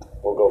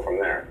we'll go from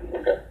there.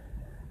 Okay.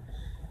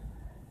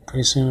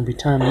 Pretty soon it'll be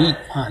time to eat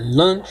my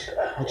lunch,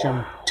 which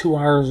I'm 2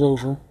 hours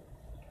over.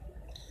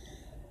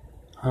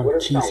 I'm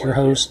Keith, your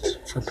host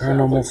for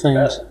Paranormal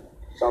Things.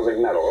 Sounds like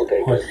metal.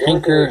 Okay. On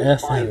Anchor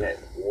FM. That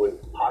would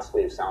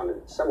possibly have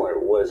sounded similar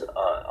was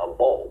a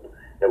bulb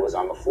that was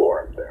on the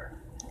floor up there.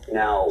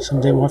 Now,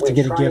 someday we'll have to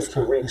get a gift.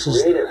 This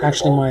is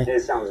actually my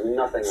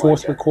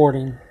fourth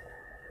recording.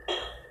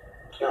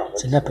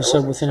 It's an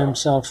episode within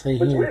himself they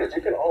hear.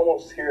 You can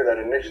almost hear that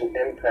initial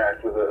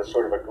impact with a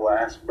sort of a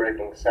glass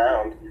breaking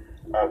sound,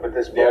 but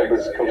this bulb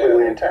is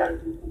completely intact.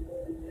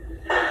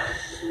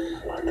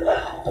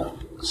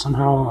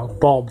 Somehow a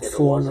bulb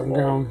flew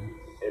down.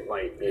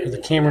 The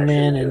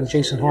cameraman and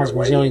Jason Hosmer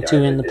was the only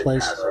two in the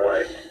place.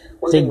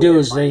 What they do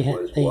is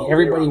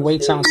everybody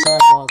waits outside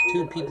while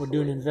two people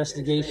do an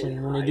investigation.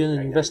 And when they do an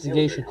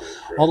investigation,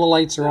 all the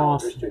lights are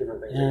off,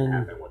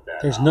 and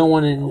there's no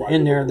one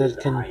in there that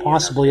can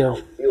possibly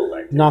have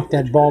knocked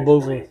that bulb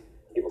over.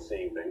 People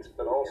seeing things,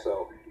 but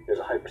also there's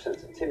a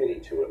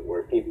hypersensitivity to it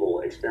where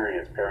people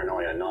experience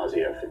paranoia,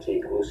 nausea,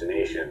 fatigue,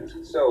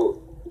 hallucinations.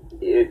 So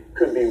it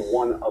could be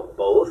one of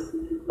both,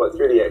 but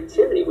through the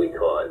activity we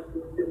caught,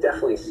 it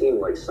definitely seemed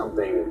like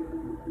something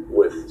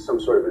with some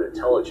sort of an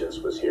intelligence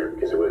was here,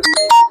 because it was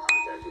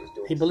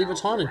He believed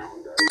it's haunted.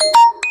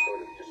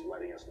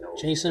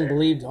 Jason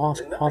believed off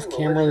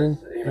camera,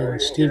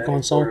 and Steve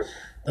Gonzalez,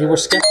 they were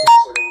skeptics.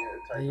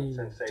 They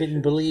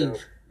didn't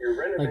believe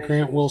like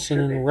Grant Wilson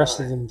and the rest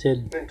of them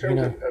did. In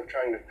terms of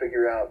trying to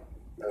figure out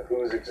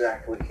who's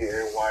exactly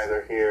here, why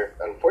they're here,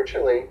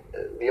 unfortunately,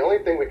 the only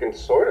thing we can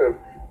sort of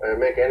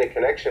make any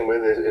connection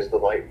with is the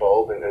light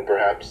bulb and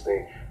perhaps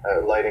the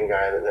lighting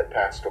guy that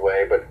passed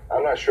away. But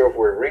I'm not sure if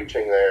we're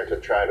reaching there to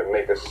try to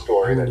make a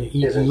story that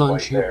isn't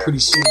lunch quite here there. pretty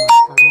soon,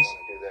 my friends.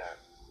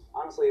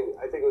 Honestly,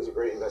 I think it was a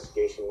great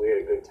investigation. We had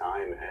a good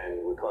time,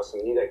 and we caught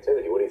some neat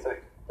activity. What do you think?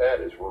 That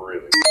is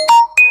really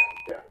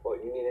yeah. Well,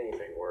 you need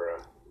anything. We're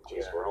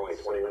only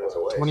 20 minutes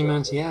away. 20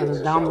 minutes, yeah.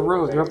 They're down the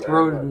road. They're up the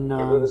road in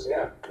Rhode This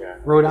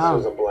Island.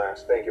 was a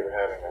blast. Thank you for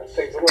having us.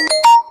 Thanks a lot. The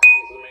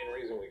main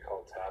reason we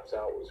called Taps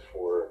Out was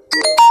for the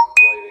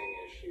lighting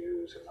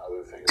issues and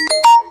other things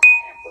that might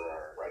hamper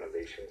our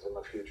renovations in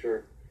the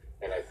future.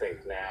 And I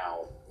think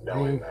now,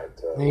 knowing that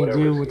They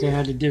do what they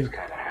had to do.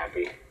 kind of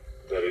happy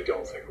that I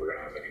don't think we're going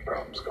to have any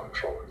problems going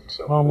forward.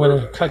 So Well, I'm going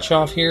to cut you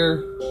off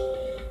here.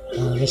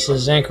 This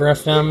is Anchor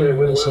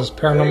FM. This is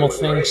Paranormal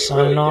Things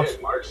signing off.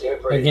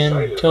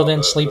 Again, till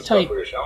then, sleep tight.